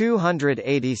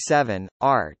 287,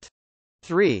 art.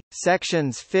 3,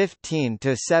 sections 15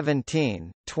 to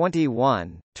 17,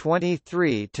 21,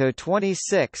 23 to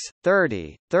 26,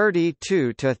 30,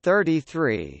 32 to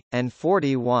 33, and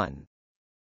 41.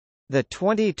 The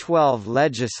 2012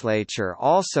 legislature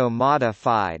also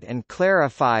modified and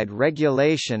clarified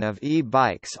regulation of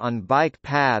e-bikes on bike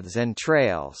paths and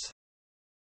trails.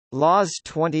 Laws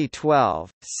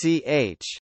 2012,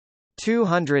 ch.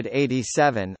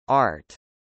 287, art.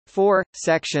 4,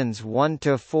 sections 1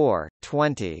 to 4,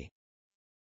 20.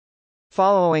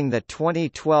 Following the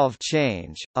 2012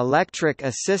 change,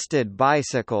 electric-assisted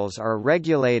bicycles are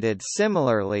regulated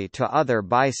similarly to other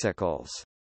bicycles.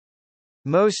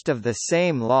 Most of the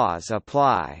same laws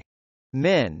apply.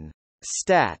 Min.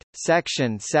 Stat.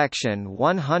 Section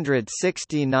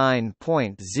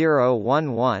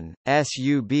 169.011,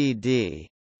 SUBD.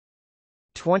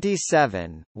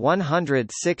 27,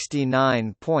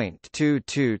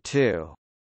 169.222.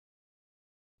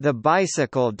 The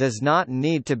bicycle does not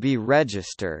need to be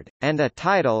registered, and a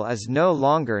title is no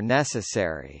longer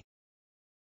necessary.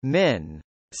 Min.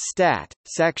 Stat.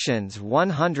 Sections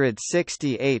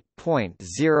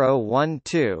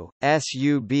 168.012,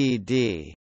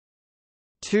 SUBD.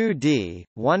 2D,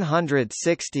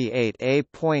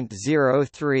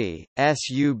 168A.03,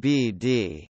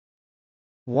 SUBD.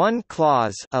 1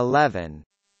 Clause 11.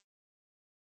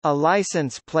 A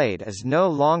license plate is no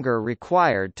longer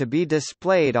required to be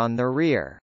displayed on the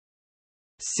rear.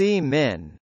 See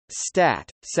Min. Stat.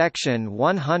 Section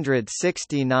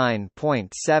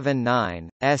 169.79,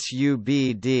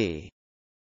 SUBD.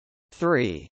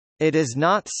 3. It is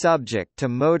not subject to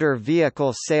motor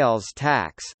vehicle sales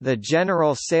tax. The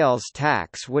general sales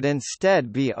tax would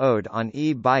instead be owed on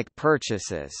e-bike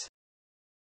purchases.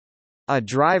 A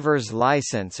driver's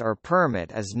license or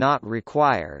permit is not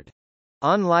required.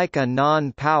 Unlike a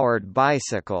non-powered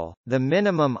bicycle, the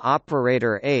minimum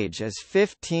operator age is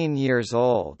 15 years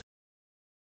old.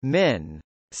 Min.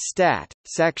 Stat.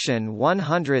 Section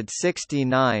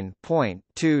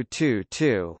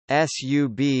 169.222,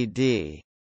 SUBD.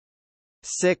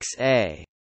 6A.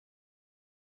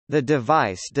 The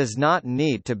device does not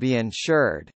need to be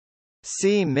insured.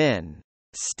 See Min.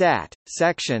 Stat.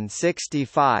 Section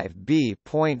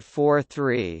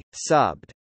 65B.43,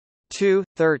 subbed.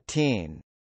 2.13.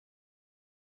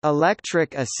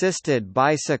 Electric-assisted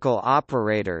bicycle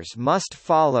operators must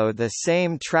follow the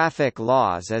same traffic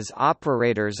laws as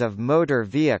operators of motor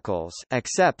vehicles,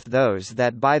 except those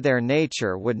that by their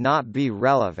nature would not be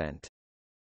relevant.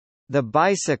 The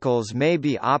bicycles may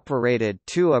be operated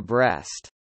 2 abreast.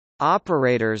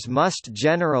 Operators must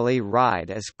generally ride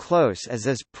as close as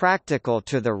is practical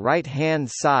to the right-hand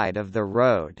side of the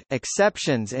road.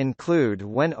 Exceptions include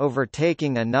when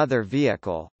overtaking another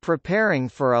vehicle, preparing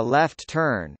for a left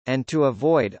turn, and to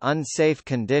avoid unsafe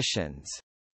conditions.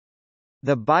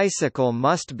 The bicycle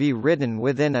must be ridden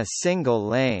within a single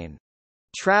lane.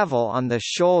 Travel on the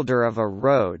shoulder of a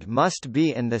road must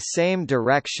be in the same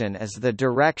direction as the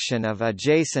direction of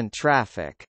adjacent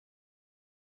traffic.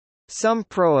 Some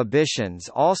prohibitions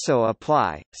also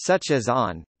apply, such as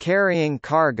on carrying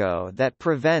cargo that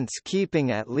prevents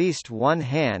keeping at least one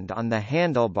hand on the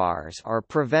handlebars or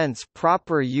prevents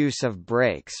proper use of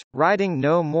brakes, riding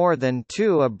no more than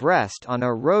 2 abreast on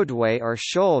a roadway or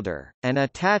shoulder, and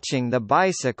attaching the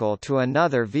bicycle to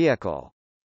another vehicle.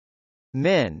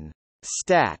 Min.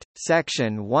 Stat.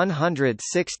 Section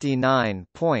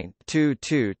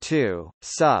 169.222,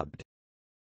 subbed.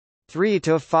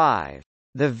 3-5.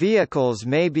 The vehicles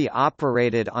may be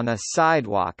operated on a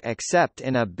sidewalk except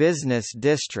in a business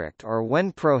district or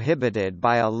when prohibited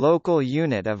by a local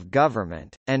unit of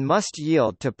government, and must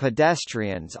yield to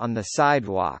pedestrians on the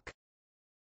sidewalk.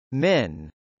 Min.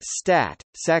 Stat.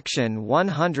 Section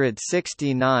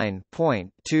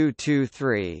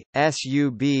 169.223,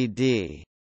 SUBD.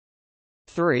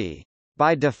 3.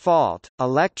 By default,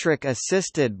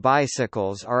 electric-assisted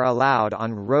bicycles are allowed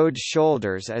on road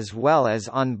shoulders as well as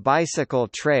on bicycle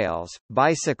trails,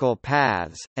 bicycle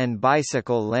paths, and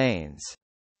bicycle lanes.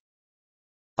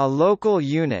 A local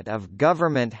unit of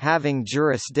government having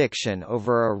jurisdiction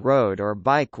over a road or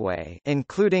bikeway,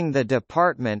 including the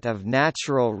Department of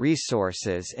Natural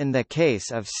Resources in the case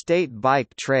of state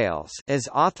bike trails, is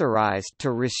authorized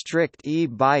to restrict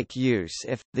e-bike use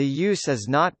if the use is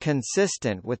not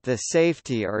consistent with the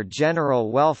safety or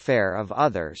general welfare of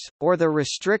others, or the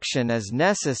restriction is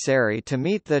necessary to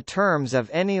meet the terms of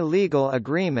any legal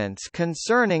agreements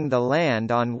concerning the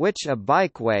land on which a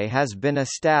bikeway has been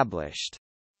established.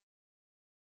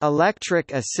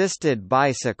 Electric-assisted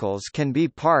bicycles can be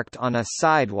parked on a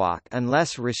sidewalk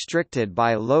unless restricted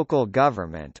by local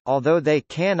government, although they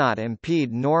cannot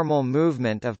impede normal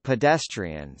movement of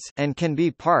pedestrians, and can be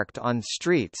parked on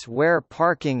streets where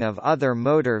parking of other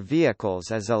motor vehicles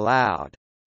is allowed.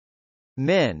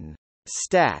 Min.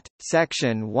 Stat.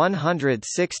 Section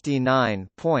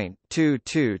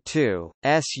 169.222,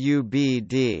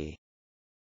 SUBD.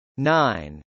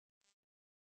 9.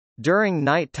 During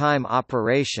nighttime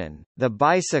operation, the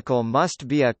bicycle must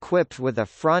be equipped with a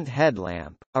front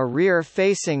headlamp, a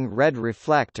rear-facing red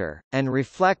reflector, and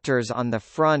reflectors on the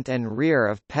front and rear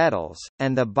of pedals,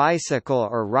 and the bicycle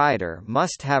or rider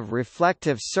must have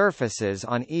reflective surfaces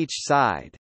on each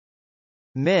side.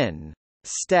 Min.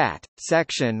 Stat.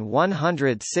 Section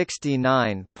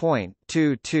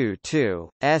 169.222,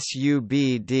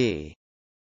 SUBD.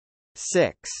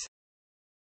 6.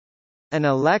 An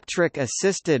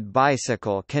electric-assisted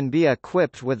bicycle can be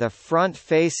equipped with a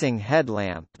front-facing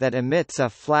headlamp that emits a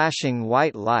flashing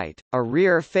white light, a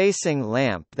rear-facing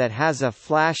lamp that has a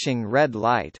flashing red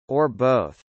light, or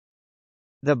both.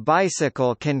 The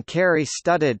bicycle can carry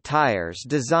studded tires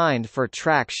designed for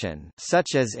traction,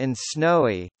 such as in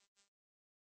snowy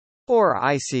or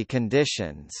icy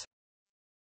conditions.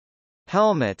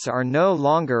 Helmets are no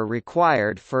longer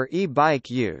required for e-bike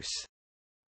use.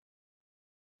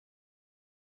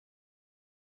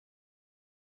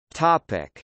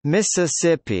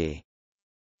 Mississippi.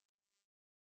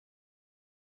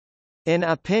 In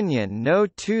Opinion No.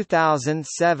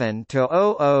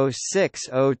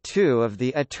 2007-00602 of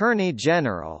the Attorney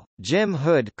General, Jim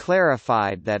Hood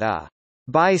clarified that a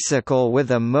bicycle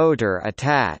with a motor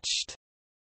attached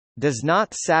does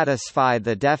not satisfy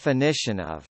the definition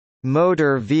of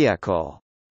motor vehicle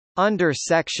under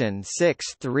Section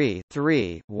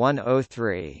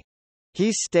 633(103).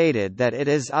 He stated that it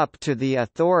is up to the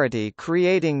authority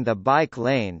creating the bike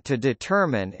lane to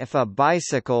determine if a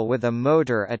bicycle with a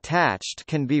motor attached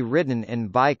can be ridden in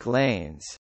bike lanes.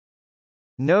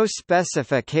 No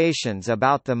specifications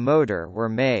about the motor were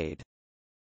made.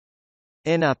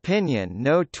 In Opinion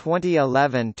No.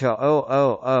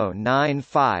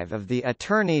 2011-00095 of the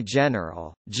Attorney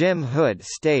General, Jim Hood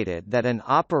stated that an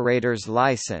operator's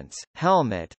license,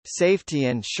 helmet, safety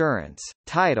insurance,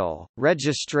 title,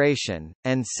 registration,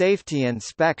 and safety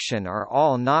inspection are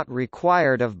all not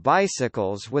required of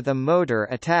bicycles with a motor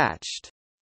attached.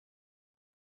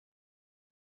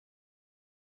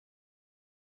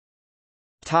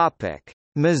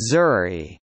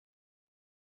 Missouri.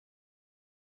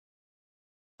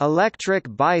 Electric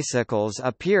bicycles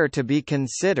appear to be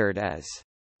considered as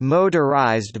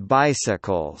motorized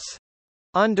bicycles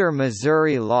Under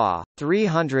Missouri Law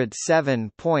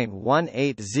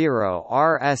 307.180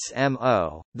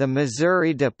 RSMO, the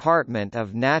Missouri Department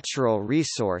of Natural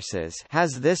Resources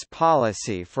has this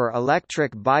policy for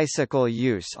electric bicycle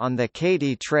use on the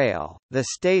Katy Trail, the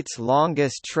state's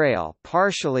longest trail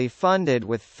partially funded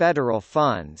with federal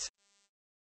funds.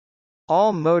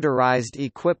 All motorized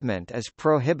equipment is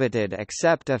prohibited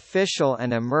except official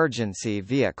and emergency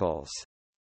vehicles.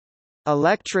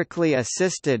 Electrically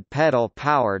assisted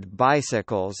pedal-powered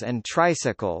bicycles and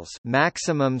tricycles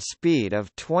maximum speed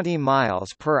of 20 miles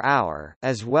per hour,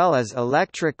 as well as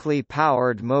electrically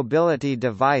powered mobility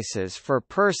devices for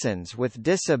persons with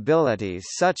disabilities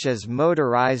such as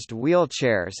motorized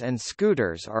wheelchairs and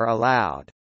scooters are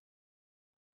allowed.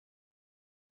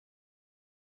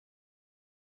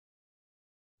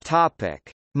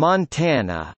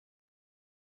 Montana.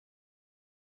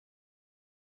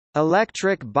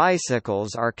 Electric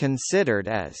bicycles are considered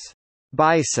as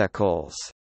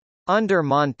bicycles under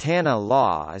Montana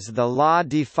law, as the law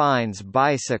defines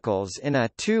bicycles in a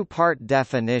two-part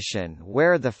definition,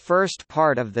 where the first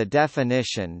part of the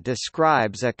definition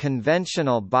describes a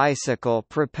conventional bicycle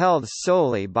propelled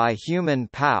solely by human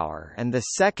power, and the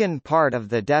second part of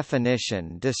the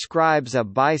definition describes a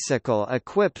bicycle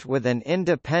equipped with an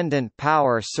independent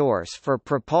power source for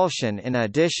propulsion in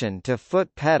addition to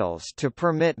foot pedals to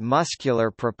permit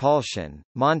muscular propulsion.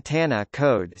 Montana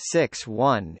Code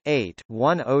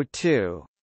 618-102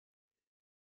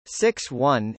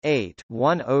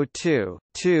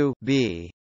 618-102-2b.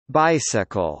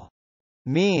 Bicycle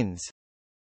means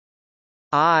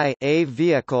a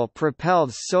vehicle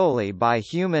propelled solely by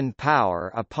human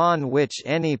power upon which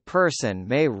any person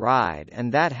may ride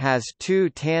and that has two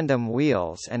tandem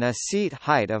wheels and a seat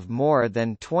height of more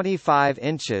than 25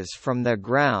 inches from the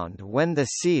ground when the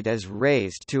seat is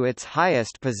raised to its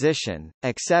highest position,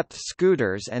 except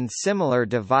scooters and similar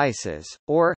devices,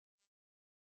 or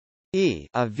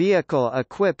a vehicle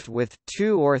equipped with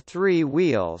 2 or 3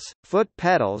 wheels, foot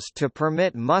pedals to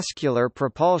permit muscular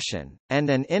propulsion, and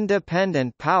an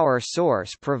independent power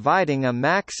source providing a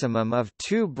maximum of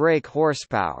 2 brake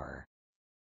horsepower.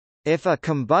 If a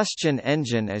combustion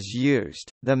engine is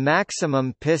used, the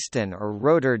maximum piston or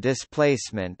rotor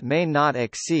displacement may not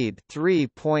exceed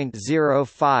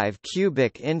 3.05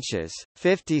 cubic inches,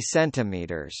 50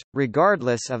 centimeters,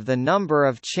 regardless of the number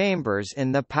of chambers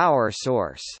in the power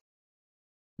source.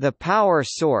 The power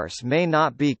source may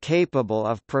not be capable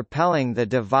of propelling the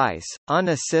device,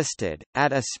 unassisted,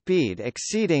 at a speed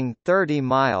exceeding 30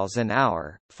 miles an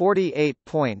hour,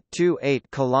 48.28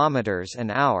 kilometers an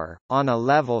hour, on a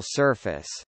level surface.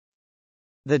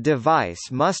 The device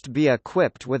must be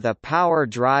equipped with a power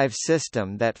drive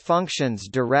system that functions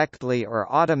directly or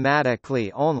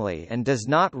automatically only and does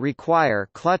not require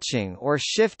clutching or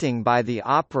shifting by the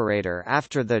operator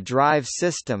after the drive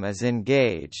system is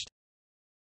engaged.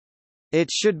 It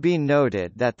should be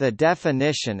noted that the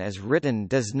definition as written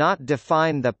does not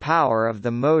define the power of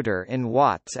the motor in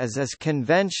watts as is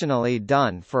conventionally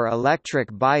done for electric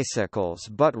bicycles,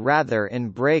 but rather in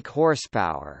brake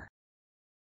horsepower.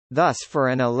 Thus, for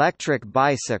an electric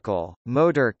bicycle,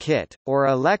 motor kit, or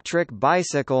electric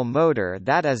bicycle motor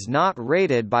that is not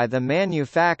rated by the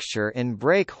manufacturer in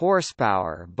brake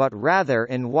horsepower but rather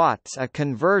in watts, a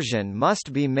conversion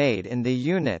must be made in the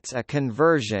units, a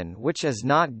conversion which is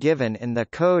not given in the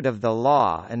code of the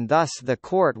law, and thus the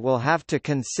court will have to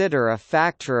consider a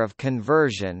factor of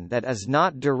conversion that is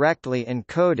not directly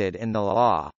encoded in the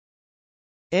law.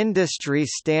 Industry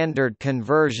standard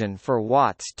conversion for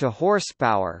watts to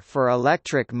horsepower for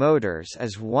electric motors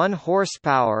is 1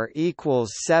 horsepower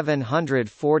equals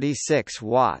 746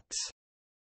 watts.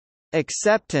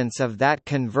 Acceptance of that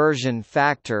conversion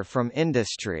factor from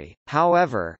industry,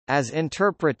 however, as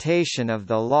interpretation of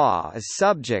the law is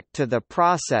subject to the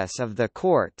process of the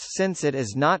courts since it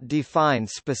is not defined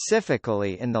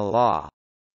specifically in the law.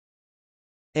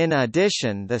 In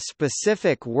addition, the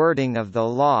specific wording of the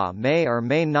law may or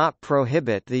may not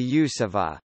prohibit the use of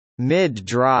a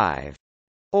mid-drive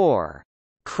or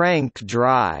crank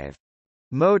drive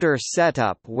motor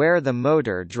setup where the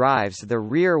motor drives the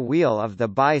rear wheel of the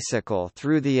bicycle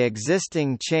through the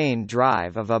existing chain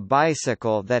drive of a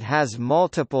bicycle that has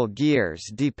multiple gears,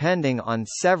 depending on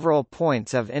several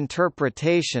points of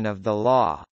interpretation of the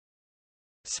law.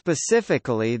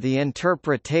 Specifically, the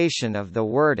interpretation of the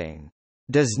wording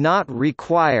does not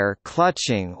require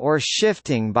clutching or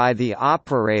shifting by the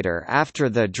operator after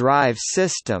the drive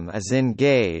system is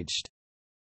engaged.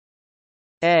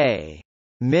 A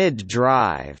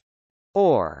mid-drive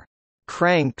or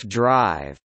crank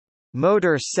drive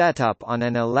Motor setup on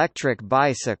an electric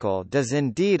bicycle does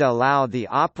indeed allow the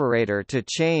operator to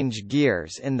change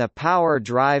gears in the power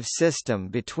drive system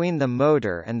between the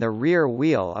motor and the rear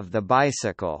wheel of the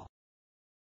bicycle.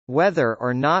 Whether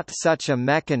or not such a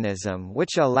mechanism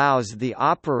which allows the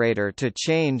operator to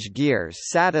change gears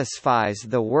satisfies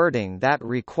the wording that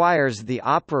requires the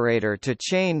operator to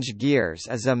change gears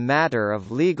is a matter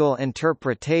of legal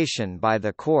interpretation by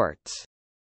the courts.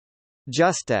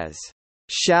 Just as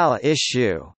shall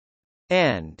issue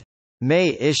and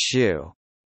may issue,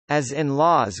 as in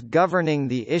laws governing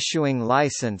the issuing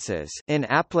licenses in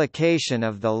application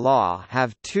of the law,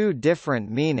 have two different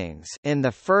meanings. In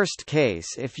the first case,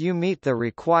 if you meet the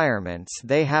requirements,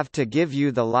 they have to give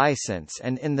you the license,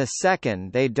 and in the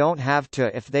second they don't have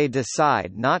to if they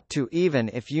decide not to, even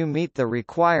if you meet the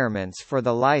requirements for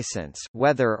the license,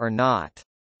 whether or not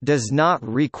does not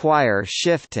require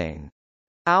shifting.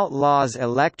 Outlaws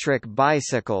electric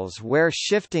bicycles where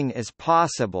shifting is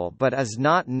possible but is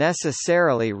not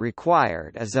necessarily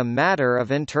required as a matter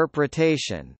of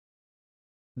interpretation.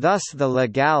 Thus the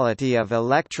legality of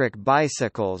electric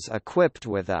bicycles equipped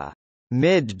with a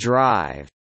mid-drive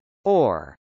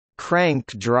or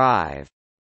crank-drive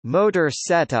motor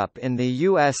setup in the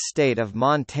U.S. state of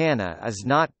Montana is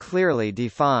not clearly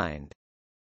defined.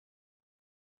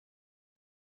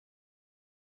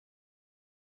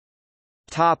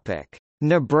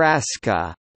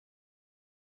 Nebraska.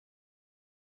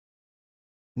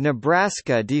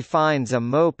 Nebraska defines a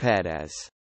moped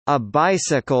as a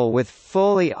bicycle with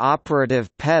fully operative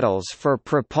pedals for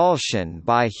propulsion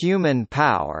by human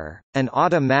power, an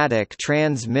automatic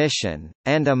transmission,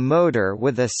 and a motor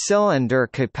with a cylinder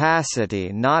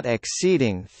capacity not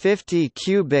exceeding 50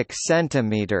 cubic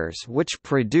centimeters, which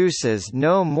produces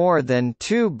no more than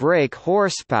 2 brake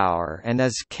horsepower and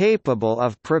is capable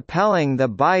of propelling the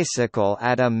bicycle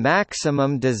at a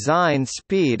maximum design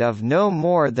speed of no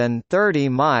more than 30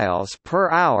 miles per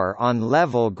hour on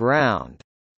level ground.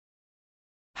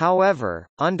 However,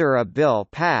 under a bill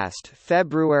passed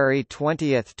February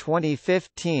 20,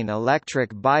 2015,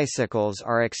 electric bicycles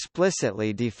are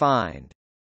explicitly defined.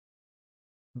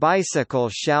 Bicycle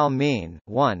shall mean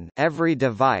 1 every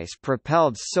device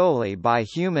propelled solely by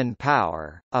human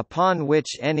power, upon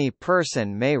which any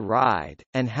person may ride,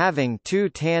 and having 2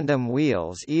 tandem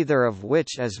wheels either of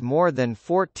which is more than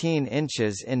 14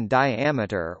 inches in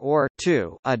diameter, or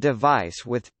 2 a device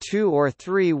with 2 or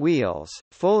 3 wheels,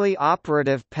 fully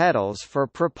operative pedals for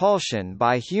propulsion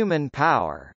by human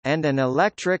power, and an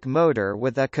electric motor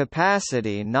with a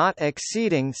capacity not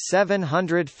exceeding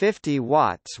 750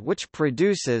 watts which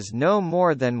produces no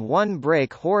more than 1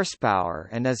 brake horsepower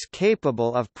and is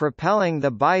capable of propelling the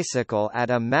bicycle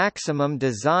at a maximum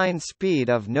design speed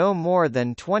of no more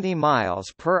than 20 miles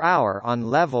per hour on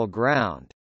level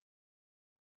ground.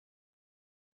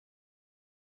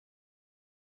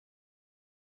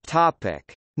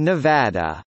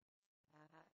 Nevada.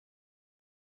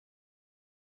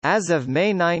 As of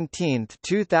May 19,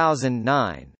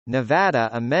 2009, Nevada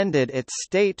amended its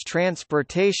state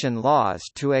transportation laws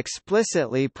to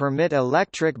explicitly permit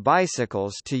electric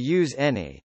bicycles to use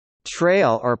any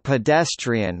trail or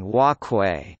pedestrian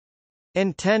walkway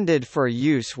intended for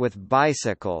use with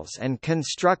bicycles and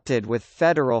constructed with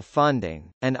federal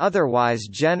funding, and otherwise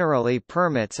generally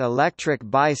permits electric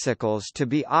bicycles to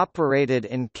be operated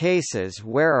in cases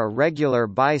where a regular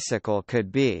bicycle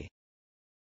could be.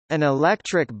 An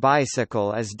electric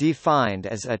bicycle is defined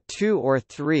as a 2- or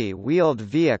 3-wheeled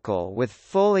vehicle with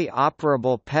fully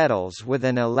operable pedals with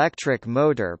an electric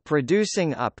motor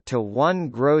producing up to 1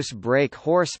 gross brake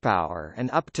horsepower and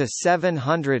up to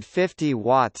 750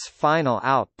 watts final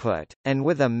output, and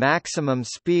with a maximum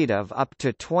speed of up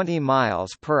to 20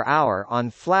 miles per hour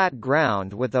on flat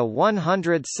ground with a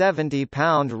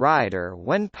 170-pound rider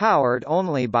when powered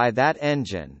only by that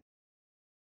engine.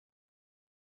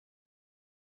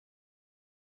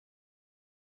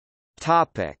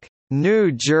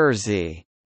 New Jersey.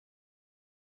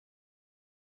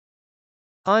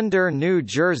 Under New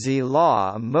Jersey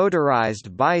law, a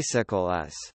motorized bicycle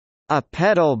is a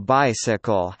pedal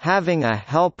bicycle having a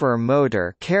helper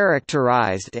motor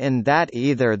characterized in that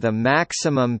either the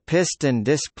maximum piston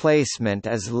displacement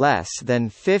is less than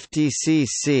 50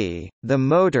 cc, the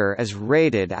motor is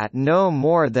rated at no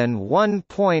more than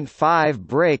 1.5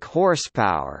 brake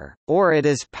horsepower, or it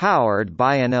is powered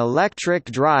by an electric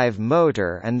drive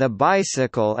motor and the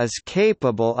bicycle is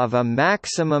capable of a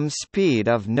maximum speed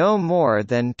of no more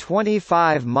than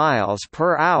 25 miles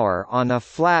per hour on a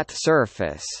flat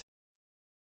surface.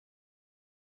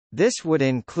 This would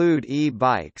include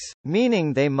e-bikes,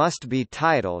 meaning they must be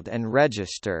titled and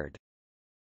registered.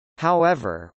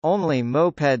 However, only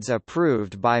mopeds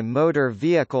approved by Motor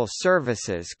Vehicle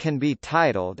Services can be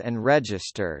titled and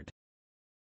registered.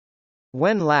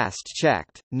 When last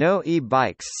checked, no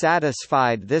e-bikes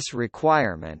satisfied this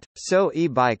requirement, so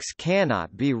e-bikes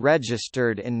cannot be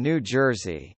registered in New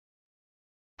Jersey.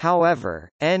 However,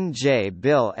 NJ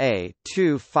Bill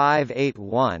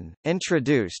A-2581,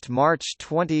 introduced March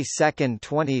 22,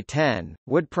 2010,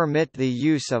 would permit the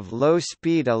use of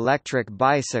low-speed electric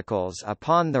bicycles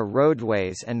upon the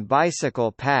roadways and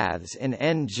bicycle paths in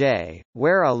NJ,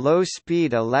 where a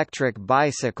low-speed electric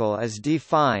bicycle is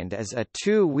defined as a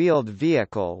two-wheeled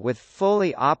vehicle with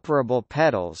fully operable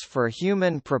pedals for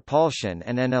human propulsion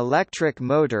and an electric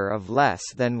motor of less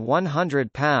than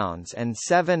 100 pounds and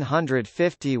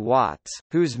 750 watts,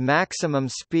 whose maximum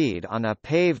speed on a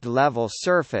paved level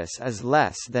surface is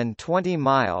less than 20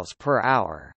 miles per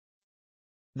hour.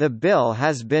 The bill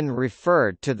has been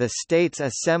referred to the state's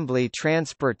Assembly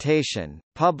Transportation,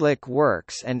 Public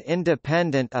Works and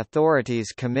Independent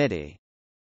Authorities Committee.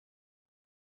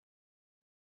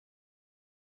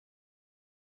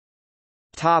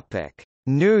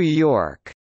 New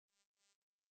York.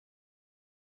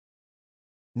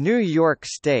 New York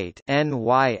State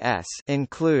 (NYS)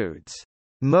 includes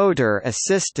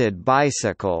motor-assisted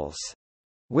bicycles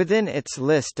within its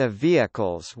list of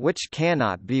vehicles which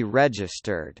cannot be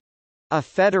registered. A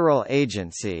federal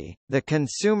agency, the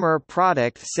Consumer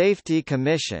Product Safety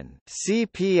Commission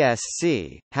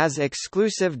 (CPSC), has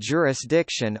exclusive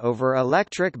jurisdiction over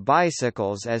electric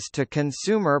bicycles as to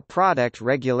consumer product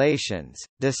regulations.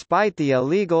 Despite the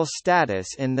illegal status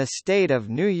in the state of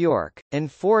New York,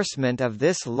 enforcement of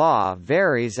this law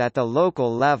varies at the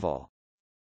local level.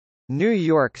 New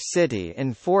York City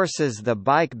enforces the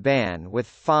bike ban with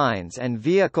fines and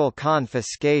vehicle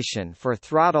confiscation for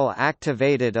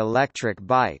throttle-activated electric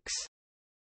bikes.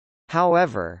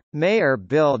 However, Mayor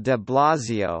Bill de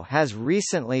Blasio has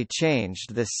recently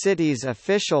changed the city's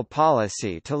official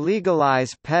policy to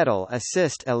legalize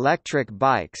pedal-assist electric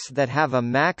bikes that have a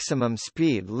maximum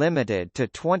speed limited to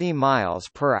 20 miles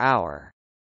per hour.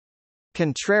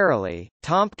 Contrarily,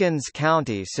 Tompkins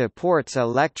County supports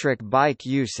electric bike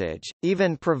usage,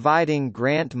 even providing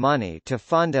grant money to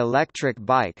fund electric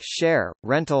bike share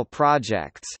rental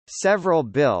projects. Several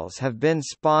bills have been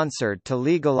sponsored to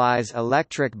legalize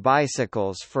electric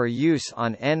bicycles for use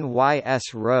on NYS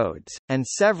roads, and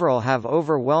several have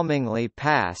overwhelmingly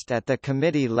passed at the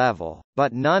committee level,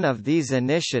 but none of these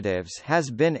initiatives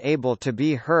has been able to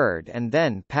be heard and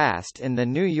then passed in the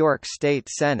New York State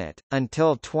Senate,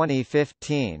 until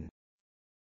 2015.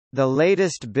 The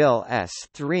latest Bill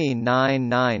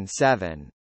S-3997,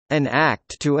 an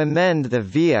act to amend the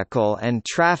vehicle and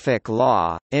traffic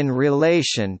law, in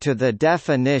relation to the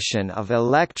definition of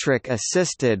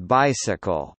electric-assisted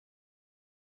bicycle,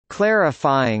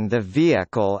 clarifying the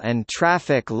vehicle and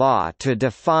traffic law to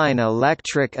define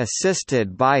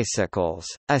electric-assisted bicycles,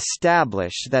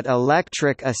 establish that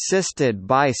electric-assisted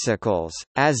bicycles,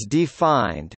 as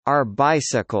defined, are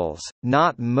bicycles,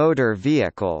 not motor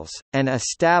vehicles, and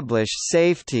establish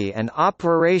safety and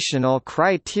operational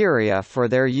criteria for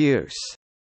their use.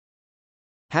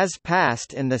 Has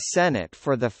passed in the Senate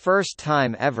for the first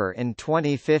time ever in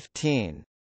 2015.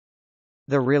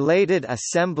 The related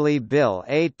Assembly Bill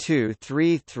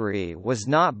A-233 was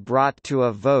not brought to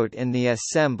a vote in the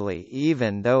Assembly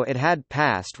even though it had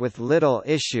passed with little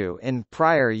issue in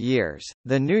prior years.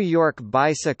 The New York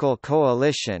Bicycle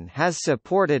Coalition has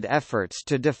supported efforts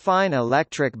to define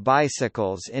electric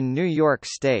bicycles in New York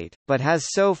State, but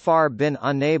has so far been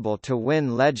unable to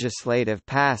win legislative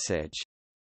passage.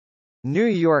 New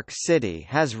York City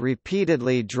has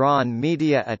repeatedly drawn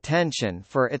media attention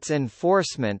for its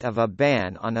enforcement of a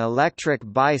ban on electric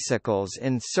bicycles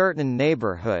in certain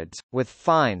neighborhoods, with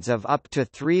fines of up to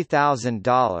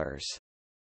 $3,000.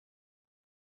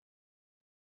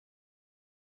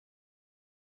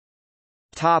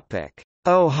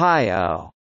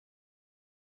 Ohio.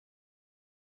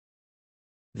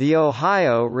 The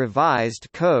Ohio Revised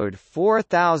Code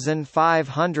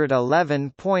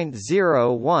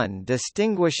 4511.01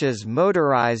 distinguishes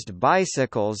motorized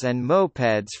bicycles and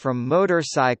mopeds from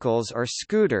motorcycles or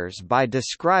scooters by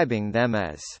describing them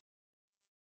as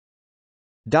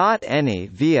any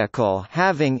vehicle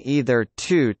having either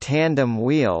two tandem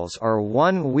wheels or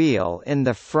one wheel in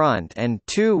the front and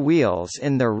two wheels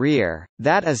in the rear,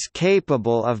 that is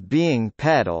capable of being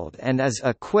pedaled and is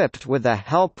equipped with a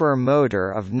helper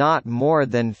motor of not more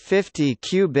than 50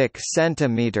 cubic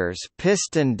centimeters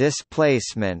piston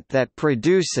displacement that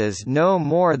produces no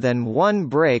more than 1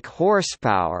 brake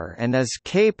horsepower and is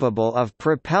capable of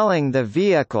propelling the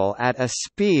vehicle at a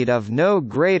speed of no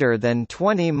greater than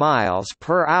 20 miles per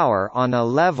per hour on a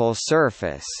level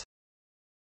surface.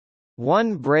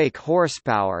 1 brake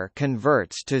horsepower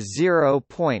converts to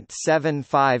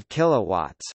 0.75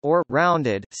 kilowatts, or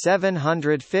rounded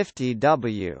 750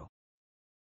 W.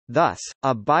 Thus,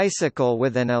 a bicycle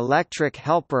with an electric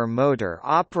helper motor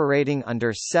operating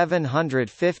under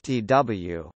 750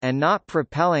 W, and not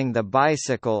propelling the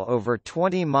bicycle over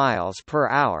 20 miles per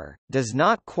hour, does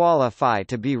not qualify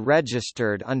to be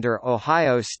registered under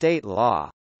Ohio state law.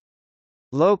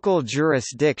 Local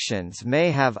jurisdictions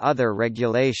may have other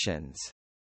regulations.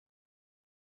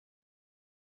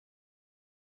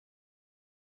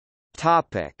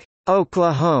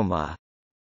 Oklahoma.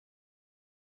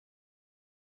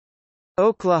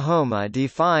 Oklahoma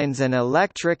defines an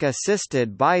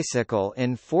electric-assisted bicycle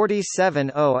in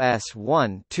 47 OS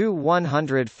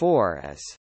 1-104 as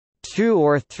 2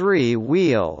 or 3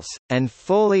 wheels, and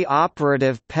fully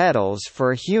operative pedals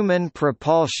for human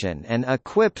propulsion and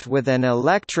equipped with an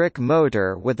electric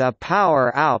motor with a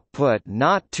power output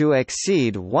not to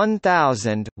exceed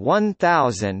 1000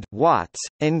 watts,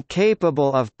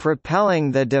 incapable of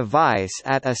propelling the device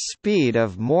at a speed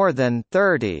of more than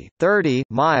 30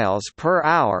 miles per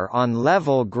hour on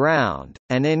level ground,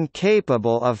 and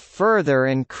incapable of further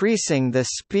increasing the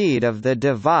speed of the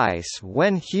device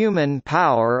when human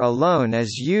power alone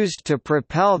is used to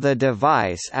propel the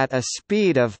device at a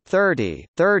speed of 30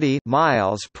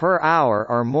 miles per hour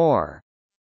or more.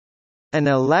 An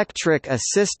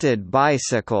electric-assisted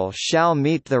bicycle shall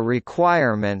meet the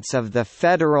requirements of the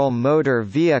Federal Motor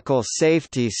Vehicle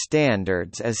Safety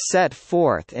Standards as set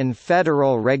forth in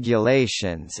federal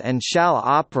regulations and shall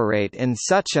operate in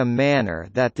such a manner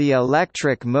that the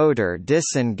electric motor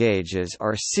disengages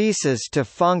or ceases to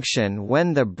function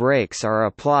when the brakes are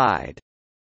applied.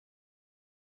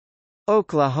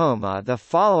 Oklahoma. The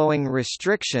following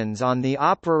restrictions on the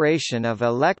operation of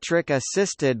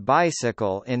electric-assisted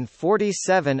bicycle in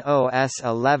 47 OS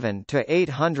 11 to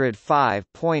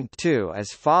 805.2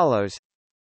 as follows: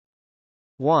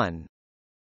 1.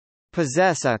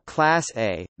 Possess a Class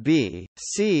A, B,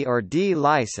 C or D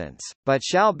license, but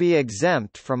shall be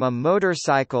exempt from a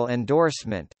motorcycle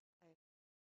endorsement.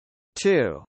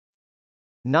 2.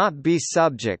 Not be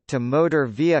subject to motor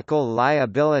vehicle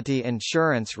liability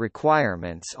insurance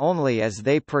requirements only as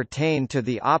they pertain to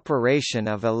the operation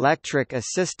of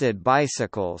electric-assisted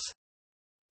bicycles.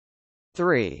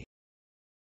 3.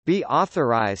 Be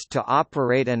authorized to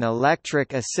operate an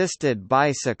electric-assisted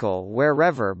bicycle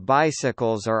wherever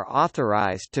bicycles are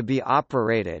authorized to be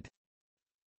operated.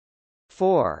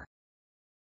 4.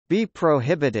 Be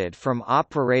prohibited from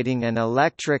operating an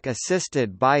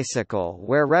electric-assisted bicycle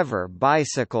wherever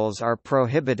bicycles are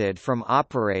prohibited from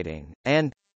operating,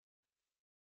 and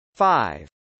 5.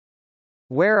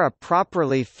 Wear a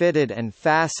properly fitted and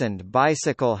fastened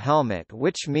bicycle helmet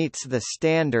which meets the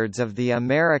standards of the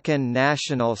American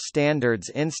National Standards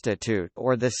Institute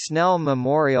or the Snell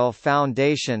Memorial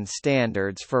Foundation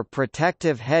standards for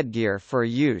protective headgear for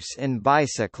use in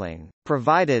bicycling,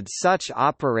 provided such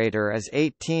operator is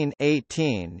 18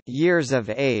 years of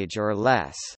age or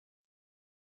less.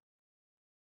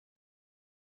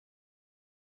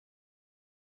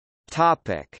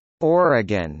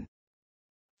 Oregon.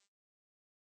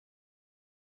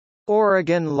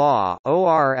 Oregon law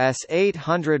ORS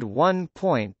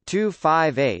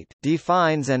 801.258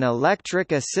 defines an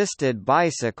electric-assisted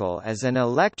bicycle as an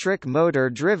electric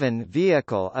motor-driven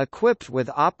vehicle equipped with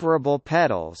operable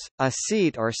pedals, a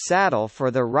seat or saddle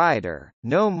for the rider,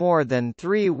 no more than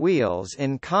 3 wheels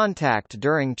in contact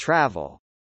during travel.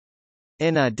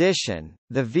 In addition,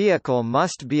 the vehicle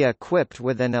must be equipped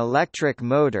with an electric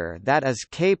motor that is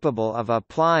capable of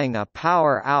applying a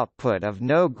power output of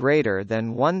no greater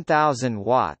than 1000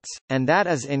 watts, and that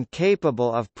is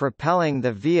incapable of propelling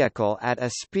the vehicle at a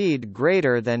speed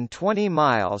greater than 20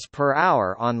 miles per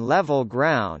hour on level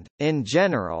ground. In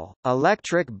general,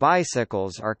 electric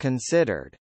bicycles are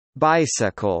considered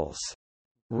bicycles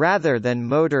rather than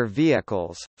motor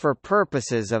vehicles, for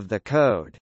purposes of the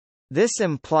code. This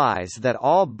implies that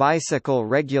all bicycle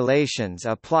regulations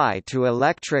apply to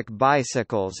electric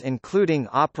bicycles including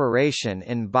operation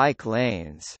in bike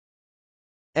lanes.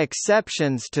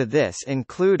 Exceptions to this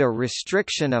include a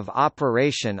restriction of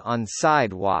operation on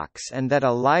sidewalks and that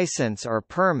a license or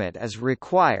permit is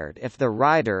required if the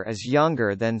rider is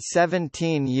younger than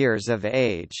 17 years of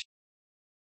age.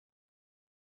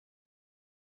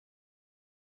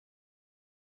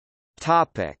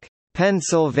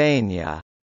 Pennsylvania.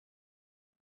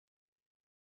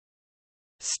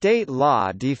 State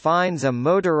law defines a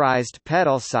motorized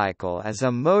pedal cycle as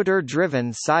a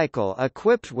motor-driven cycle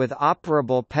equipped with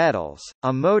operable pedals,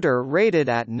 a motor rated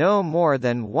at no more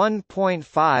than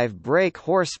 1.5 brake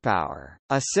horsepower,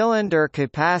 a cylinder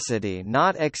capacity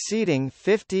not exceeding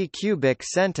 50 cubic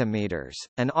centimeters,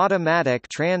 an automatic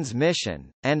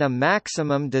transmission, and a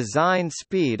maximum design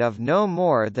speed of no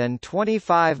more than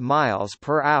 25 miles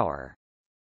per hour.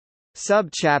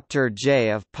 Subchapter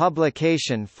J of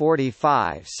Publication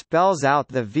 45 spells out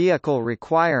the vehicle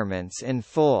requirements in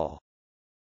full.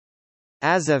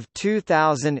 As of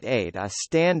 2008, a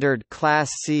standard Class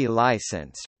C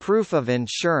license, proof of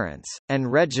insurance,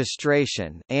 and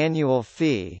registration annual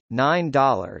fee,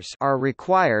 $9 are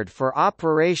required for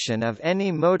operation of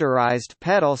any motorized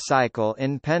pedal cycle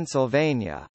in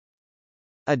Pennsylvania.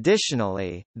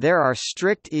 Additionally, there are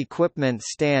strict equipment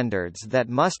standards that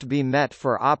must be met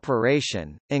for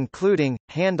operation, including,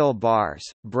 handlebars,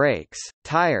 brakes,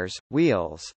 tires,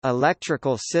 wheels,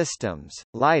 electrical systems,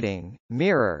 lighting,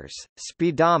 mirrors,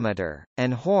 speedometer,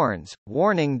 and horns,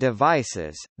 warning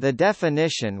devices. The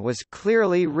definition was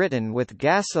clearly written with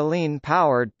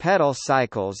gasoline-powered pedal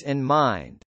cycles in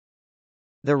mind.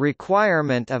 The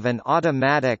requirement of an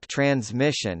automatic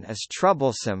transmission is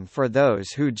troublesome for those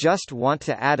who just want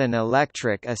to add an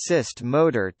electric assist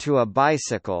motor to a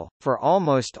bicycle, for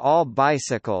almost all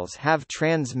bicycles have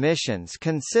transmissions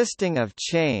consisting of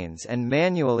chains and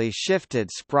manually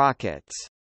shifted sprockets.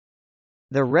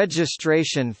 The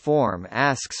registration form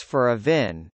asks for a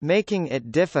VIN, making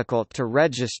it difficult to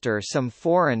register some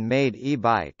foreign-made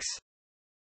e-bikes.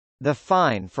 The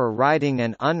fine for riding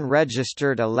an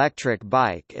unregistered electric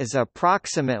bike is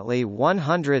approximately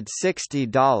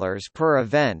 $160 per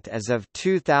event as of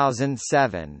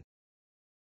 2007.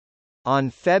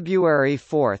 On February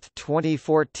 4,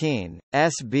 2014,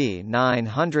 SB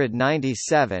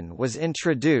 997 was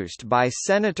introduced by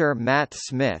Senator Matt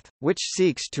Smith, which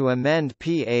seeks to amend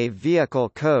PA Vehicle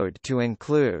Code to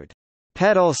include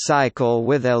pedal cycle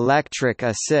with electric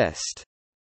assist.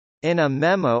 In a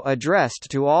memo addressed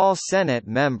to all Senate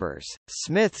members,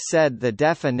 Smith said the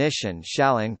definition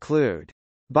shall include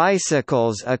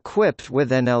bicycles equipped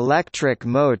with an electric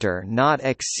motor not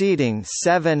exceeding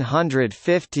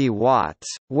 750 watts,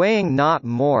 weighing not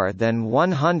more than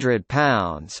 100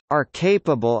 pounds, are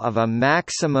capable of a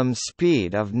maximum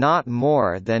speed of not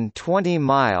more than 20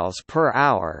 miles per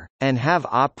hour, and have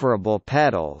operable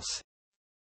pedals.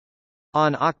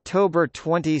 On October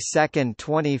 22,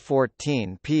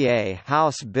 2014, PA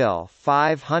House Bill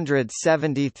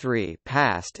 573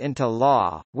 passed into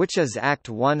law, which is Act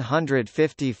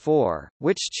 154,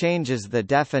 which changes the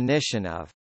definition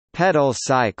of pedal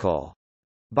cycle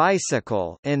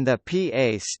bicycle in the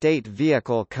PA State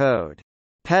Vehicle Code.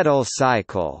 Pedal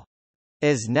cycle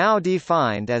is now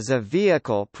defined as a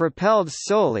vehicle propelled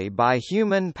solely by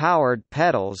human-powered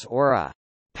pedals or a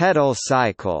pedal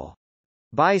cycle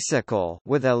bicycle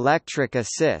with electric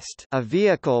assist, a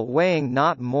vehicle weighing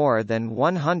not more than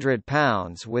 100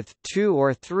 pounds with 2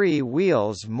 or 3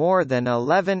 wheels more than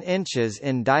 11 inches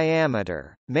in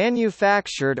diameter,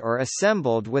 manufactured or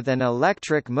assembled with an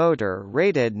electric motor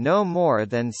rated no more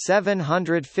than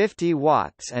 750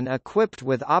 watts and equipped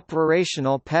with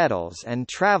operational pedals and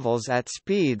travels at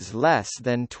speeds less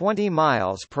than 20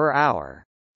 miles per hour.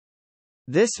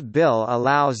 This bill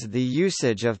allows the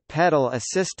usage of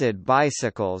pedal-assisted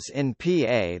bicycles in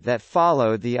PA that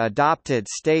follow the adopted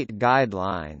state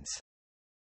guidelines.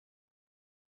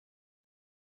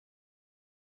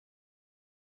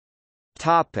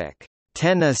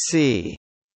 Tennessee.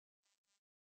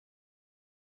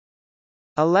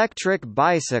 Electric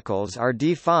bicycles are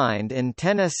defined in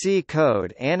Tennessee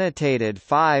Code Annotated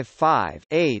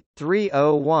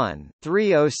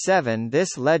 55-8-301-307.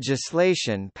 This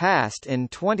legislation passed in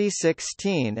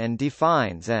 2016 and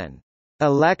defines an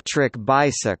electric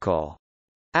bicycle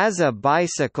as a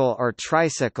bicycle or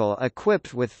tricycle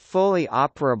equipped with fully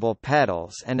operable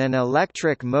pedals and an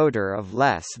electric motor of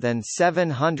less than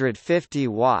 750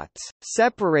 watts,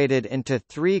 separated into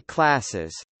 3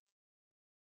 classes.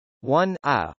 1.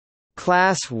 A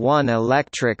Class 1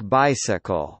 electric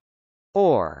bicycle,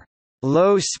 or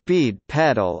low-speed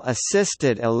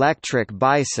pedal-assisted electric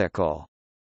bicycle,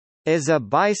 is a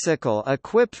bicycle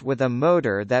equipped with a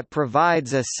motor that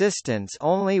provides assistance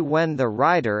only when the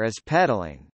rider is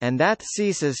pedaling, and that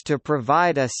ceases to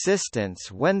provide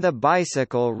assistance when the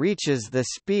bicycle reaches the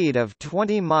speed of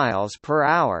 20 miles per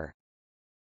hour.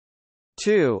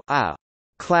 2. A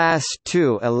Class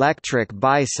 2 electric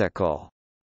bicycle,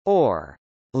 or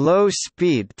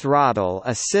low-speed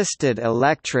throttle-assisted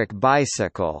electric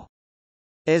bicycle,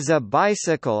 is a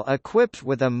bicycle equipped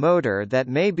with a motor that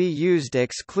may be used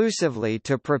exclusively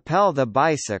to propel the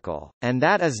bicycle, and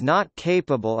that is not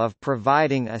capable of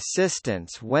providing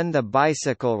assistance when the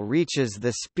bicycle reaches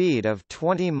the speed of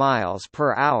 20 miles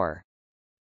per hour.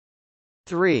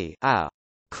 3. A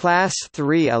Class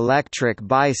 3 electric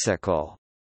bicycle,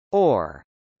 or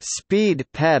speed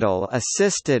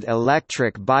pedal-assisted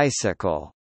electric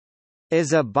bicycle,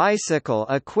 is a bicycle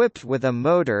equipped with a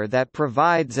motor that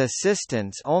provides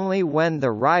assistance only when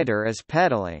the rider is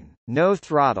pedaling, no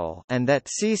throttle, and that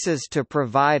ceases to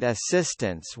provide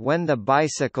assistance when the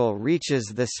bicycle reaches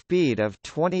the speed of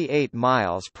 28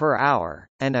 miles per hour,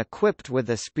 and equipped with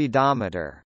a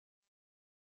speedometer.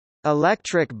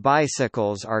 Electric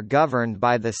bicycles are governed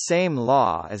by the same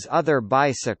law as other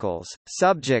bicycles,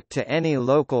 subject to any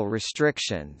local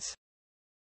restrictions.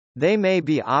 They may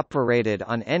be operated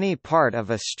on any part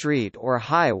of a street or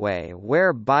highway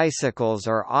where bicycles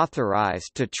are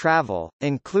authorized to travel,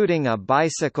 including a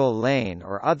bicycle lane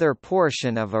or other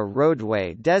portion of a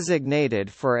roadway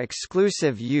designated for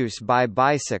exclusive use by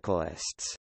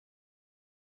bicyclists.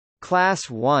 Class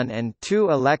 1 and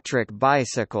 2 electric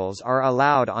bicycles are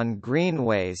allowed on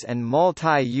greenways and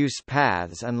multi-use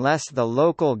paths unless the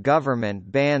local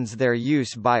government bans their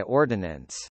use by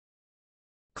ordinance.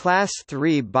 Class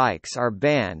 3 bikes are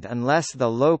banned unless the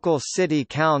local city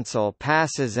council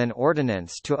passes an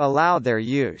ordinance to allow their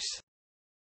use.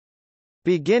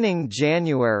 Beginning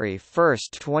January 1,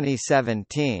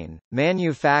 2017,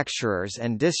 manufacturers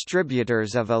and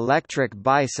distributors of electric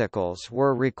bicycles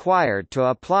were required to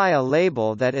apply a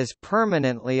label that is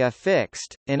permanently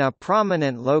affixed, in a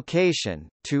prominent location,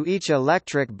 to each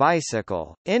electric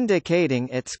bicycle, indicating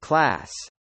its class.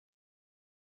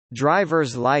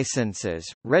 Driver's licenses,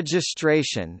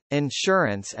 registration,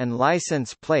 insurance and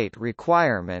license plate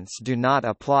requirements do not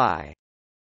apply.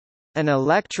 An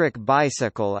electric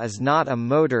bicycle is not a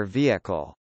motor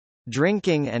vehicle.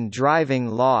 Drinking and driving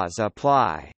laws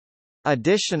apply.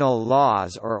 Additional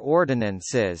laws or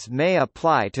ordinances may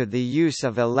apply to the use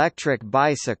of electric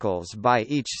bicycles by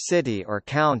each city or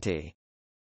county.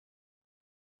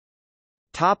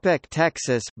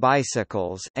 Texas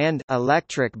bicycles and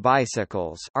electric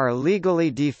bicycles are legally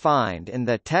defined in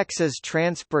the Texas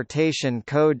Transportation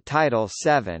Code Title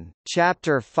VII,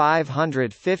 Chapter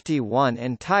 551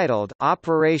 entitled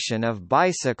Operation of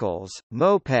Bicycles,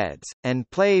 Mopeds, and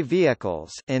Play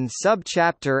Vehicles in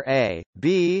Subchapter A,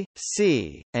 B,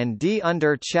 C, and D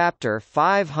under Chapter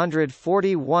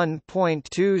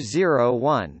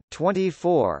 541.201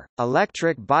 24.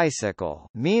 Electric bicycle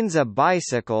means a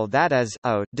bicycle that is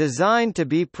a designed to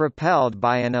be propelled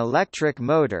by an electric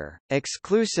motor,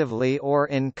 exclusively or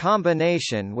in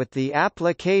combination with the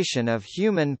application of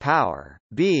human power.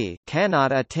 B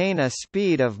cannot attain a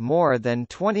speed of more than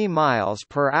 20 miles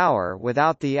per hour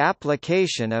without the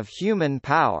application of human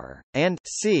power, and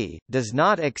C does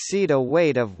not exceed a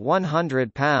weight of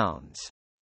 100 pounds.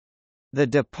 The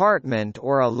department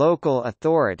or a local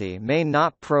authority may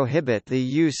not prohibit the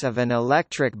use of an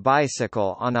electric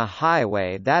bicycle on a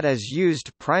highway that is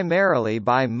used primarily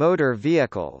by motor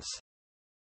vehicles.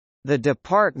 The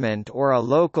department or a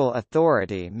local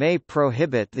authority may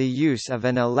prohibit the use of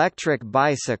an electric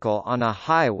bicycle on a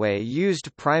highway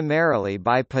used primarily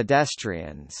by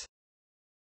pedestrians.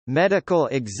 Medical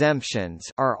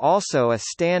exemptions are also a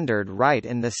standard right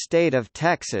in the state of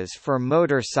Texas for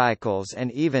motorcycles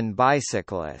and even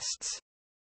bicyclists.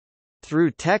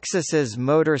 Through Texas's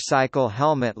motorcycle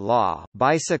helmet law,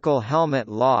 bicycle helmet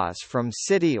laws from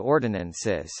city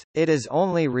ordinances, it is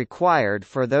only required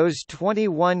for those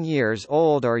 21 years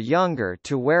old or younger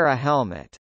to wear a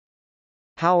helmet.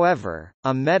 However,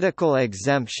 a medical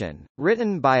exemption,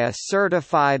 written by a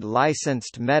certified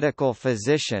licensed medical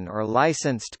physician or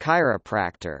licensed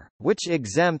chiropractor, which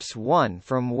exempts one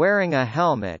from wearing a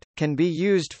helmet, can be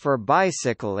used for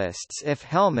bicyclists if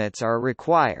helmets are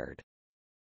required.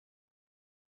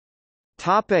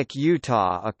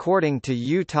 Utah. According to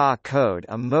Utah Code,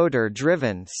 a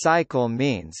motor-driven cycle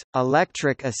means,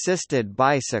 electric-assisted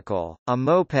bicycle, a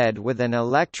moped with an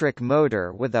electric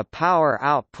motor with a power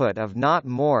output of not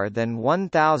more than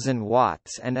 1,000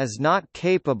 watts and is not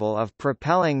capable of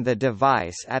propelling the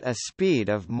device at a speed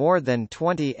of more than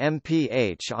 20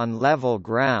 mph on level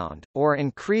ground, or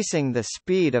increasing the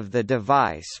speed of the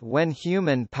device when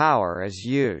human power is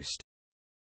used.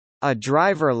 A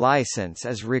driver license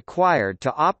is required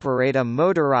to operate a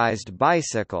motorized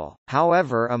bicycle,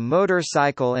 however a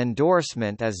motorcycle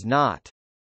endorsement is not.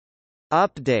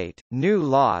 Update – New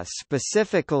laws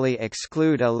specifically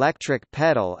exclude electric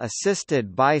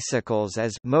pedal-assisted bicycles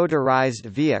as motorized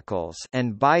vehicles,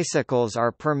 and bicycles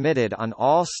are permitted on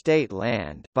all state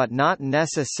land but not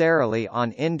necessarily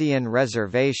on Indian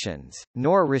reservations,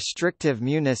 nor restrictive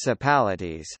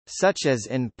municipalities, such as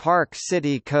in Park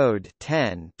City Code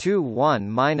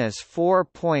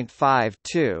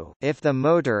 10-1-4.52 if the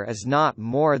motor is not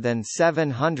more than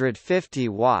 750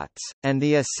 watts, and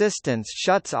the assistance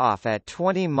shuts off at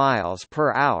 20 miles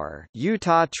per hour.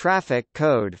 Utah Traffic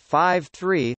Code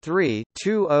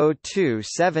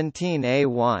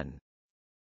 533-202-17A1.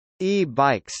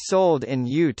 E-bikes sold in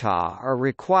Utah are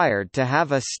required to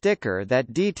have a sticker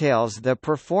that details the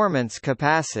performance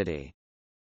capacity.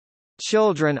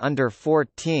 Children under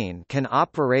 14 can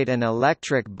operate an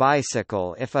electric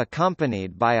bicycle if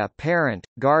accompanied by a parent,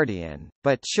 guardian,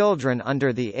 but children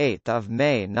under the 8th of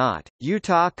May not.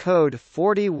 Utah Code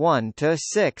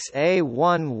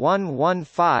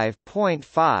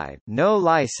 41-6A1115.5 No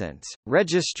license,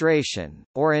 registration,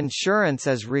 or insurance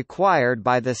is required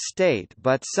by the state,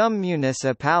 but some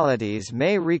municipalities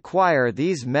may require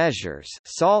these measures.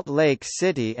 Salt Lake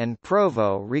City and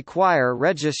Provo require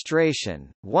registration.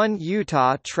 1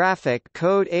 Utah Traffic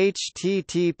Code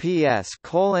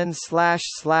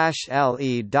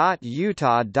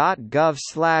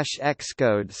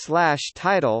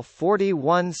https://le.utah.gov/xcode/title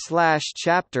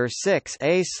 41/chapter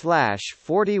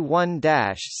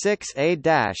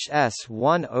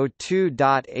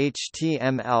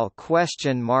 6A/41-6A-s102.html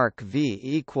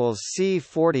v =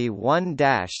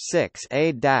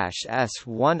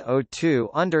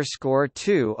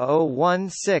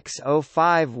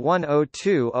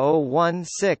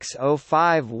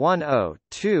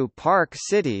 Park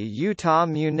City, Utah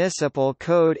Municipal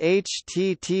Code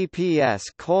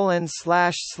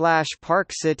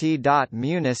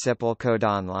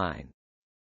https://parkcity.municipalcodeonline.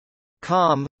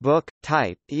 Com book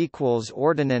type equals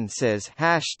ordinances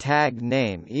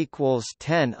 #name equals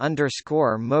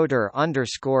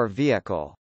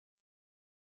 10_motor_vehicle.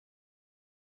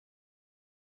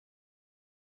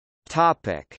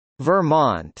 Topic: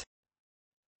 Vermont.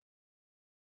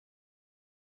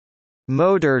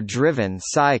 Motor-driven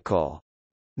cycle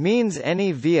means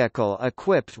any vehicle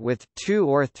equipped with 2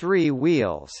 or 3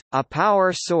 wheels, a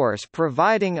power source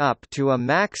providing up to a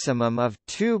maximum of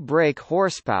 2 brake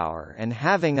horsepower and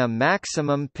having a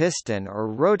maximum piston or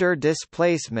rotor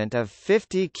displacement of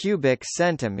 50 cubic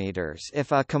centimeters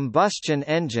if a combustion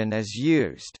engine is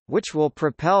used, which will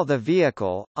propel the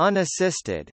vehicle,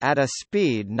 unassisted, at a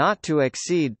speed not to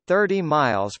exceed 30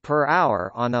 miles per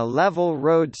hour on a level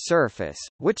road surface,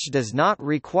 which does not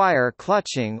require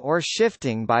clutching or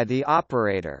shifting by the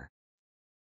operator.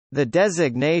 The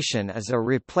designation is a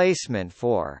replacement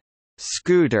for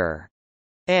scooter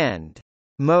and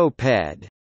moped.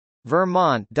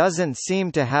 Vermont doesn't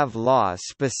seem to have laws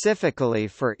specifically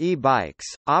for e-bikes.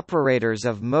 Operators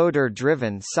of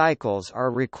motor-driven cycles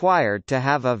are required to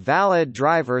have a valid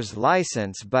driver's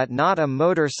license but not a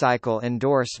motorcycle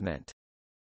endorsement.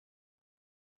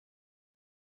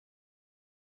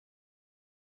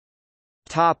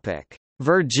 Topic: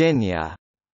 Virginia.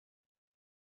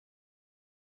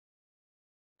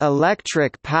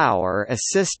 Electric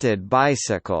power-assisted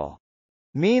bicycle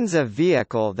means a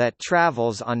vehicle that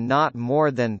travels on not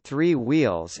more than 3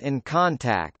 wheels in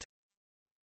contact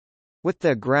with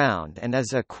the ground and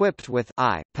is equipped with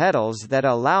I pedals that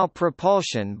allow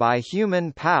propulsion by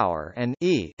human power and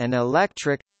an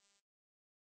electric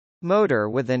motor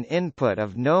with an input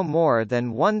of no more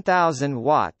than 1000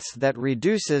 watts that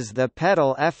reduces the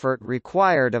pedal effort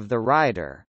required of the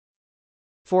rider.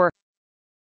 For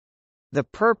the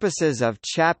purposes of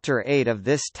Chapter 8 of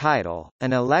this title,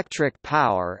 an electric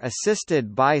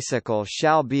power-assisted bicycle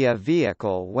shall be a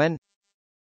vehicle when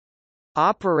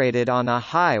operated on a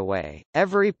highway.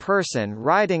 Every person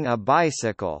riding a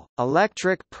bicycle,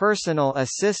 electric personal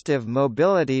assistive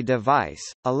mobility device,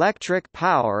 electric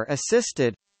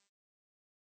power-assisted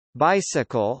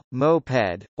bicycle,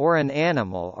 moped, or an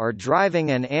animal or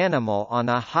driving an animal on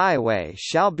a highway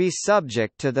shall be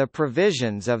subject to the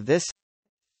provisions of this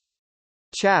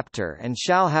chapter and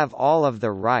shall have all of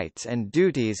the rights and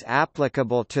duties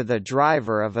applicable to the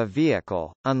driver of a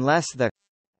vehicle, unless the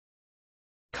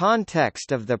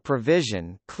context of the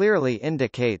provision clearly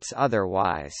indicates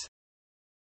otherwise.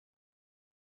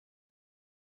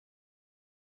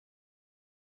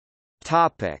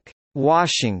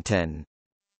 Washington.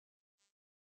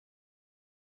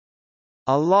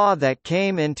 A law that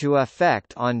came into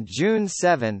effect on June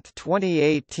 7,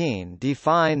 2018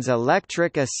 defines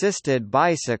electric-assisted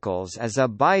bicycles as a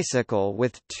bicycle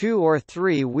with 2 or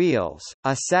 3 wheels,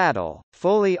 a saddle,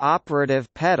 fully operative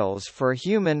pedals for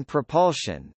human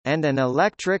propulsion, and an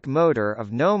electric motor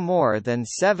of no more than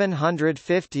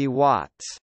 750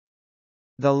 watts.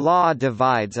 The law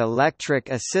divides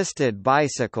electric-assisted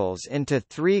bicycles into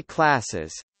 3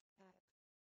 classes.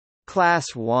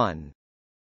 Class 1.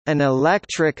 An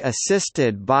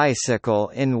electric-assisted bicycle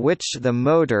in which the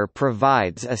motor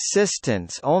provides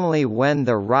assistance only when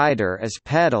the rider is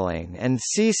pedaling and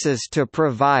ceases to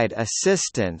provide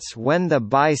assistance when the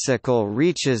bicycle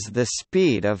reaches the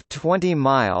speed of 20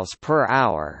 miles per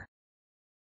hour.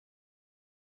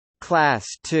 Class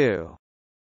 2.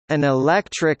 An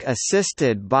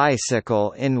electric-assisted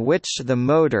bicycle in which the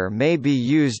motor may be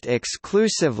used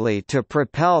exclusively to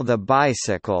propel the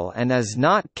bicycle and is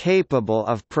not capable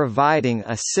of providing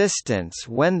assistance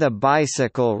when the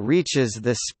bicycle reaches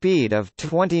the speed of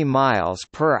 20 miles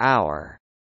per hour.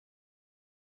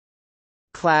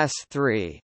 Class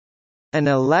 3. An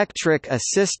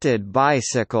electric-assisted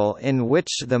bicycle in which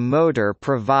the motor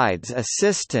provides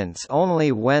assistance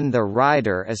only when the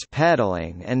rider is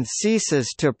pedaling and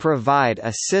ceases to provide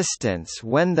assistance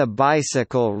when the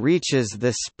bicycle reaches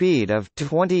the speed of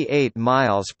 28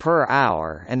 miles per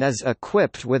hour and is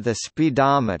equipped with a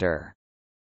speedometer.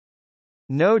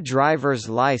 No driver's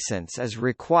license is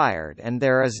required and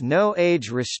there is no age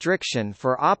restriction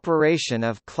for operation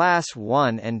of Class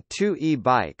 1 and 2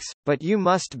 e-bikes, but you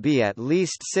must be at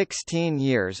least 16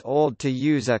 years old to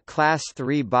use a Class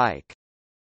 3 bike.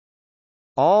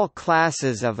 All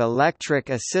classes of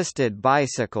electric-assisted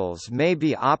bicycles may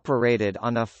be operated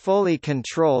on a fully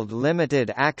controlled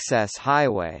limited-access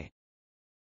highway.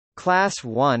 Class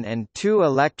 1 and 2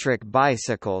 electric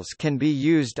bicycles can be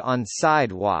used on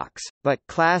sidewalks, but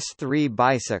Class 3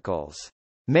 bicycles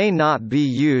may not be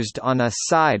used on a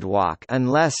sidewalk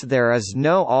unless there is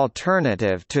no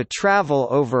alternative to travel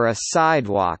over a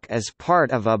sidewalk as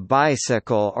part of a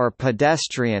bicycle or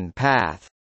pedestrian path.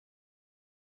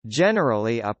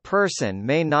 Generally, a person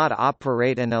may not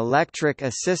operate an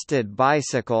electric-assisted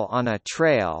bicycle on a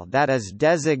trail that is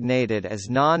designated as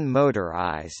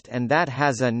non-motorized and that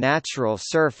has a natural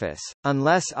surface,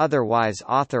 unless otherwise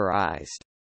authorized.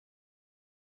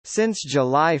 Since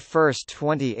July 1,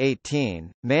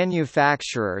 2018,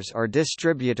 manufacturers or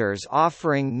distributors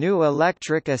offering new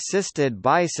electric-assisted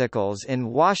bicycles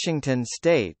in Washington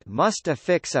state must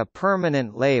affix a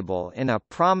permanent label in a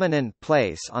prominent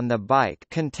place on the bike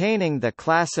containing the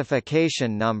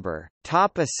classification number,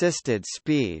 top assisted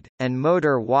speed, and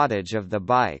motor wattage of the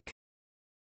bike.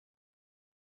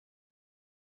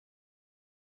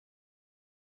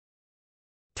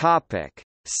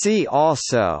 See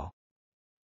also: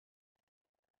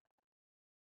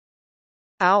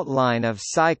 Outline of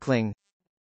cycling,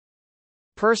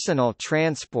 Personal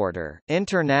transporter,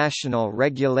 International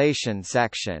regulation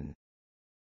section.